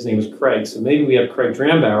maybe his name was Craig. So maybe we have Craig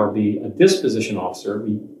Drambauer be a disposition officer.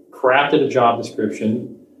 We crafted a job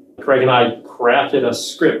description. Craig and I crafted a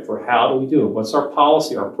script for how do we do it? What's our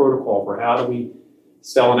policy, our protocol for how do we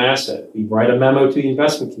sell an asset? We write a memo to the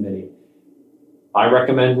investment committee. I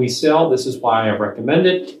recommend we sell. This is why I recommend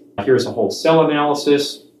it. Here's a whole sell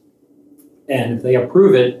analysis. And if they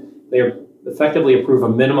approve it, they effectively approve a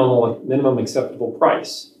minimum acceptable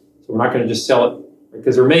price. So we're not going to just sell it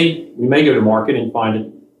because we may go to market and find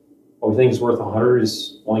it, what we think is worth 100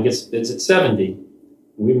 only gets bids at 70.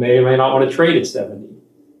 We may or may not want to trade at 70.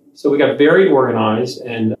 So we got very organized,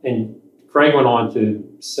 and Craig went on to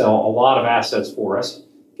sell a lot of assets for us,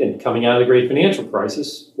 again, coming out of the great financial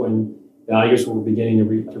crisis when values were beginning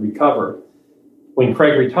to recover. When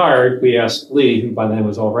Craig retired, we asked Lee, who by then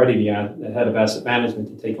was already the head of asset management,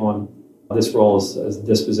 to take on this role as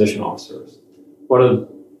disposition officers. One of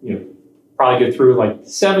the, probably go through like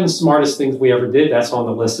 7 smartest things we ever did. That's on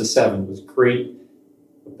the list of 7, was create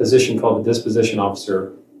a position called the disposition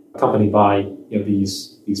officer, accompanied by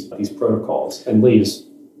these protocols. And Lee is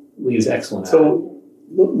excellent at it. So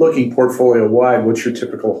looking portfolio wide, what's your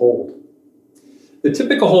typical hold? The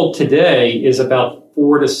typical hold today is about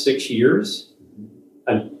 4 to 6 years.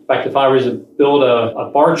 In fact, if I was to build a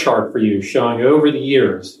bar chart for you showing over the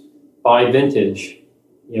years by vintage,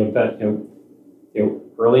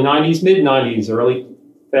 early 90s, mid 90s, early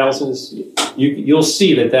 2000s, you'll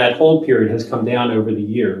see that hold period has come down over the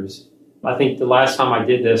years. I think the last time I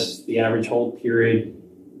did this, the average hold period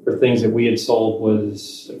for things that we had sold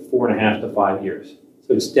was 4.5 to 5 years.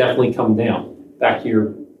 So it's definitely come down. Back to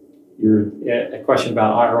your question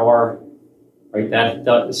about IRR, right? That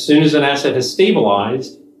as soon as an asset has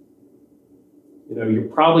stabilized, you're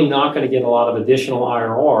probably not going to get a lot of additional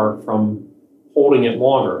IRR from holding it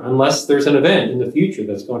longer, unless there's an event in the future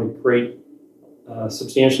that's going to create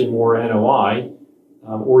substantially more NOI,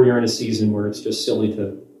 or you're in a season where it's just silly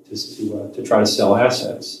to try to sell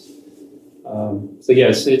assets. So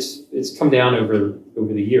yes, it's come down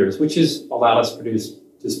over the years, which has allowed us to produce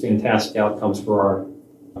just fantastic outcomes for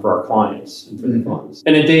our clients and for the funds.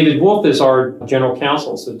 And then David Wolf is our general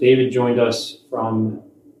counsel. So David joined us from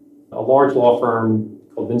a large law firm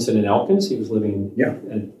called Vincent and Elkins. He was living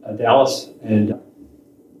in Dallas and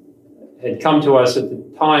had come to us at the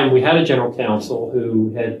time. We had a general counsel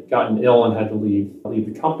who had gotten ill and had to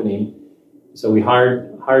leave the company. So we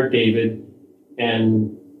hired David,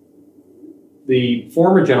 and the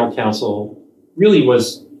former general counsel really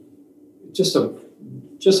was just a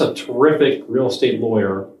terrific real estate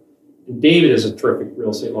lawyer. And David is a terrific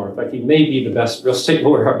real estate lawyer. In fact, he may be the best real estate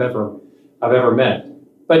lawyer I've ever met.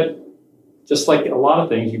 But just like a lot of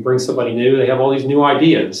things, you bring somebody new, they have all these new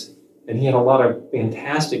ideas. And he had a lot of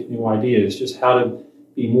fantastic new ideas, just how to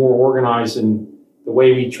be more organized in the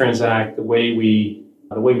way we transact, the way we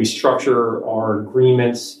structure our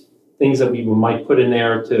agreements, things that we might put in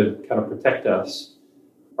there to kind of protect us.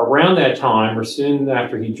 Around that time, or soon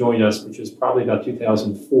after he joined us, which was probably about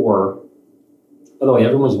 2004, by the way,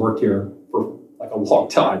 everyone's worked here for like a long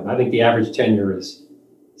time. I think the average tenure is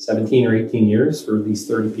 17 or 18 years for these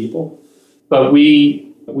 30 people. But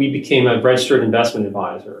we became a registered investment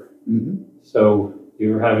advisor. Mm-hmm. So if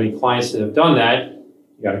you have any clients that have done that,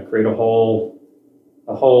 you got to create a whole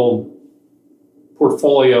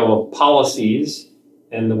portfolio of policies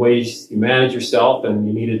and the ways you manage yourself, and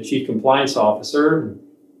you need a chief compliance officer.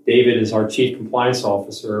 David is our chief compliance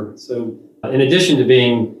officer. So in addition to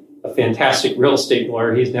being a fantastic real estate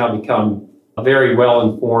lawyer, he's now become a very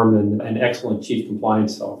well-informed and excellent chief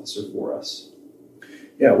compliance officer for us.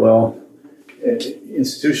 Yeah, well,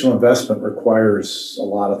 institutional investment requires a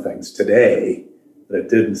lot of things today that it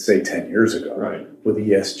didn't, say, 10 years ago. Right. With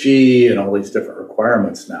ESG and all these different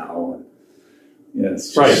requirements now. And,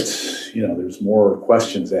 it's just, there's more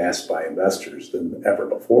questions asked by investors than ever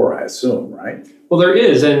before, I assume, right? Well, there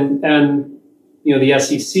is. And the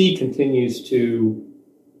SEC continues to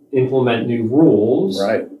implement new rules.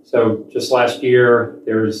 Right. So just last year,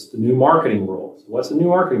 there's the new marketing rules. What's the new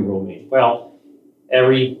marketing rule mean? Well,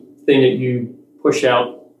 everything that you push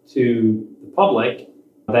out to the public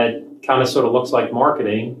that kind of sort of looks like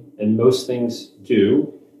marketing, and most things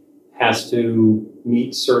do, has to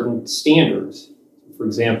meet certain standards. For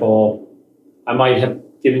example, I might have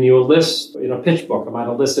given you a list in a pitch book. I might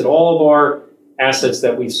have listed all of our assets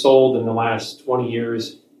that we've sold in the last 20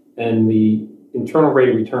 years and the internal rate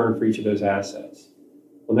of return for each of those assets.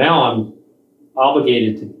 Well, now I'm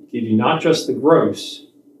obligated to give you not just the gross,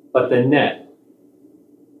 but the net.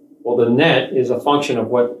 Well, the net is a function of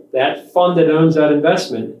what that fund that owns that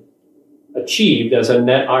investment achieved as a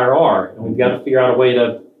net IRR. And we've got to figure out a way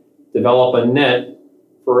to develop a net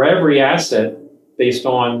for every asset based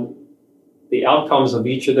on the outcomes of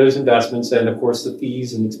each of those investments and, of course, the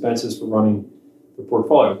fees and expenses for running the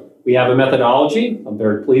portfolio. We have a methodology. I'm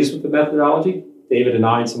very pleased with the methodology. David and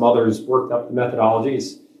I and some others worked up the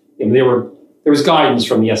methodologies. And there was guidance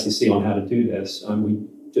from the SEC on how to do this. And we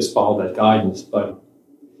just followed that guidance. But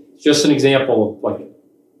it's just an example of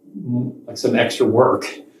like some extra work.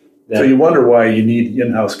 So you wonder why you need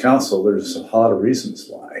in-house counsel. There's a lot of reasons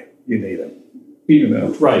why you need it.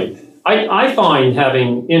 Right. I find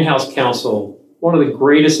having in-house counsel, one of the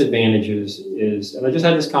greatest advantages is, and I just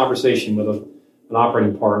had this conversation with an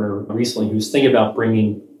operating partner recently who's thinking about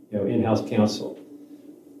bringing in-house counsel.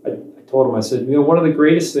 I told him, I said, one of the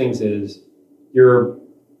greatest things is your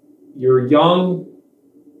young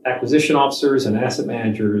acquisition officers and asset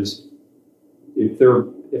managers, if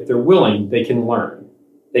they're willing, they can learn.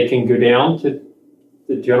 they can go down to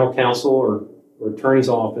the general counsel or attorney's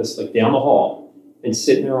office, like down the hall, and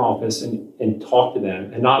sit in their office and talk to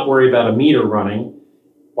them and not worry about a meter running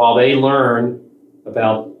while they learn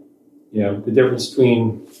about, the difference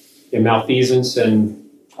between malfeasance and...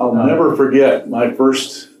 I'll never forget my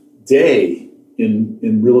first day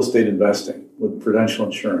in real estate investing with Prudential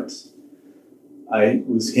Insurance. I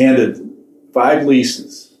was handed 5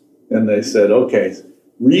 leases, and they said, okay,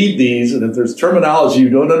 read these, and if there's terminology you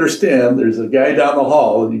don't understand, there's a guy down the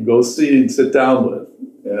hall and you go see and sit down with.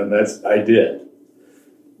 And I did.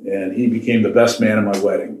 And he became the best man at my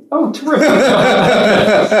wedding. Oh, terrific.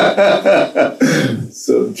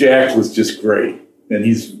 So Jack was just great. And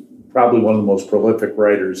he's probably one of the most prolific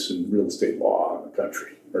writers in real estate law in the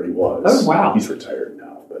country, or he was. Oh, wow. He's retired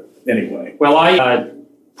now, but anyway. Well, I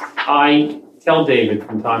tell David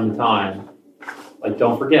from time to time,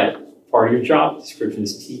 don't forget, part of your job description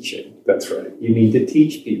is teaching. That's right. You need to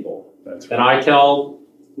teach people. That's right. And I tell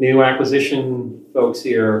new acquisition folks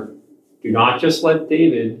here, do not just let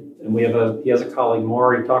David, and he has a colleague,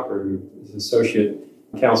 Maury Tucker, who is an associate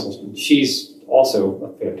counsel. She's also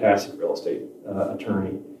a fantastic real estate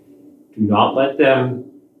attorney. Do not let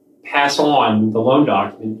them pass on the loan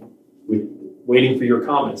document with waiting for your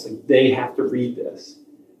comments. They have to read this.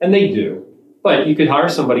 And they do. But you could hire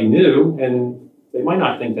somebody new and they might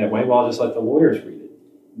not think that way. Well, I'll just let the lawyers read it.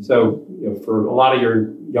 So, for a lot of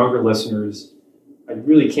your younger listeners, I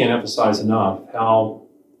really can't emphasize enough how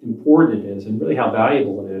important it is and really how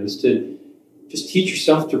valuable it is to just teach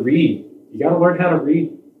yourself to read. You got to learn how to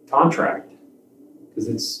read contract because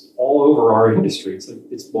it's all over our industry.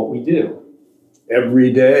 It's what we do.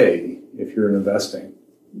 Every day, if you're investing,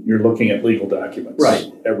 you're looking at legal documents.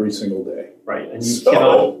 Right. Every single day. Right. And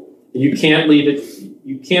you can't leave it.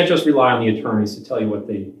 You can't just rely on the attorneys to tell you what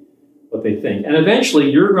they think. And eventually,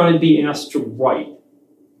 you're going to be asked to write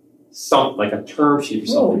something like a term sheet or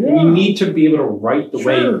something. And you need to be able to write the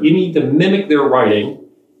way you need to mimic their writing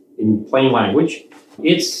in plain language.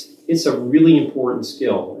 It's a really important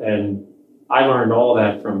skill, and I learned all of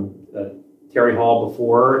that from Terry Hall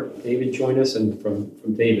before David joined us, and from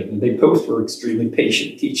David, and they both were extremely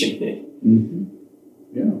patient teaching me. Mm-hmm.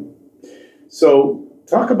 Yeah. So,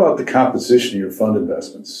 talk about the composition of your fund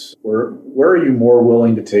investments. Where are you more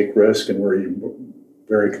willing to take risk, and where are you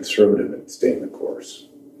very conservative in staying the course?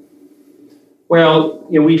 Well,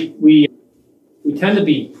 we tend to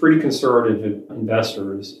be pretty conservative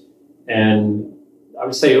investors, and I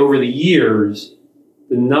would say over the years,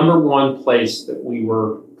 the number one place that we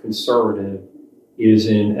were conservative is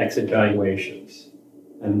in exit valuations,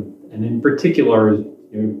 and in particular,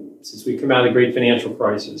 since we come out of the great financial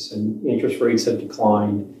crisis and interest rates have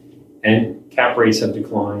declined and cap rates have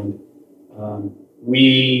declined,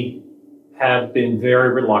 we have been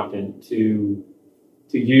very reluctant to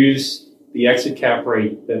use the exit cap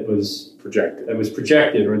rate that was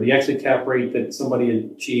projected, or the exit cap rate that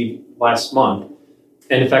somebody achieved last month.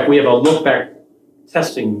 And in fact, we have a look back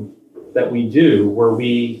testing that we do where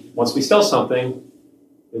once we sell something,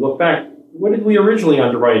 we look back, what did we originally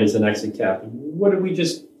underwrite as an exit cap? What did we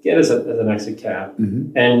just get as an exit cap?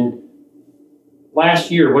 Mm-hmm. And last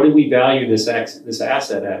year, what did we value this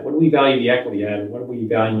asset at? What do we value the equity at? And what are we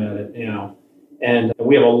valuing it now? And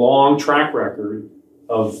we have a long track record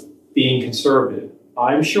of being conservative.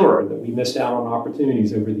 I'm sure that we missed out on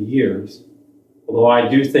opportunities over the years. Although I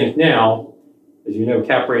do think now, as you know,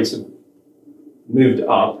 cap rates have moved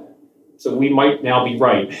up. So we might now be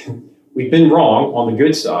right. We've been wrong on the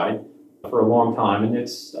good side for a long time. And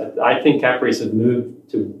I think cap rates have moved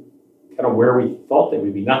to kind of where we thought they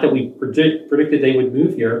would be. Not that we predicted they would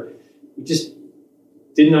move here. We just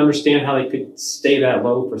didn't understand how they could stay that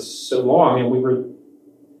low for so long. And we were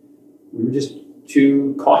just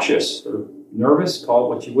too cautious or nervous, call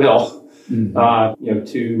it what you will, mm-hmm.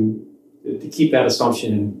 To keep that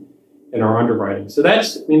assumption in our underwriting. So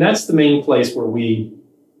that's the main place where we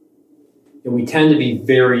tend to be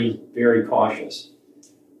very, very cautious.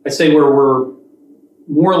 I'd say where we're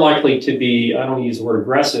more likely to be, I don't want to use the word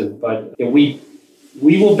aggressive, but we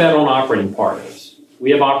will bet on operating partners.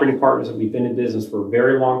 We have operating partners that we've been in business for a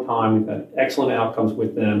very long time. We've had excellent outcomes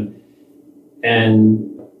with them.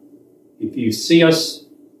 And if you see us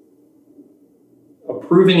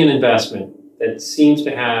approving an investment that seems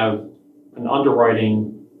to have an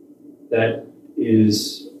underwriting that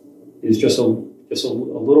is just a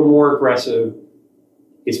little more aggressive,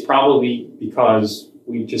 it's probably because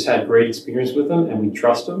we've just had great experience with them and we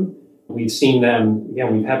trust them. We've seen them,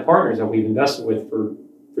 again, we've had partners that we've invested with for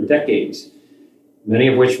decades, many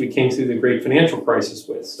of which we came through the great financial crisis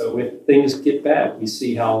with. So if things get bad, we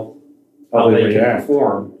see how they can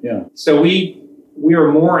perform. Yeah. So we we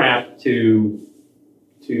are more apt to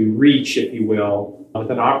reach, if you will,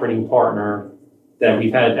 with an operating partner that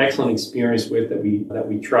we've had excellent experience with, that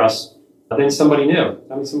we trust, than somebody new.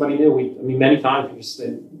 Many times we just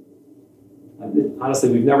said, honestly,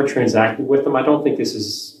 we've never transacted with them. I don't think this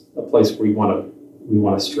is a place where we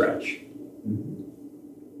want to stretch.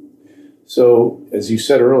 So, as you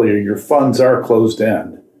said earlier, your funds are closed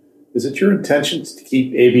end. Is it your intention to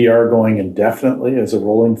keep ABR going indefinitely as a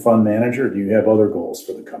rolling fund manager, or do you have other goals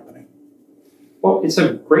for the company? Well, it's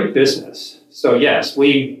a great business. So yes,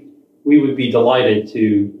 we would be delighted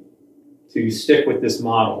to stick with this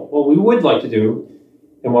model. What we would like to do,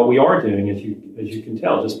 and what we are doing, as you can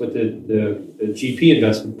tell, just with the GP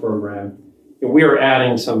investment program, we are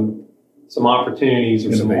adding some opportunities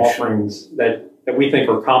or some offerings that we think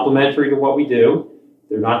are complementary to what we do.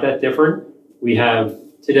 They're not that different.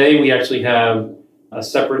 Today we actually have a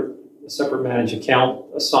separate managed account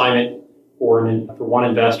assignment for one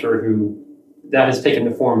investor who that has taken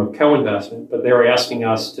the form of co-investment, but they're asking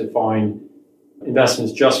us to find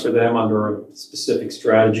investments just for them under a specific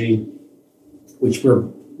strategy, which we're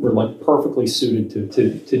like perfectly suited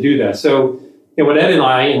to do that. So, what Ed and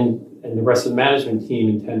I and the rest of the management team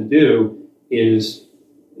intend to do is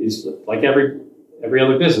like every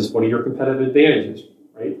other business. What are your competitive advantages,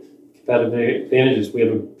 right? Competitive advantages. We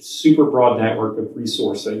have a super broad network of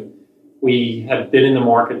resourcing. We have been in the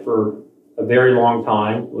market for a very long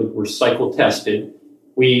time. We're cycle tested.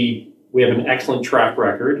 We have an excellent track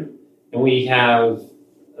record, and we have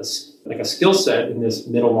a skill set in this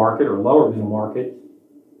middle market or lower middle market.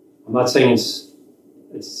 I'm not saying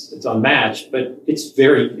it's unmatched, but it's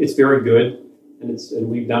very good, and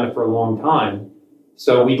we've done it for a long time.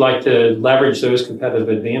 So we'd like to leverage those competitive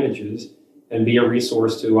advantages and be a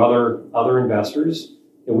resource to other investors.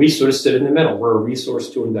 And we sort of sit in the middle. We're a resource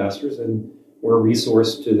to investors, and we're a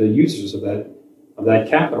resource to the users of that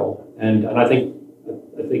capital. And I think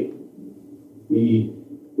we've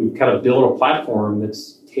kind of built a platform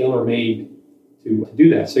that's tailor-made to do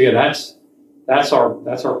that. So yeah, that's our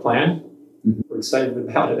plan. Mm-hmm. We're excited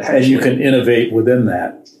about it, actually. And you can innovate within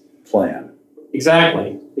that plan.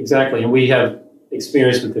 Exactly. And we have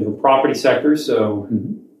experience within the property sector. So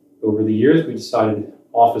over the years, we decided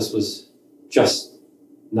office was just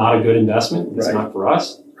not a good investment. It's not for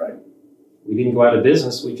us. Right. We didn't go out of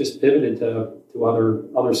business. We just pivoted to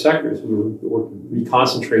other sectors. We were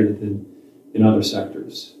reconcentrated in other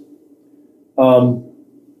sectors.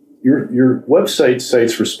 Your website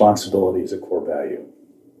cites responsibility as a core value.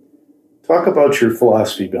 Talk about your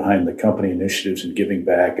philosophy behind the company initiatives in giving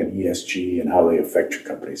back and ESG and how they affect your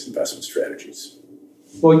company's investment strategies.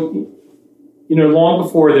 Well, long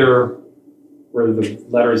before there were the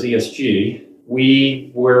letters ESG,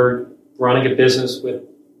 we were running a business with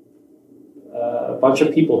a bunch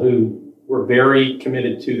of people who were very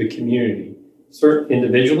committed to the community, certainly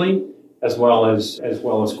individually as well as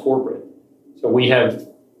corporate. So we have,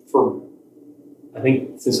 I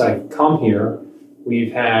think since I've come here,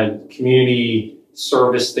 we've had community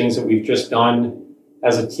service things that we've just done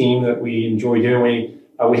as a team that we enjoy doing.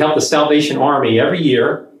 We help the Salvation Army every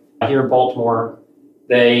year here in Baltimore.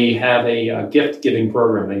 They have a gift giving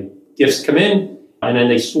program. Gifts come in, and then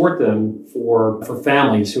they sort them for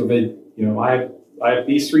families who have been, I have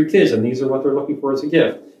these 3 kids, and these are what they're looking for as a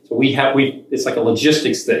gift. So it's like a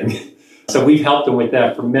logistics thing. So we've helped them with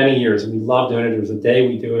that for many years, and we love doing it. There's a day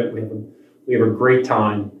we do it. We have a great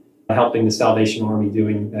time helping the Salvation Army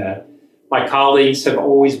doing that. My colleagues have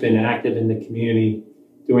always been active in the community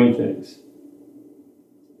doing things.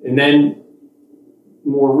 And then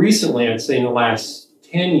more recently, I'd say in the last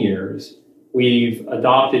 10 years, we've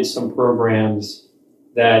adopted some programs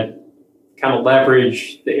that kind of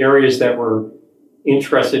leverage the areas that we're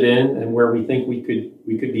interested in and where we think we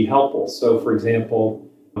could be helpful. So, for example,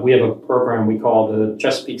 we have a program we call the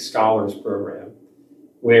Chesapeake Scholars Program,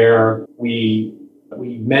 where we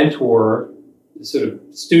mentor sort of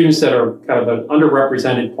students that are kind of an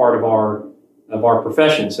underrepresented part of our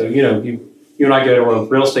profession. So, you and I go to a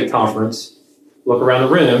real estate conference, look around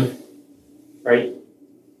the room, right?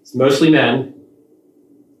 It's mostly men.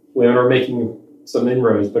 Women are making some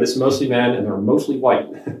inroads, but it's mostly men, and they're mostly white.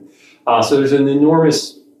 So there's an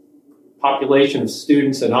enormous population of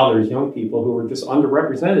students and others, young people, who are just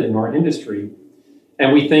underrepresented in our industry.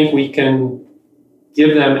 And we think we can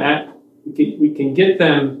give them, we can get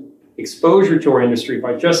them exposure to our industry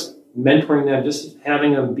by just mentoring them, just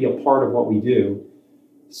having them be a part of what we do.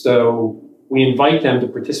 So we invite them to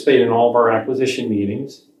participate in all of our acquisition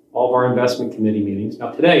meetings, all of our investment committee meetings.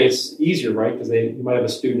 Now today it's easier, right? Because you might have a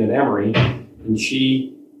student at Emory, and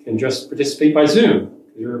she can just participate by Zoom.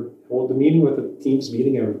 You hold the meeting with a Teams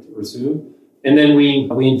meeting or Zoom. And then we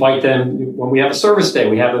invite them when we have a service day.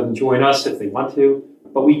 We have them join us if they want to.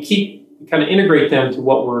 But we kind of integrate them to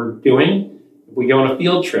what we're doing. If we go on a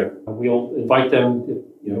field trip, we'll invite them.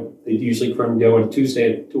 They usually couldn't go on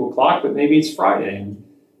Tuesday at 2:00, but maybe it's Friday.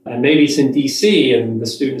 And maybe it's in DC, and the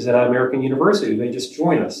students at American University, they just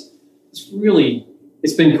join us.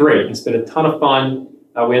 It's been great. It's been a ton of fun.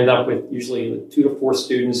 We end up with usually 2 to 4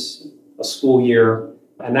 students a school year,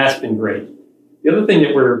 and that's been great. The other thing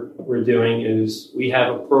that we're doing is we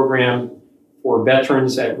have a program for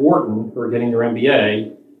veterans at Burton who are getting their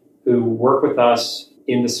MBA who work with us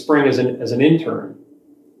in the spring as an intern.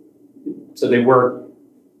 So they work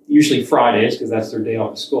usually Fridays because that's their day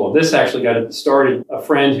off of school. This actually got started. A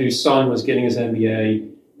friend whose son was getting his MBA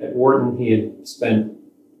at Burton.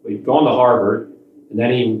 He'd gone to Harvard, and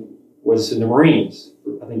then he was in the Marines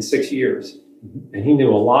for, I think, 6 years. Mm-hmm. And he knew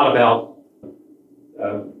a lot about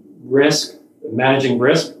risk, managing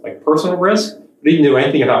risk, like personal risk, but he didn't know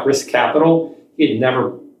anything about risk capital. He had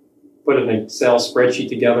never put an Excel spreadsheet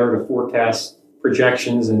together to forecast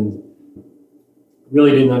projections and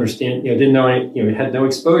really didn't understand, didn't know any, he had no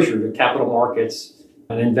exposure to capital markets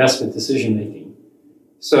and investment decision making.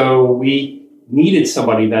 So we needed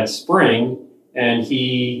somebody that spring, and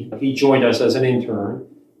he joined us as an intern.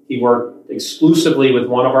 He worked exclusively with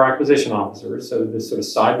one of our acquisition officers, so this sort of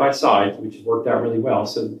side by side, which worked out really well.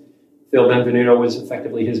 So Phil Benvenuto was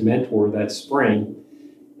effectively his mentor that spring,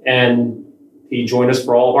 and he joined us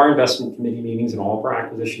for all of our investment committee meetings and all of our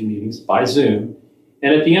acquisition meetings by Zoom.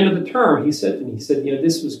 And at the end of the term, he said to me,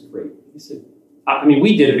 this was great. He said,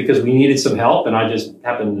 we did it because we needed some help, and I just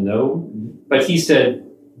happened to know. But he said,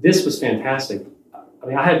 this was fantastic.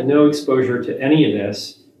 I had no exposure to any of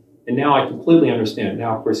this, and now I completely understand.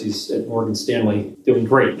 Now, of course, he's at Morgan Stanley doing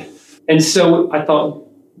great. And so I thought,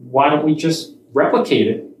 why don't we just replicate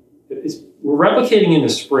it? We're replicating in the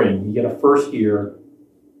spring. You get a first year.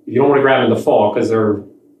 You don't want to grab in the fall because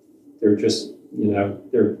they're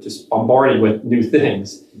just bombarded with new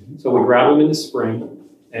things. Mm-hmm. So we grab them in the spring.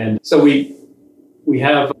 And so we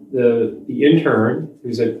have the intern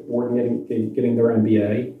who's at Burton getting their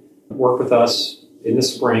MBA work with us in the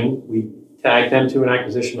spring. We tag them to an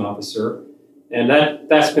acquisition officer. And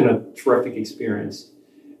that's been a terrific experience.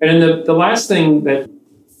 And then the last thing that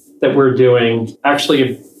we're doing,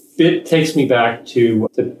 actually, it takes me back to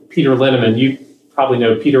Peter Linneman. You probably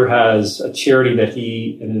know Peter has a charity that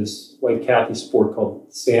he and his wife Kathy support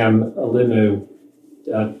called Sam Alimu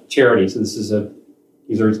Charity. So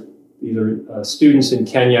these are students in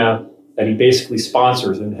Kenya that he basically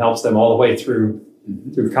sponsors and helps them all the way through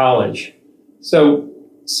college. So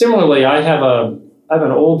similarly, I have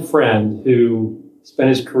an old friend who spent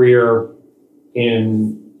his career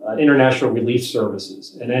in international relief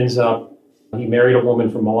services and ends up. He married a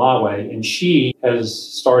woman from Malawi, and she has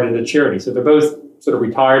started a charity. So they're both sort of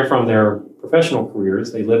retired from their professional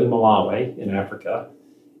careers. They live in Malawi in Africa,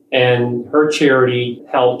 and her charity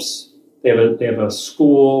helps. They have a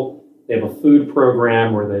school. They have a food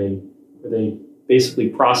program where they basically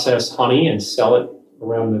process honey and sell it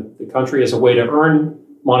around the country as a way to earn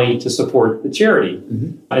money to support the charity.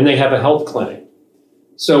 Mm-hmm. And they have a health clinic.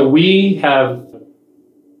 So we have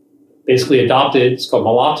basically adopted. It's called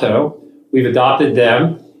Mulatto. We've adopted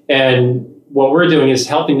them, and what we're doing is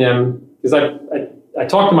helping them. Because I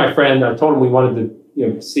talked to my friend, I told him we wanted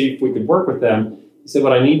to see if we could work with them. He said,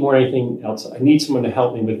 "But I need more than anything else. I need someone to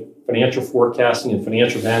help me with financial forecasting and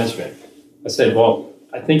financial management." I said, "Well,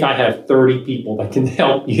 I think I have 30 people that can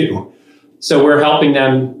help you." So we're helping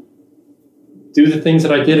them do the things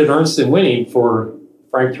that I did at Ernst & Winnie for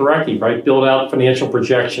Frank Turecki, right? Build out financial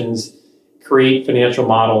projections, create financial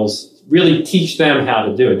models, really teach them how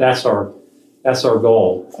to do it. That's our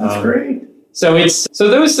goal. That's great. So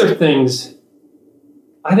those are things.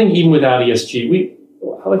 I think even without ESG,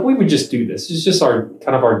 we would just do this. It's just our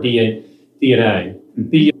DNA.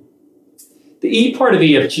 Mm-hmm. The E part of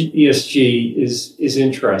ESG is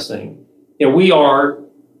interesting. We are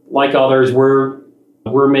like others.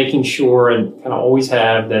 We're making sure and kind of always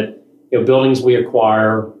have that buildings we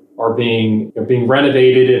acquire are being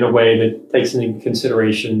renovated in a way that takes into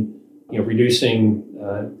consideration reducing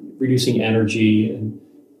energy.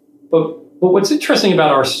 But what's interesting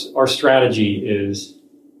about our strategy is,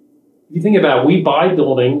 if you think about it, we buy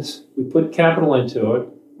buildings, we put capital into it,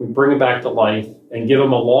 we bring it back to life and give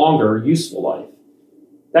them a longer, useful life.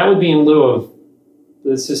 That would be in lieu of,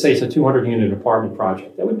 let's just say it's a 200-unit apartment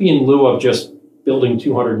project. That would be in lieu of just building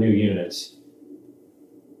 200 new units.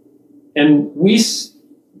 And we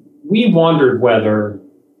wondered whether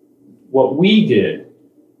what we did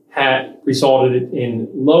had resulted in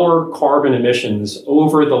lower carbon emissions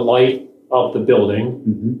over the life of the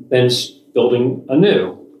building than building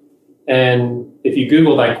anew? And if you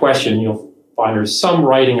Google that question, you'll find there's some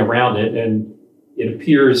writing around it, and it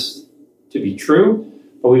appears to be true.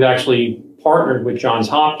 But we've actually partnered with Johns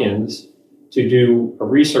Hopkins to do a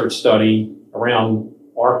research study around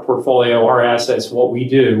our portfolio, our assets, what we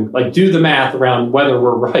do, like do the math around whether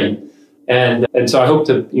we're right. And so I hope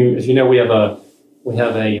to, as you know, we have a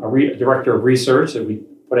director of research that we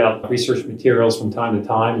put out research materials from time to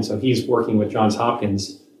time. And so he's working with Johns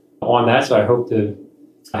Hopkins on that. So I hope to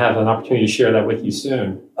have an opportunity to share that with you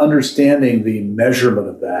soon. Understanding the measurement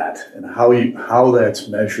of that and how that's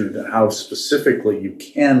measured and how specifically you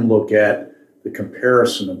can look at the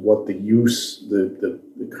comparison of what the use, the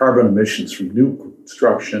carbon emissions from new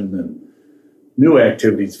construction and new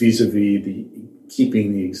activities vis-a-vis the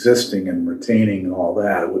keeping the existing and retaining and all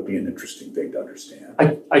that, it would be an interesting thing to understand.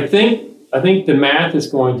 I think the math is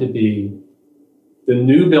going to be the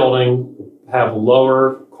new building have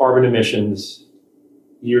lower carbon emissions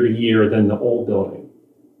year to year than the old building.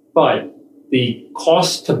 But the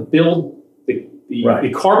cost to build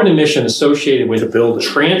the carbon emission associated with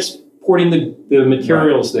transporting the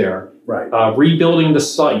materials there, rebuilding the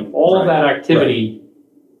site, all of that activity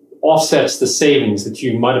offsets the savings that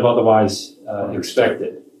you might have otherwise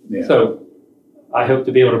expected. Yeah. So I hope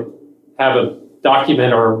to be able to have a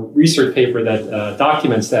document or a research paper that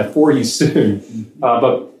documents that for you soon.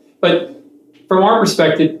 But from our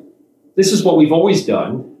perspective, this is what we've always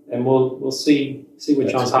done, and we'll see what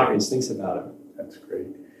Johns Hopkins thinks about it. That's great.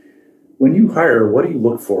 When you hire, what do you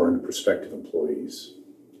look for in prospective employees?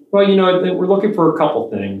 Well, we're looking for a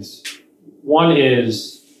couple things. One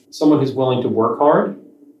is someone who's willing to work hard.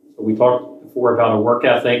 So we talked before about a work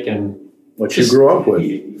ethic and what you grew up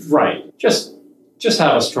with. Right. Just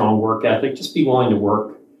have a strong work ethic. Just be willing to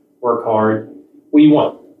work hard. We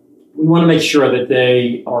want to make sure that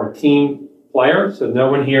they are a team player. So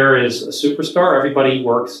no one here is a superstar. Everybody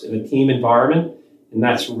works in a team environment, and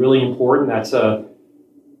that's really important. That's a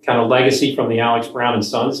kind of legacy from the Alex Brown and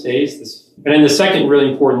Sons days. And then the second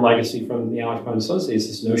really important legacy from the Alex Brown and Sons days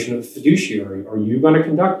is this notion of fiduciary. Are you going to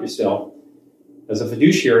conduct yourself as a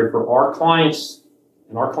fiduciary for our clients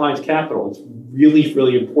and our clients' capital? It's really,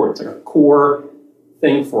 really important. It's like a core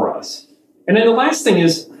thing for us. And then the last thing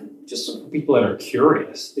is just people that are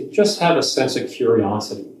curious. They just have a sense of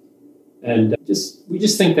curiosity. And we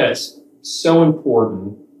just think that's so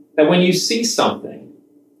important that when you see something,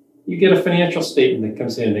 you get a financial statement that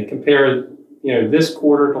comes in. They compare, this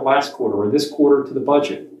quarter to last quarter or this quarter to the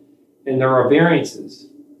budget, and there are variances.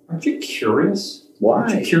 Aren't you curious? Why?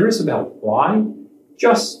 Aren't you curious about why?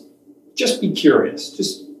 Just be curious.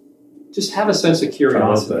 Just have a sense of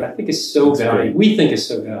curiosity. I think it's so valuable. We think it's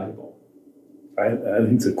so valuable. I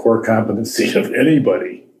think it's a core competency of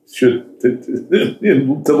anybody should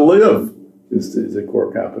to live is a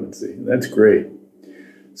core competency. That's great.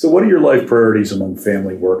 So what are your life priorities among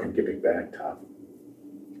family, work, and giving back, Tom?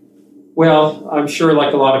 Well, I'm sure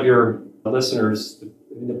like a lot of your listeners,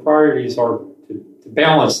 the priorities are to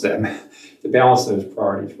balance them, to balance those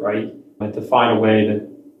priorities, right? And to find a way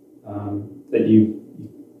that you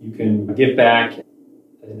can give back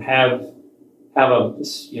and have a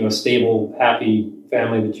stable, happy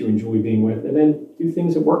family that you enjoy being with, and then do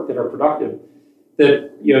things at work that are productive.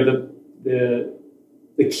 That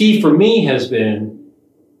the key for me has been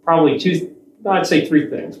probably I'd say three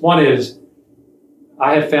things. One is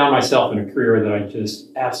I have found myself in a career that I just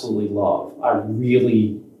absolutely love. I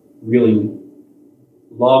really, really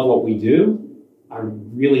love what we do. I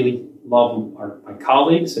really love my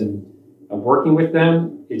colleagues and working with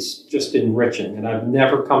them. It's just enriching, and I've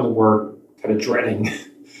never come to work kind of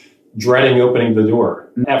dreading opening the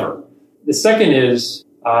door, ever. The second is,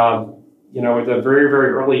 at a very, very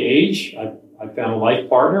early age, I found a life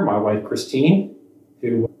partner, my wife, Christine,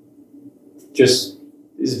 who just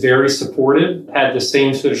is very supportive, had the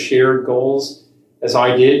same sort of shared goals as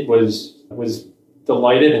I did, was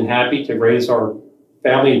delighted and happy to raise our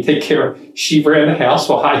family and take care of. She ran the house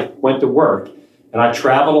while I went to work, and I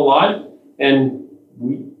traveled a lot, and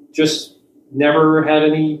we just never had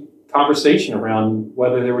any conversation around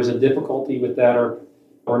whether there was a difficulty with that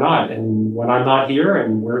or not. And when I'm not here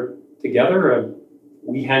and we're together,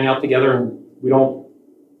 we hang out together, and we don't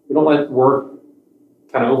let work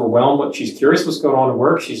kind of overwhelm what she's curious what's going on at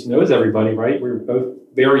work. She knows everybody, right? We were both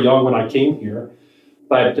very young when I came here,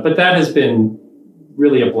 but that has been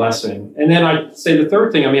really a blessing. And then I'd say the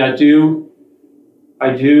third thing, I do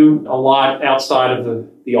a lot outside of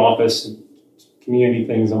the office, community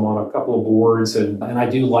things. I'm on a couple of boards, and I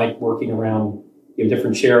do like working around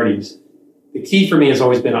different charities. The key for me has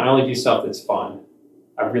always been I only do stuff that's fun.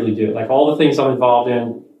 I really do. Like all the things I'm involved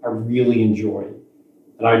in, I really enjoy.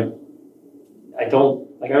 And I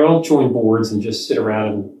don't join boards and just sit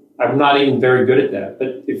around, and I'm not even very good at that.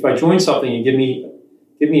 But if I join something and give me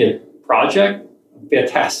a project, I'm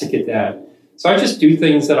fantastic at that. So I just do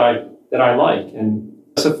things that I like, and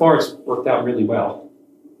so far it's worked out really well.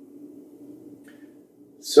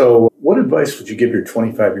 So what advice would you give your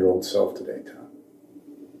 25-year-old self today, Tom?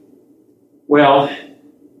 Well,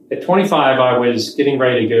 at 25, I was getting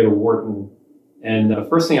ready to go to Wharton. And the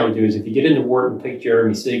first thing I would do is, if you get into Wharton, take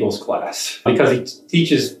Jeremy Siegel's class, because he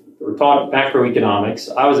teaches or taught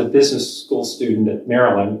macroeconomics. I was a business school student at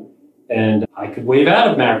Maryland, and I could wave out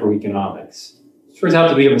of macroeconomics. It turns out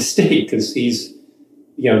to be a mistake, because he's,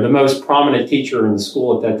 the most prominent teacher in the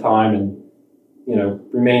school at that time, and,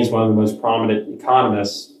 remains one of the most prominent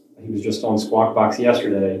economists. He was just on Squawk Box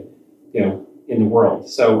yesterday, in the world.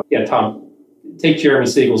 So, Tom, take Jeremy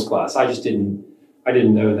Siegel's class. I didn't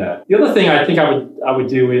know that. The other thing I think I would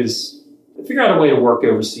do is figure out a way to work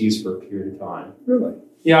overseas for a period of time. Really?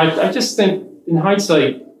 Yeah, I just think, in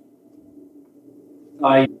hindsight,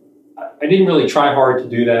 I didn't really try hard to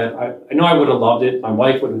do that. I know I would have loved it. My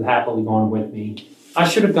wife would have happily gone with me. I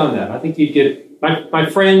should have done that. I think you'd get my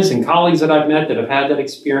friends and colleagues that I've met that have had that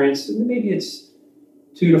experience, and maybe it's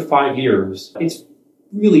 2 to 5 years. It's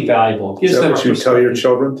really valuable. Is that what you tell your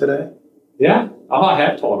children today? Yeah. Oh, I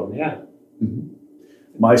have taught them, yeah. Mm-hmm.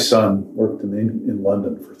 My son worked in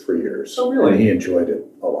London for 3 years. Oh, really? And he enjoyed it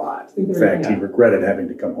a lot. In fact, he regretted having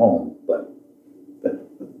to come home, but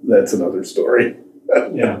that's another story.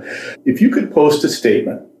 Yeah. If you could post a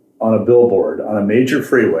statement on a billboard on a major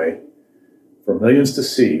freeway for millions to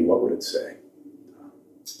see, what would it say?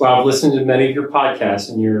 Well, I've listened to many of your podcasts,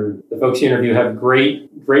 and the folks you interview have great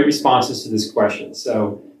responses to this question.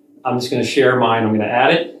 So I'm just going to share mine. I'm going to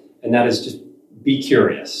add it, and that is just be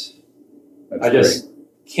curious. That's I just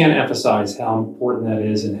can't emphasize how important that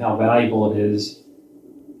is, and how valuable it is,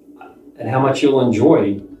 and how much you'll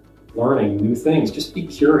enjoy learning new things. Just be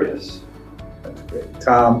curious. That's great.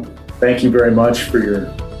 Tom, thank you very much for your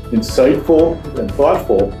insightful and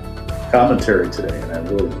thoughtful commentary today, and I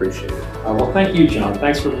really appreciate it. Well, thank you, John.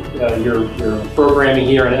 Thanks for your programming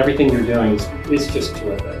here, and everything you're doing. It's just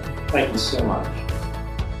terrific. Thank you so much.